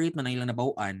 masaturate man ang ilang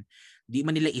nabawaan, di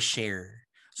man nila i-share.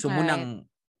 So munang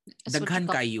daghan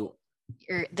kayo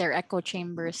their echo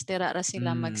chambers, tira ra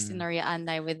sila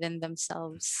magsinaryaanay within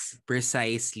themselves.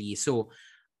 Precisely. So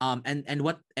and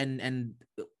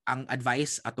ang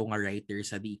advice ato nga writer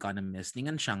sa The Economist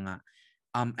ningan siya nga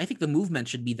I think the movement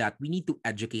should be that we need to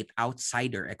educate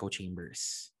outside our echo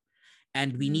chambers,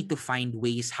 and we need to find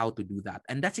ways how to do that.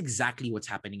 And that's exactly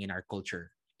what's happening in our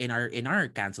culture, in our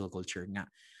cancel culture nga.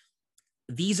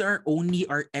 These are only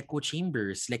our echo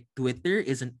chambers. Like Twitter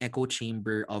is an echo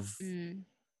chamber of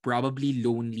probably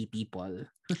lonely people.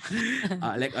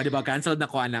 Like, diba, canceled na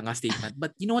ko nga statement.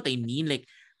 But you know what I mean? Like,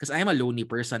 because I'm a lonely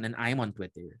person and I'm on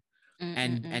Twitter.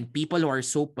 And people who are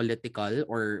so political,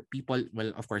 or people,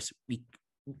 well, of course,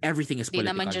 everything is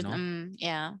political, no?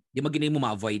 Yeah. Di magiging mo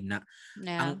ma-avoid na.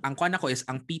 Yeah. Ang kuan ako is,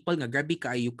 ang people nga, grabe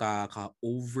kayo ka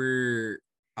over,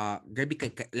 grabe ka,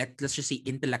 let's just say,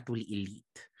 intellectually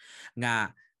elite.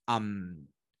 Nga,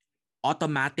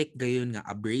 automatic gayon nga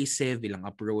abrasive ilang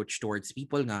approach towards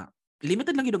people nga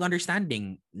limited lang yung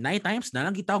understanding. 9 times na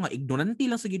lang kita nga ignorante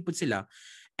lang sa gid pud sila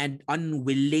and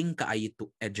unwilling kaayo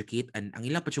to educate, and ang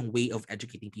ilang pa yung way of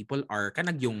educating people are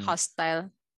kanag yung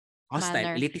hostile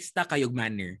manner. Elitista kayog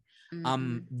manner.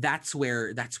 That's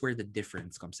where the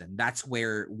difference comes in. That's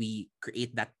where we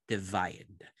create that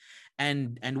divide.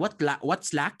 And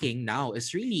what's lacking now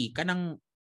is really kanang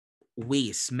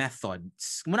ways,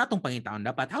 methods. Muna itong pangitaon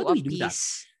dapat. How do we do that?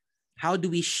 How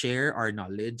do we share our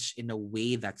knowledge in a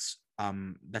way that's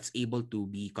able to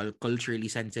be culturally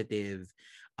sensitive,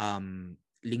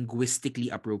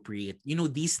 linguistically appropriate? You know,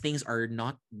 these things are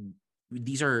not.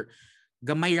 These are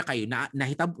gamay ra kayo na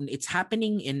nahitab. It's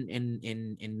happening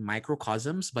in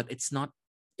microcosms, but it's not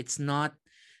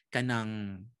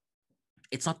kanang.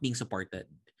 It's not being supported.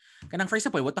 Kanang for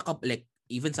example, what like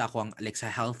even sa ako like sa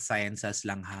health sciences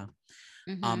lang ha.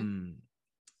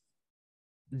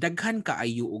 Daghan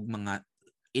kaayo og mga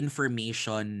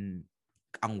information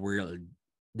ang world,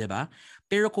 'di ba?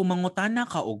 Pero kung mangutana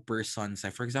ka og person sa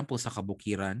for example sa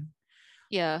kabukiran,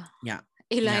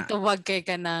 ilang tuwag kay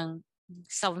kanang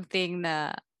something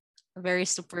na very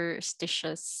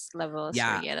superstitious levels.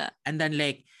 Yeah. And then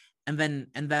like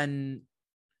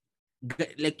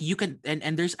you can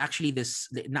and there's actually this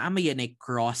naamay yan a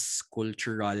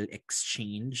cross-cultural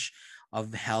exchange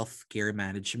of healthcare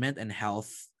management and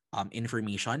health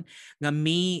information nga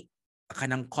may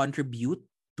kanang contribute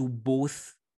to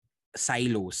both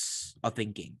silos of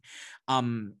thinking.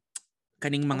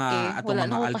 Kaning mga atong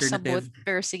mga alternative pasabot,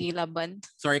 pero sige laban.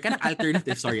 Sorry, kanang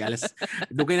alternative, sorry, alas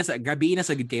dugay na sa gabi na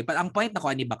sa gid kay. But ang point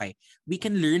nako ani ba kay we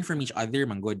can learn from each other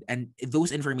man good, and those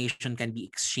information can be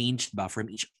exchanged ba from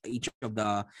each of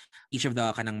the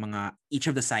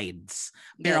sides.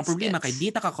 Pero ang problema kay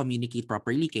di ta ka communicate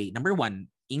properly kay number one,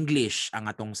 English ang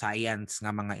atong science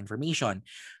nga mga information.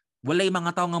 Walay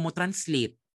mga tao nga mo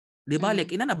translate. Di ba? Like,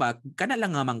 ina na ba? Kana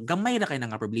lang nga gamay na kayo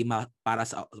nga problema para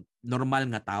sa normal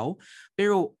nga tao.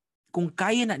 Pero, kung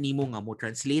kaya na nimo nga mo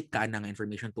translate ka ng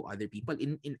information to other people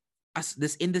in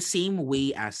the same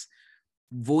way as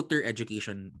voter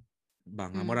education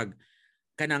ba nga murag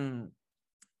kanang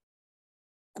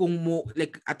kung mo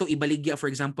like ato ibaligya for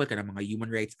example kanang mga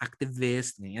human rights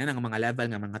activists nga ang mga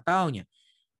level nga mga tao niya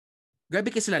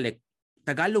grabe kay sila like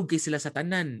Tagalog kay sila sa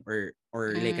tanan or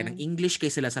like kanang English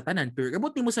kay sila sa tanan pero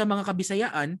abot nimo sa mga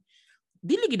Kabisayaan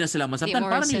dili gid na sila masabtan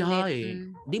para nila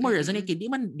di mo resonate di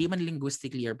man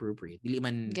linguistically appropriate dili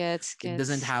man gets. It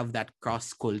doesn't have that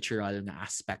cross cultural nga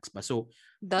aspects pa so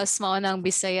das mao nang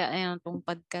Bisaya ayon tong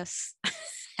podcast.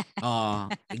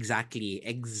 Exactly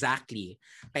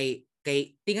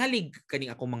kay tingalig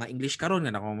kaning ako mga English karon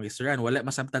nga ako mag-istoryan wala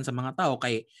masabtan sa mga tao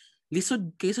kay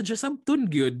lisod kay sa sabton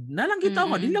gyud nalang kita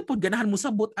ko dili pud ganahan mo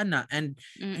sabot ana and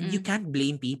you can't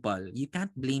blame people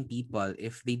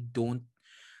if they don't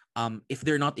if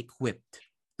they're not equipped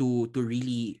to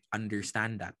really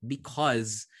understand that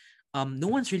because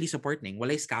no one's really supporting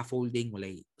walay scaffolding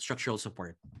walay structural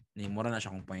support ni mura na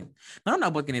siya kong point ngano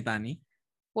naabot kinita ni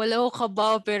wala ko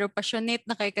kabaw pero passionate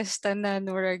na kay kastanan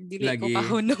or dili ko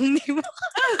kahunong nimo.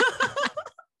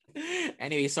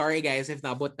 Anyway, sorry guys if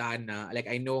naabot ta na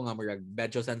like I know nga murag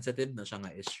medyo sensitive na siya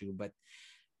nga issue but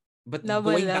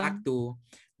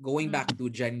going back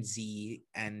to Gen Z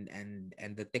and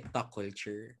the TikTok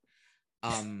culture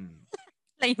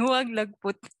layuwag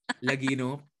lagput lagi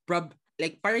no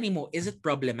like para nimo is it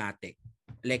problematic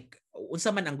like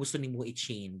unsa man ang gusto nimo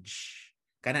i-change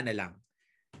kana na lang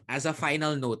as a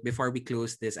final note before we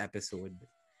close this episode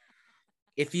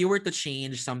if you were to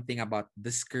change something about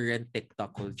this current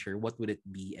TikTok culture what would it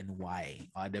be and why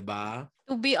diba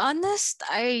to be honest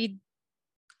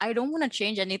I don't want to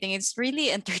change anything. It's really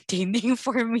entertaining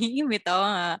for me bitaw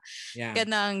nga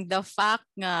kanang the fact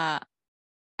nga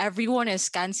everyone is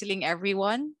canceling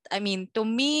everyone. I mean, to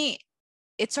me,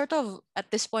 it's sort of at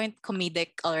this point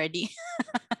comedic already.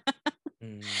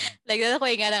 Like that ko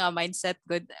nga nga mindset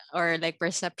good or like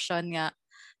perception nga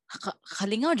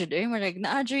kalingaw jud marag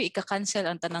naa jud ika-cancel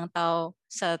ang tanang tao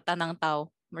sa tanang tao.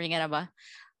 Maringa na ba?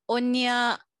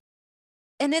 Unya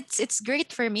and it's great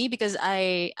for me because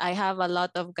I have a lot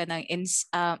of kanang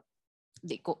I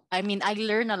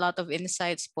learn a lot of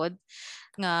insights pod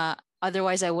nga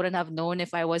otherwise I wouldn't have known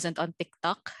if I wasn't on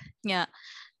TikTok. Nga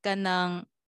kanang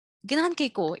ganahan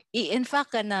kay ko. In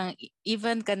fact kanang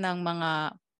even kanang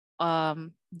mga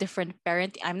different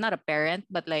parent. I'm not a parent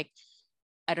but like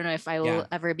I don't know if I will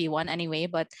ever be one anyway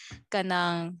but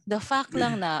kanang the fact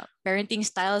lang na parenting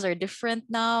styles are different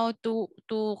now to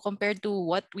compared to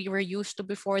what we were used to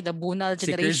before the bunal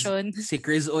generation. Si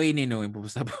Chris Oy ni no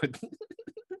impusabot.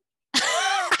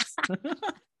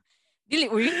 Dili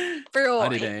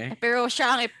pero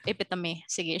siya ang epitome.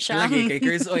 Sige, siya. Lagi kay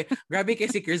Chris Oy. Grabe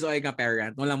kay si Chris Oy nga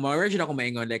parent. Walang mo original ako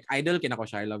maingon like idol kinako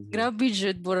siya I love you. Grabe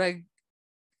jud burag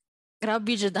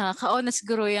grabe jud ha kaon na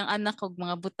siguro yung anak kog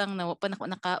mga butang na pa nako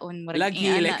nakaon murag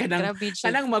lagi like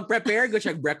kanang mag-prepare go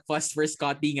siya breakfast for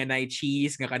Scotty nga night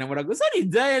cheese nga kanang murag usa ni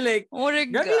day like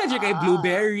grabe na siya kay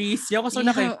blueberries ya ko so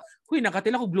na kay kuy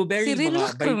nakatila ko blueberries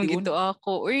mga by gito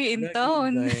ako uy in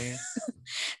town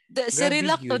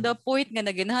Cerelac to the point nga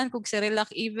naganahan kog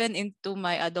Cerelac even into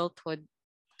my adulthood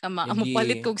amo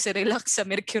palit kog Cerelac sa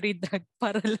Mercury Drug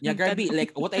para lang. Yeah, grabe. Like,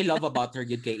 what I love about her,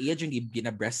 good kay, iya dyan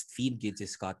gina-breastfeed gid si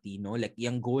Scotty, no? Like,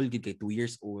 yung goal gid kay 2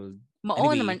 years old.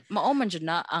 Mao man dyan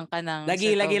na ang kanang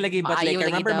lagi. But like, I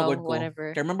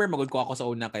remember magod ko ako sa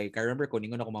una kay, I remember ko,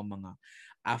 ningon ako mga,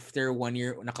 after 1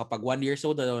 year, nakapag 1 years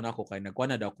old daw na ako kay, nagkuha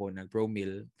na daw ako,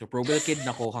 nag-promil. So, promil kid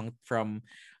na ako from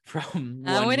 1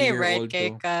 year old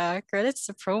kay ka. Credits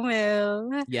to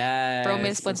Promil. Yes.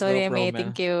 Promil sponsoring me.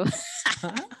 Thank you.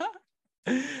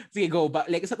 Sige, go.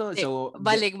 Like, so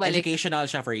balik. Educational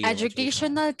siya for you.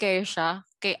 Educational kayo siya.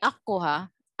 Kay ako ha.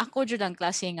 Ako dyan ang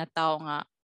klase nga tao nga.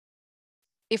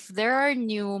 If there are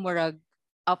new murag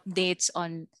updates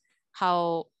on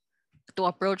how to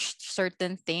approach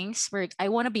certain things, murag, I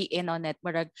wanna be in on it.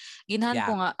 Murag, ginahan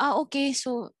ko nga, okay,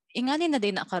 so ingani na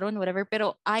din na karon whatever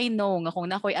pero I know nga kung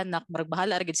nakoy anak murag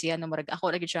bahala ra gid siya no murag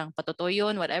ako ra gid siyang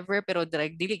patutoyon whatever pero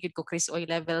dili gid ko Chris Oy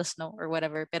levels no or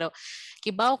whatever pero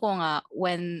kibaw ko nga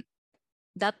when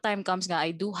that time comes nga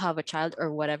I do have a child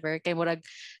or whatever kay murag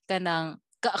kanang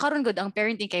karon gud ang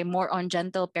parenting kay more on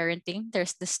gentle parenting.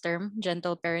 There's this term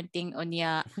gentle parenting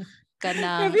unya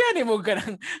kanang Grabe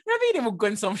ni mo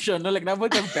consumption no like nabot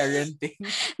kang parenting.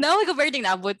 Nabot ko parenting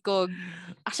nabot ko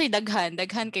actually daghan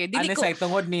kayo dili ko anesay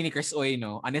tungod ni Chris Oy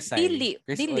no anesay dili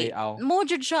mo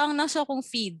jud siya ang nasa akong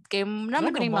feed kay namo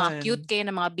ko mga cute kay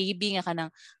na mga baby nga kanang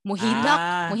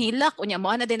muhilak unya mo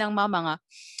ana din ang mama nga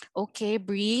okay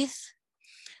breathe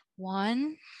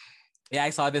 1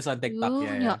 I saw this on TikTok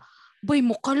boy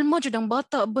mo kalma jud ang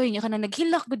bata boy nya kanang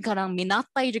naghilak gud kanang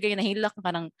minatay jud kay nahilak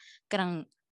kanang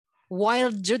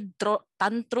wild jud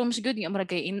tantrums gud nga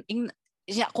murag kay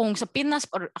siya kung sa Pinas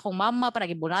or akong mama pa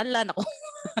nagibunalan ako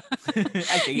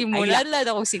Ay, hilak. gibunalan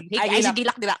ako sige Ay, ay hilak. sige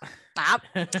dila tap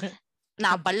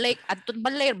na balik adton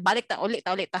balik balik ta ulit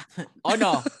ta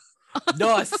Ono.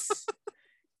 Dos.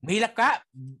 Mahilak ka.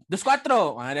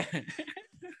 2-4.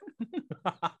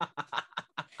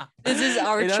 this is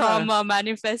our trauma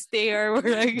manifesting or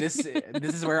we're like this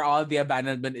is where all the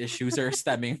abandonment issues are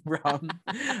stemming from.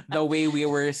 The way we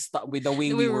were we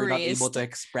were not able to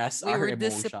express we our were emotion.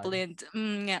 disciplined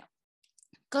nga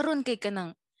karon kay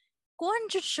kanang kuan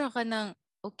jud siya kanang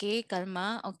okay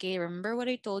kalma okay remember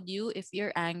what I told you if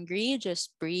you're angry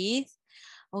just breathe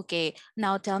okay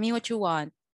now tell me what you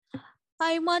want.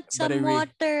 I want some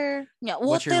water. Yeah,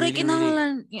 water really,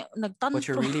 kinahanglan.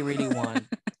 Nagtantro. What you really want.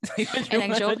 And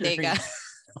ang joke, teka.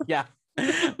 Yeah.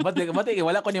 But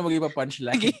wala ko niya mag-iba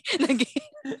punchline.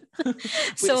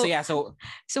 So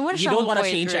you don't want to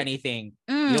change anything.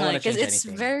 You don't want to change anything. It's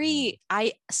very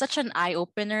such an eye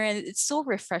opener, and it's so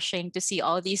refreshing to see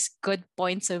all these good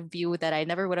points of view that I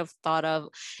never would have thought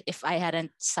of if I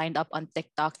hadn't signed up on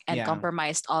TikTok and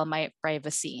compromised all my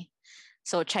privacy.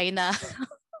 So China,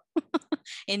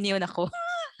 inyun ako.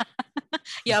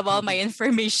 You have all my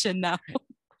information now.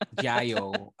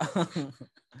 Yayo.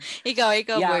 Ikaw,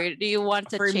 Bert, do you want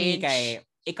to for change? Me,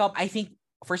 I think,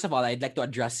 first of all, I'd like to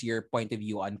address your point of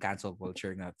view on cancel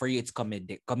culture. For you, it's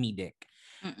comedic.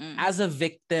 As a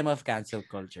victim of cancel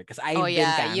culture, because I've been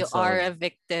canceled. You are a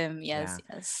victim. Yes.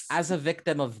 As a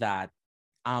victim of that,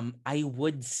 I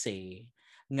would say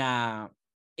nga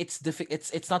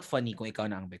it's not funny kung ikaw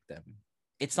na ang victim.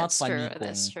 It's not funny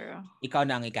kung ikaw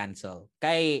na ang i-cancel.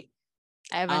 Kay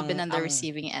I haven't been on the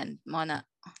receiving end. Mona,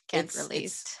 can't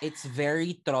relate. It's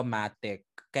very traumatic.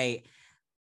 Kay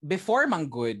before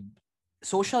Manggod,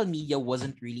 social media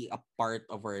wasn't really a part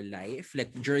of our life.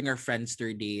 Like during our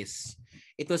Friendster days,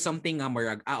 it was something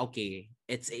okay,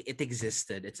 it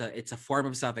existed. It's a form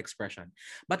of self-expression.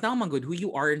 But now Manggod, who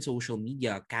you are in social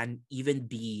media can even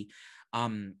be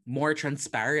more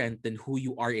transparent than who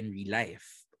you are in real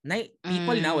life.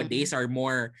 People nowadays are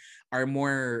more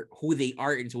who they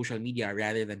are in social media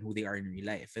rather than who they are in real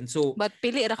life. And so but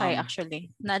pili ra kay actually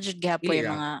najud gapoy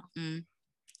mga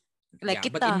like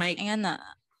kita ayan na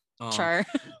char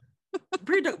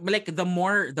like the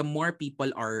more people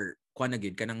are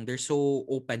kanang they're so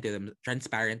open to them,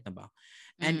 transparent na ba.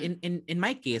 And in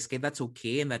my case, okay, that's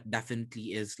okay, and that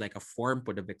definitely is like a form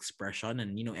of expression,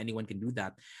 and anyone can do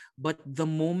that. But the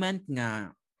moment nga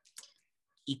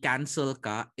i-cancel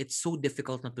ka, it's so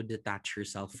difficult not to detach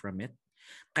yourself from it.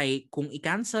 Kay kung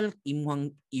i-cancel,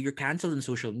 you're canceled on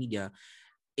social media,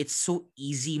 it's so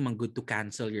easy good to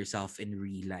cancel yourself in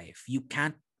real life. You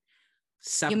can't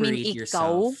separate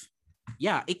yourself.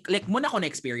 Yeah, like muna ko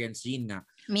na-experience yun nga.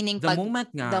 Meaning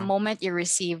the moment you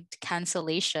received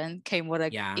cancellation, kay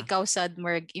murag ikaw sad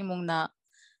murag imong na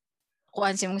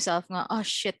kuan sa imong self nga, oh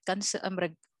shit, cancel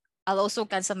I'll also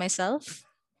cancel myself.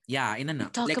 Yeah,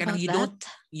 like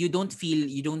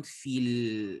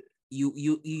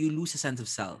you lose a sense of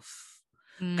self.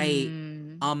 Kay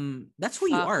that's who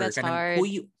you are. That's hard.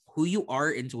 Who you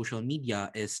are in social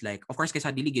media is like, of course,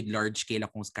 kaysa dili gid large scale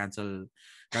akong cancel.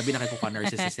 Grabe na kay ko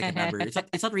narcissistic and ever.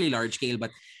 It's not really large scale,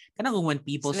 but kanang when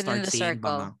people start saying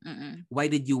why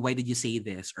did you say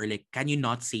this, or like can you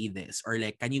not say this, or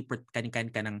like can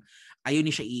kanang ayo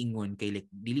ni siya iingon kay like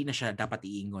dili na siya dapat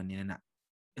iingon na.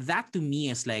 That to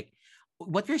me is like,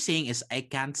 what you're saying is I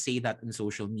can't say that in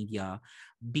social media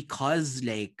because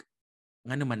like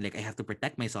I have to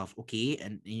protect myself, okay,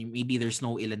 and maybe there's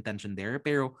no ill intention there,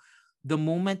 pero the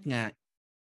moment nga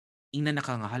ina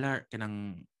nakanghala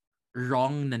kanang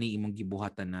wrong na ni imong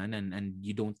gibuhatanan and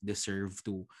you don't deserve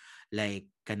to like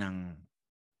kanang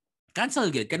cancel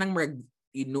gid kanang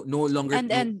no longer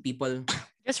and people.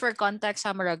 Just for context,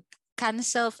 marag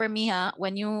cancel for me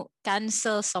when you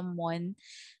cancel someone,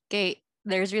 okay,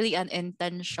 there's really an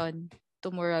intention to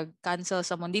murag cancel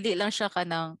someone. Dili lang siya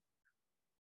kanang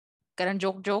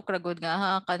joke ragod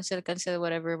nga cancel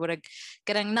whatever, murag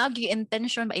kanang nagi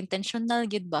intention ba, intentional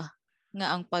gid ba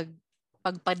nga ang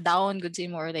pagpa-down gud sa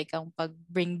imo, or like ang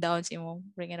pag-bring down sa imo,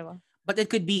 bring it ba. But it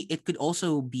could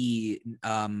also be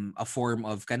a form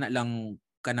of kanang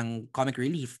comic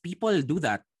relief. People do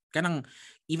that. Kanang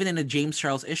even in a James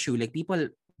Charles issue, like people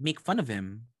make fun of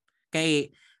him.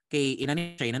 Kay ina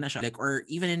na siya, like, or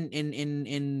even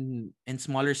in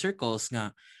smaller circles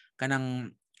nga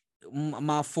kanang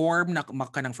ma-form na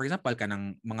kanang, for example,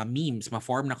 kanang mga memes,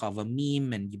 ma-form na ka of a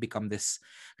meme and you become this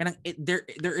kanang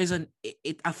there is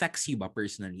it affects you ba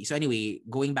personally. So anyway,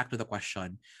 going back to the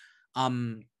question,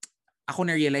 um ako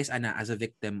na realize ana as a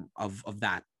victim of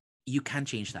that, you can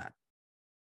change that.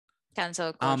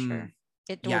 Cancel Um culture.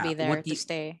 It will yeah, be there to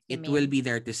stay, you it will mean? be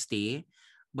there to stay,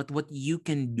 but what you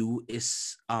can do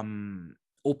is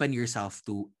open yourself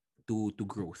to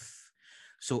growth.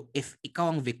 So if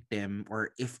ikaw ang victim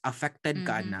or if affected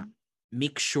ka na, Mm-hmm.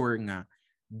 make sure nga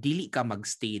dili ka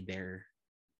magstay there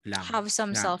lang. Have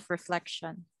some Nga,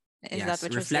 self-reflection. Is that yes,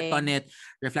 what you're reflect on saying? it,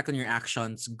 reflect on your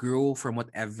actions, grow from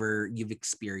whatever you've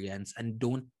experienced, and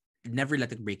don't never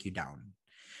let it break you down.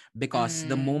 Because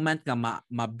the Mm. moment nga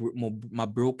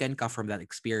ma-broken ka from that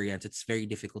experience, it's very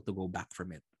difficult to go back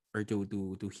from it or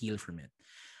to heal from it.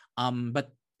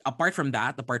 But apart from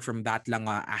that lang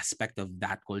aspect of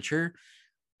that culture,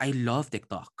 I love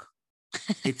TikTok.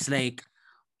 It's like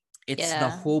it's the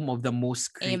Yeah. home of the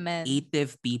most Amen.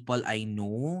 creative people I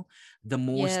know, the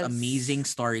most amazing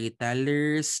Yes.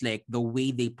 storytellers, like the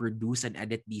way they produce and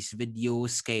edit these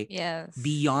videos, kay Yes.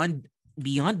 beyond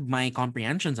my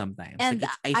comprehension sometimes. Like And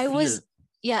it's I I feel was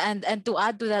yeah, and to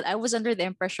add to that, I was under the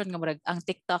impression nga murag ang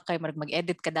TikTok kay murag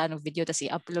mag-edit ka da ng video tas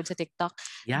i-upload sa TikTok.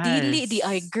 Dili di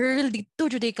ay yes. girl dito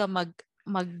jud ka mag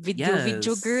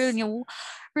video girl Yes. nga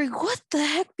like, what the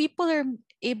heck, people are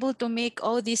able to make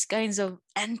all these kinds of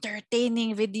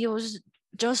entertaining videos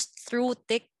just through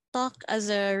TikTok as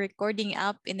a recording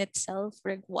app in itself.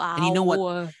 Like, And you know what?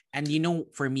 wow. And you know,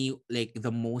 for me, like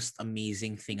the most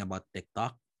amazing thing about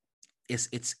TikTok is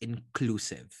it's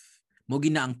inclusive. Mo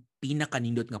gina ang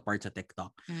pinakanindot nga part sa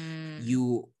TikTok. Mm,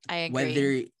 You I agree. whether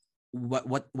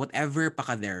whatever pa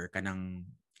ka there kanang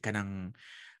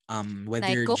Na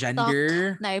whether cook talk,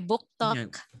 gender, na book talk, yeah,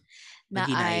 na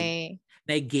lagi ay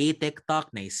na gay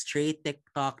TikTok, na straight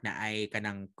TikTok, na ay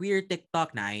kanang queer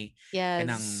TikTok, na ay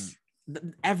kanang yes,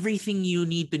 everything you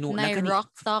need to know. na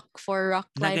rock talk for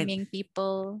rock Nagan climbing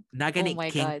people. Oh nagani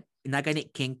my kink god. nagani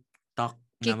kink talk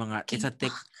na Kick mga it's king a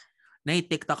talk.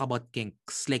 TikTok about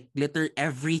kinks, like literally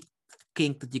every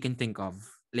kink that you can think of,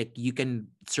 like you can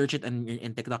search it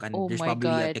in TikTok and Oh there's my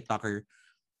probably a god. TikToker.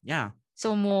 Yeah,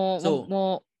 So mo mo so mo,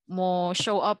 mo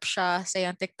show up siya sa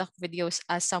yung TikTok videos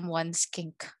as someone's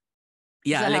kink.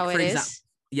 Is yeah, that like how for it example, is?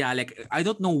 yeah, like I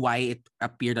don't know why it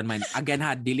appeared on mine again.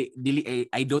 Had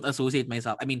I don't associate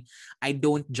myself, I mean, I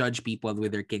don't judge people with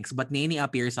their kinks, but nini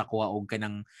appears ako og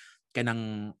kanang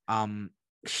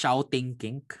shouting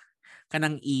kink,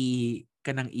 kanang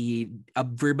i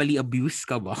verbally abuse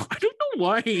ka ba. I don't know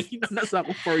why. Nasa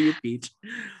ako for you page.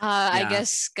 I Yeah,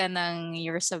 guess kanang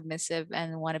you're submissive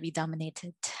and want to be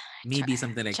dominated. maybe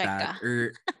something like Check that, ka.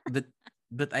 or that,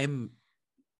 but I'm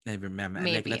never remember,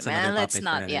 like Maybe, that's another man. Let's topic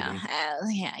for not. another Yeah,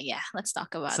 day. yeah. Let's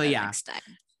talk So about that yeah, next time.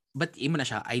 but imo na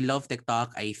siya, I love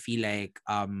TikTok. I feel like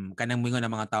kanang mingon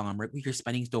ng mga tao nga you're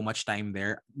spending so much time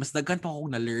there. Mas daghan pa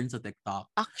akong na-learn sa TikTok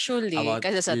Actually, about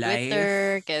kasi sa life. Twitter,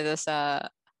 kasi sa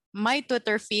my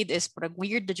Twitter feed is parang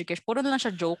weird education. Puro na lang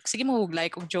siya jokes. Sige mo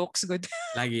like og jokes good.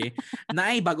 Lagi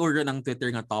naay bago ro ng Twitter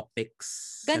nga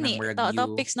topics kanang Gani, murag you.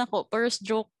 topics na ko. First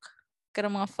joke,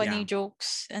 karang mga funny Yeah.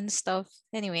 jokes and stuff.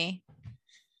 Anyway.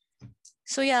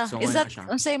 So yeah, So is na that siya.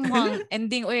 unsay mo ang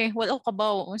ending oy, wala ko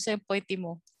kabaw unsay point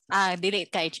mo?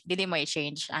 Dili mo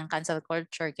i-change ang cancel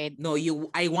culture kay No,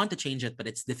 I want to change it, but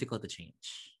it's difficult to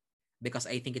change because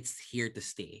I think it's here to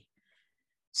stay.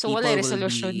 so wala People will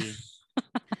resolution. be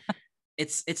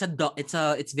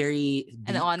it's very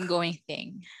An bleak. ongoing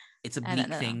thing. It's a Ano,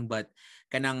 bleak no. thing, but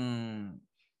kanang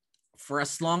for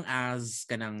as long as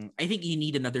kanang I think you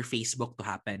need another Facebook to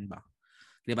happen ba.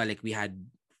 'Di ba, like we had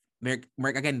Merk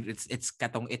again, it's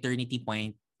katong eternity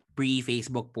point,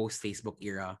 pre-Facebook, post-Facebook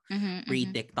era, Mm-hmm, mm-hmm.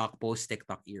 pre-TikTok,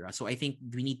 post-TikTok era. So I think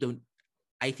we need to,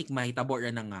 I think mahitabo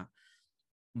ra na nga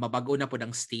mabago na po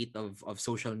ng state of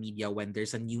social media when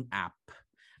there's a new app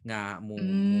nga mo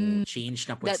Mm, change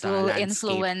na po that sa will landscape.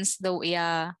 influence the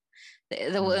yeah,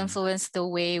 that will influence the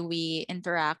way we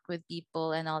interact with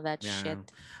people and all that shit. Yeah.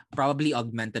 Probably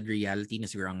augmented reality na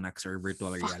siguro ang next, or virtual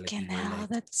reality Fucking where hell,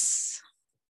 like that's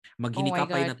oh my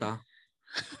maghinikapay god. na ta.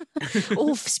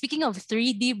 Oh, speaking of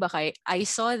 3D, baka I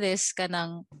saw this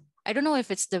kanang I don't know if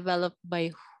it's developed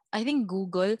by I think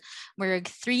Google, where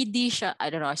 3D siya. I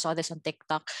don't know, I saw this on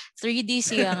TikTok. 3D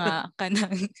siya nga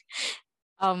kanang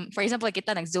for example, like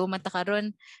kita nag-zoom man ta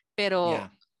karon, pero Yeah.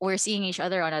 we're seeing each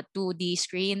other on a 2D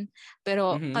screen.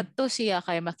 Pero Mm-hmm. kadto siya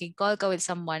kay makig-call ka with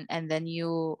someone and then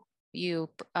you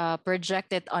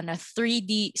project it on a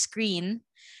 3D screen.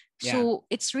 Yeah. So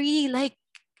it's really like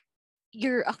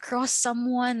you're across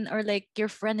someone, or like your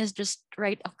friend is just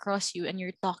right across you and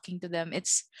you're talking to them.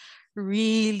 It's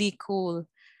really cool.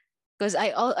 Because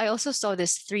I also saw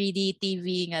this 3D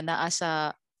TV nga naa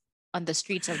sa on the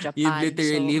streets of Japan. So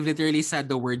You've literally said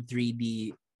the word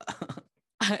 3D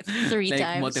three like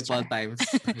times. multiple Char. times.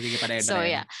 Sige pa rin, So pa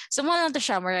rin. yeah. So mo lang to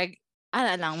siya, marag,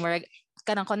 lang, marag,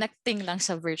 kanang connecting lang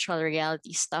sa virtual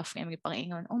reality stuff. May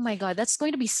pangingon. Oh my God, that's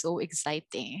going to be so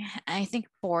exciting. I think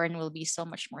porn will be so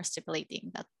much more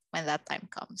stimulating that when that time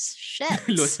comes. Shit.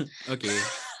 Okay.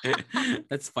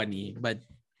 That's funny, but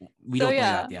we So don't know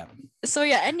yeah. that yet. So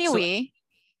yeah, anyway.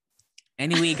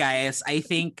 Anyway, guys, I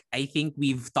think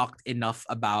we've talked enough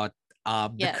about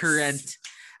the Yes. current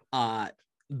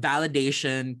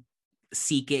validation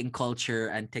seeking culture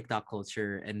and TikTok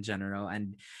culture in general.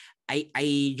 And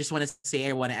I just want to say,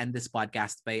 I want to end this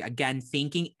podcast by again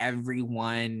thanking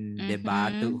everyone,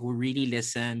 diba, who really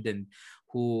listened and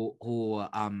who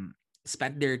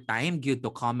spent their time good to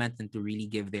comment and to really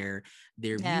give their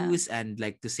views and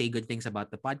like to say good things about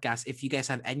the podcast. If you guys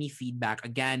have any feedback,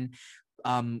 again,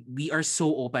 we are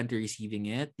so open to receiving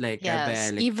it. Like,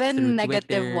 yes, like even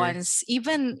negative Twitter. ones,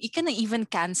 even you can even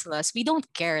cancel us. We don't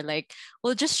care. Like,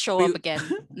 we'll just show up again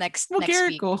next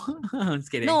week. Ko. I'm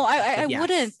just kidding. No, I But yes.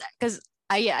 wouldn't, because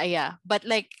yeah. But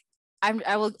like,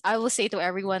 I will say to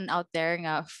everyone out there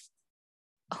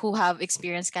who have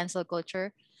experienced cancel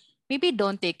culture, maybe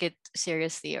don't take it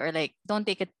seriously, or like don't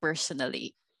take it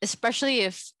personally, especially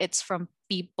if it's from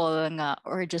people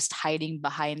or just hiding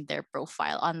behind their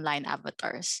profile online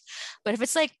avatars. But if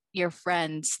it's like your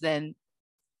friends, then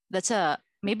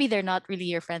maybe they're not really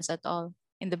your friends at all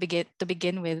to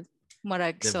begin with.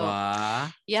 Marag. So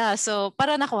Diba? yeah, so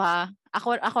para na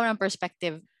ako ng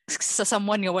perspective sa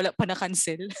someone nga wala pa na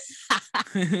cancel.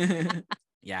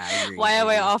 Yeah, I agree. Why am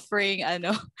I offering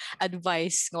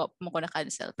advice nga mo ko na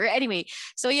cancel? But anyway,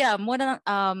 so yeah, muna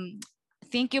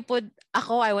thank you po.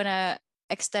 I wanna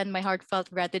extend my heartfelt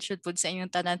gratitude po sa inyong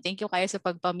tanan. Thank you kayo sa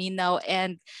pagpaminaw.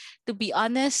 And to be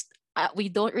honest, we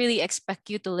don't really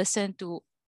expect you to listen to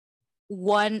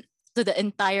the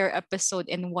entire episode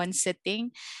in one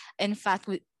sitting. In fact,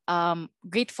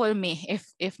 grateful me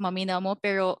if maminaw mo,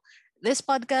 pero this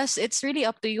podcast, it's really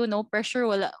up to you. No pressure.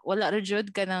 Wala ra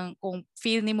jud kanang kung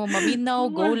feel nimo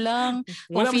maminaw, go lang.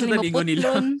 Kung Wala feel mo sa nimo talingon nila.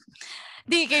 putlon.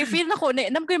 Di, kay feel na ko,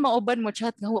 nam ko yung mauban mo,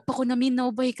 chat nga, pa ko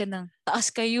naminaw ba, ka nang taas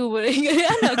kayo,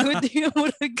 ana, good yung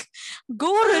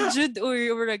go ra jud, or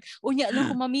unya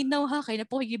lang ko maminaw ha, kaya na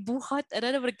po gibuhat,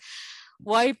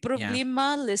 why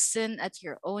problema? Yeah. Listen at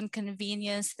your own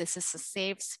convenience. This is a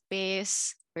safe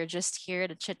space. We're just here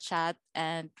to chit chat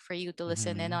and for you to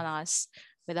listen in on us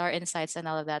with our insights and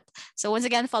all of that. So once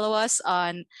again, follow us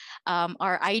on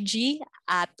our IG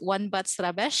at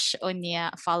OneButsRabesh. Onya,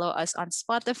 follow us on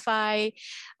Spotify.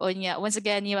 Onya, once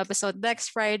again, new episode next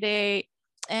Friday.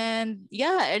 And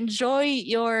yeah, enjoy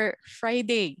your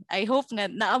Friday. I hope nga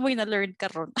naamoy na learn ka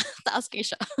ron. Taas kayo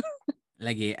siya.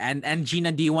 Lagi. And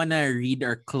Gina, do you wanna read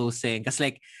our closing? Because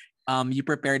like you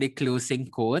prepared a closing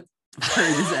quote for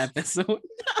this episode.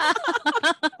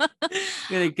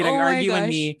 Argue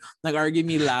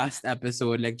me last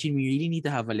episode. Like, Gina, we really need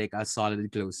to have a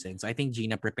solid closing. So I think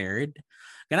Gina prepared.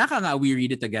 Kana ka nga, we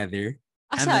read it together.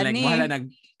 And then bahala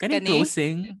kaning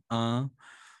closing.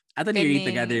 Ato ni read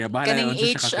together. Bahala kaning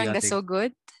H ang so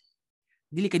good.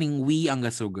 Dili kaning we ang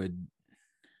so good.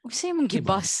 Usa mong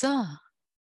gibasa.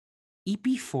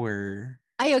 EP4.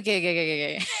 Ay,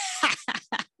 okay.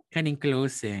 Kaning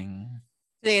closing.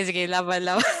 Sige,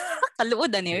 laban.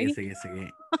 Kaluod ano yun. Sige.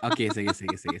 Okay, sige.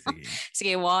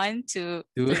 Sige, 1, 2,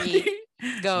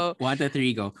 3, go. 1, 2,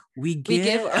 3, go. We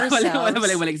give ourselves.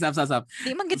 Balik, stop.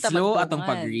 Di man kita slow atong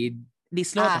pag-read. Di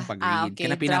slow atong pag-read. Okay,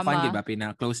 kana pinafun gid ba,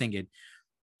 pina-closing gid.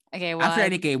 Okay, 1. After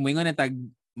any kay moingon na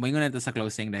ta sa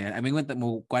closing dayon. I mean,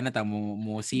 mo kuan na ta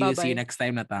mo see you next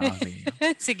time na ta. Okay.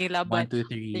 Sige, laban. 1, 2,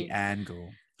 3 and go.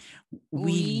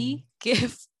 We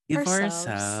give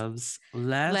ourselves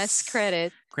less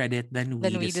credit than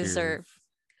we deserve.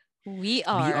 We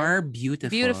are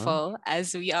beautiful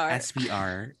as we are.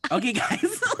 Okay,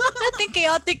 guys. Nothing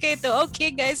chaotic ito.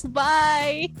 Okay, guys.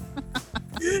 Bye.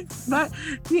 But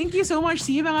thank you so much.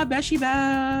 See you mga Beshi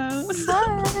Bells.